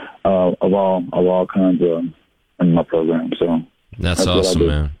all kinds in my program. So that's awesome,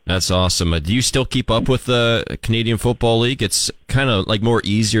 man. That's awesome. Do you still keep up with the Canadian Football League? It's kind of like more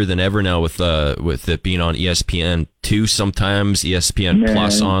easier than ever now with it being on ESPN2, sometimes ESPN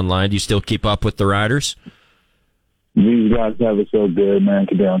Plus online. Do you still keep up with the Riders? These guys have it so good, man,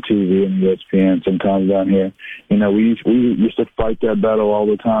 to be on TV and ESPN sometimes down here. You know, we used to fight that battle all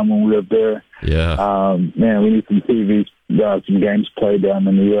the time when we were up there. Yeah. Man, we need some TV, some games played down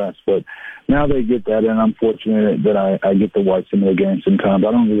in the U.S., but now they get that, and I'm fortunate that I get to watch some of the games sometimes.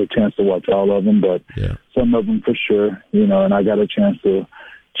 I don't get a chance to watch all of them, but some of them for sure, you know, and I got a chance to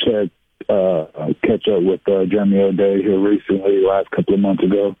catch up with Jeremy O'Day here recently, last couple of months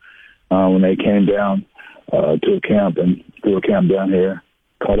ago, when they came down to a camp and threw a camp down here,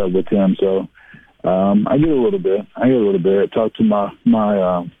 caught up with him. So I get a little bit. I talked to my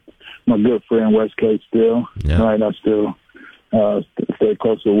good friend Wes Case still. Yeah. Right, I still stay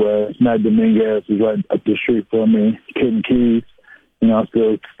close to Wes. Matt Dominguez is right up the street from me. Kenton Keith, you know, I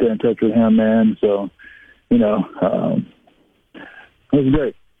still stay in touch with him, man. So, you know, it was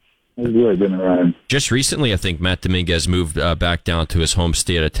great. It's really been a ride. Just recently, I think Matt Dominguez moved back down to his home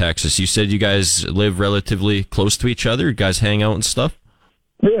state of Texas. You said you guys live relatively close to each other. You guys hang out and stuff?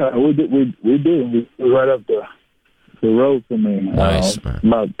 Yeah, we do. We're right up the road from me. Nice,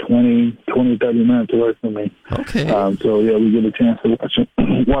 about 20, 30 minutes away from me. Okay. So, yeah, we get a chance to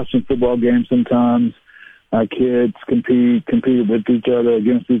watch some football games sometimes. Our kids compete with each other,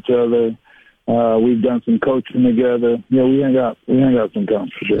 against each other. We've done some coaching together. Yeah, we hang out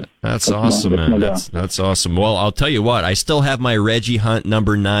sometimes for sure. That's awesome, man. That's awesome. Well, I'll tell you what. I still have my Reggie Hunt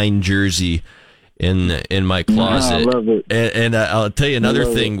number 9 jersey in my closet. I love it. And I'll tell you another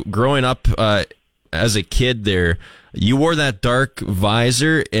thing. Growing up as a kid there, you wore that dark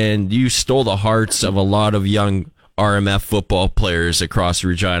visor, and you stole the hearts of a lot of young RMF football players across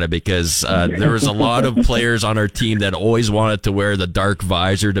Regina, because there was a lot of players on our team that always wanted to wear the dark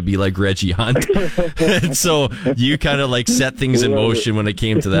visor to be like Reggie Hunt. And so you kind of like set things in motion when it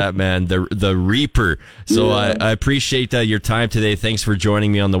came to that, man. The Reaper. So I appreciate your time today. Thanks for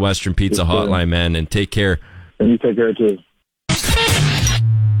joining me on the Western Pizza Hotline, man, and take care. And you take care too.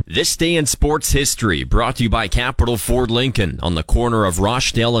 This Day in Sports History, brought to you by Capital Ford Lincoln on the corner of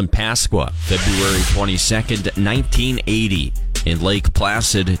Rochdale and Pasqua, February 22nd, 1980. In Lake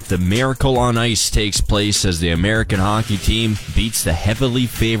Placid, the Miracle on Ice takes place as the American hockey team beats the heavily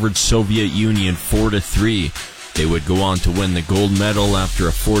favored Soviet Union 4-3. They would go on to win the gold medal after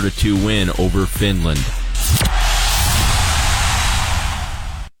a 4-2 win over Finland.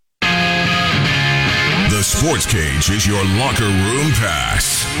 The Sports Cage is your locker room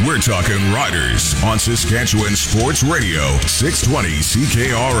pass. We're talking Riders on Saskatchewan Sports Radio, 620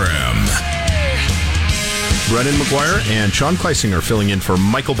 CKRM. Brendan McGuire and Sean Kleisinger filling in for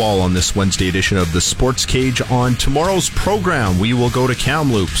Michael Ball on this Wednesday edition of the Sports Cage. On tomorrow's program, we will go to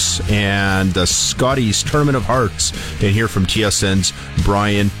Kamloops and the Scotties Tournament of Hearts and hear from TSN's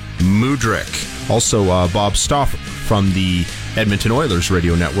Brian Mudryk. Also, Bob Stoff from the Edmonton Oilers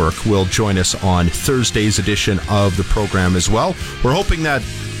Radio Network will join us on Thursday's edition of the program as well. We're hoping that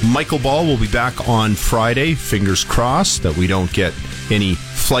Michael Ball will be back on Friday. Fingers crossed that we don't get any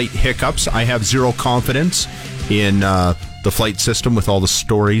flight hiccups. I have zero confidence in the flight system with all the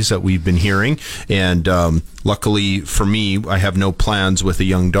stories that we've been hearing. And luckily for me, I have no plans with a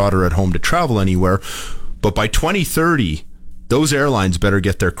young daughter at home to travel anywhere. But by 2030... those airlines better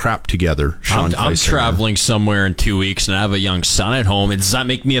get their crap together, Sean. I'm traveling somewhere in 2 weeks, and I have a young son at home. Does that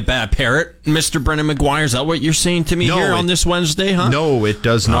make me a bad parent, Mr. Brendan McGuire? Is that what you're saying to me on this Wednesday, huh? No, it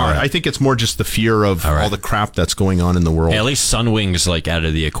does not. Right. I think it's more just the fear of all the crap that's going on in the world. Hey, at least Sunwing's out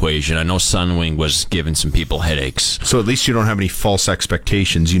of the equation. I know Sunwing was giving some people headaches. So at least you don't have any false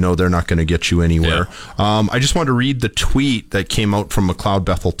expectations. You know they're not going to get you anywhere. Yeah. I just wanted to read the tweet that came out from McLeod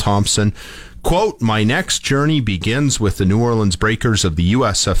Bethel Thompson. Quote, "My next journey begins with the New Orleans Breakers of the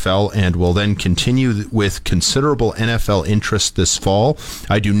USFL and will then continue with considerable NFL interest this fall.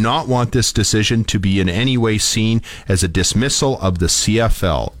 I do not want this decision to be in any way seen as a dismissal of the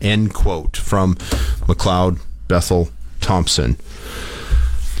CFL." End quote from McLeod Bethel Thompson.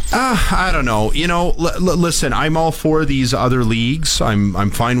 I don't know. You know, listen, I'm all for these other leagues. I'm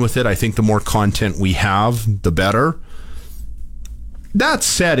fine with it. I think the more content we have, the better. That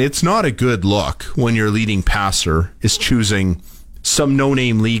said, it's not a good look when your leading passer is choosing some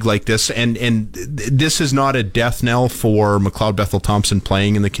no-name league like this, and this is not a death knell for McLeod Bethel Thompson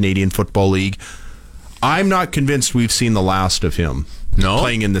playing in the Canadian Football League. I'm not convinced we've seen the last of him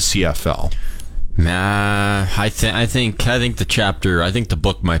playing in the CFL. Nah, I think the chapter, I think the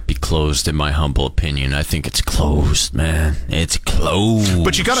book might be closed. In my humble opinion, I think it's closed, man. It's closed.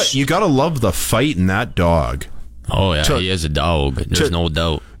 But you gotta love the fight in that dog. Oh, yeah, he is a dog. There's no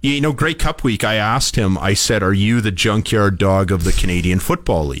doubt. You know, Grey Cup week, I asked him, I said, are you the junkyard dog of the Canadian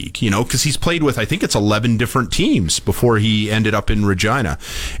Football League? You know, because he's played with, I think it's 11 different teams before he ended up in Regina.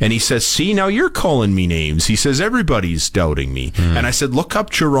 And he says, see, now you're calling me names. He says, everybody's doubting me. And I said, look up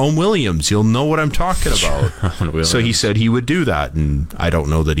Jerome Williams. You'll know what I'm talking about. So he said he would do that. And I don't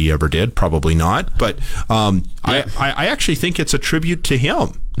know that he ever did. Probably not. But I actually think it's a tribute to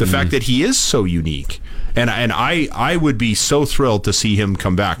him. The fact that he is so unique. And I would be so thrilled to see him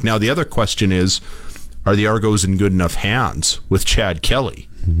come back. Now, the other question is, are the Argos in good enough hands with Chad Kelly?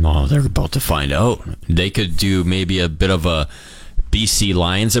 No, they're about to find out. They could do maybe a bit of a BC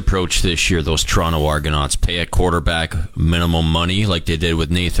Lions approach this year. Those Toronto Argonauts pay a quarterback minimum money like they did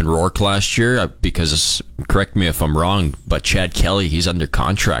with Nathan Rourke last year, because, correct me if I'm wrong, but Chad Kelly, he's under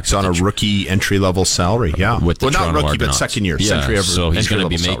contract. He's on a rookie entry-level salary, yeah. With the Toronto not rookie, Argonauts. but second year. Yeah, so he's going to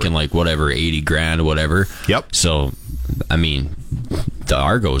be making $80,000 or whatever. Yep. So, I mean, the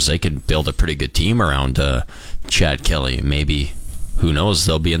Argos, they could build a pretty good team around Chad Kelly. Maybe who knows?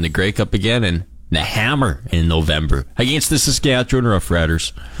 They'll be in the Grey Cup again and the Hammer in November against the Saskatchewan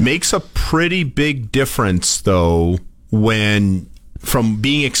Roughriders. Makes a pretty big difference, though, when from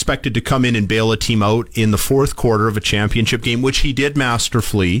being expected to come in and bail a team out in the fourth quarter of a championship game, which he did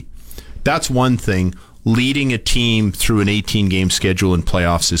masterfully. That's one thing. Leading a team through an 18-game schedule in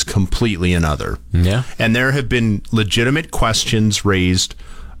playoffs is completely another. Yeah. And there have been legitimate questions raised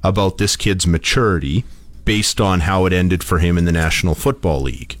about this kid's maturity based on how it ended for him in the National Football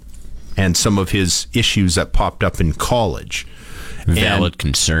League and some of his issues that popped up in college. Valid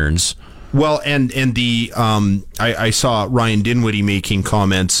concerns. Well, and the I saw Ryan Dinwiddie making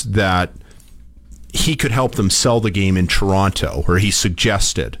comments that he could help them sell the game in Toronto, or he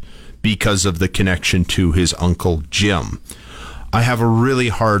suggested, because of the connection to his uncle Jim. I have a really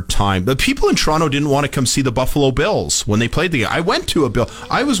hard time. The people in Toronto didn't want to come see the Buffalo Bills when they played the game. I went to a Bill.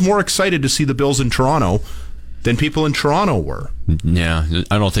 I was more excited to see the Bills in Toronto than people in Toronto were. Yeah,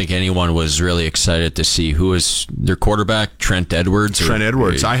 I don't think anyone was really excited to see who was their quarterback, Trent Edwards. Trent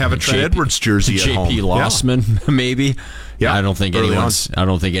Edwards. I have a Trent Edwards jersey at home. JP Lossman, maybe. Yeah, I don't think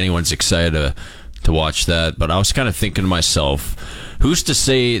anyone's excited to watch that. But I was kind of thinking to myself, who's to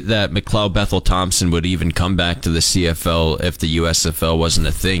say that McLeod Bethel Thompson would even come back to the CFL if the USFL wasn't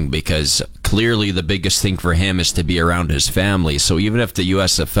a thing? Because clearly the biggest thing for him is to be around his family. So even if the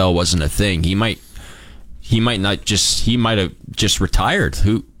USFL wasn't a thing, he might have just retired.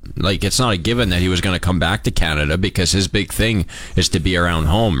 It's not a given that he was going to come back to Canada, because his big thing is to be around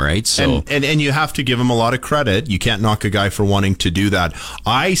home, right? So and you have to give him a lot of credit. You can't knock a guy for wanting to do that.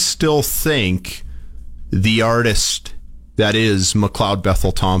 I still think the artist that is McLeod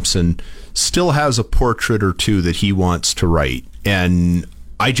Bethel Thompson still has a portrait or two that he wants to write, and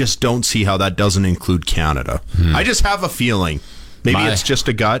I just don't see how that doesn't include Canada. I just have a feeling. Maybe it's just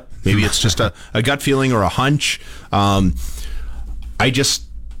a gut. Maybe it's just a gut feeling or a hunch. I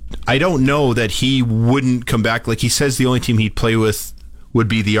don't know that he wouldn't come back. Like he says, the only team he'd play with would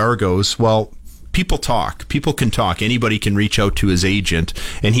be the Argos. Well, people talk. People can talk. Anybody can reach out to his agent,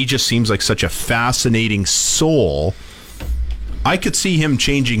 and he just seems like such a fascinating soul. I could see him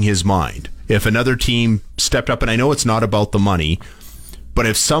changing his mind if another team stepped up, and I know it's not about the money, but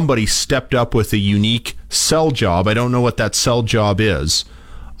if somebody stepped up with a unique sell job, I don't know what that sell job is,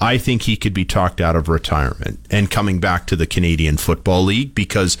 I think he could be talked out of retirement and coming back to the Canadian Football League,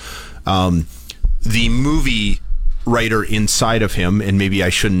 because the movie writer inside of him, and maybe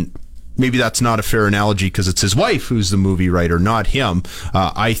that's not a fair analogy because it's his wife who's the movie writer, not him.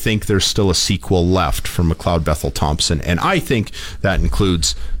 I think there's still a sequel left for McLeod Bethel Thompson, and I think that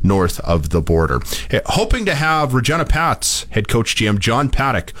includes north of the border. Hoping to have Regina Pats head coach GM John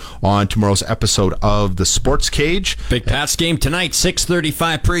Paddock on tomorrow's episode of The Sports Cage. Big Pats game tonight,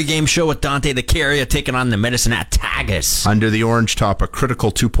 6:35 pregame show with Dante DeCaria taking on the Medicine Hat Tigers. Under the orange top, a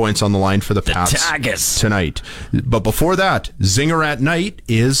critical 2 points on the line for the Pats Tigers tonight. But before that, Zinger at Night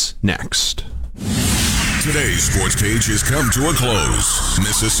is next. Today's Sports Cage has come to a close.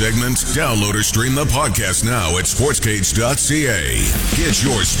 Miss a segment? Download or stream the podcast now at sportscage.ca. Get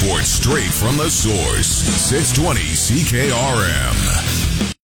your sports straight from the source. 620 CKRM.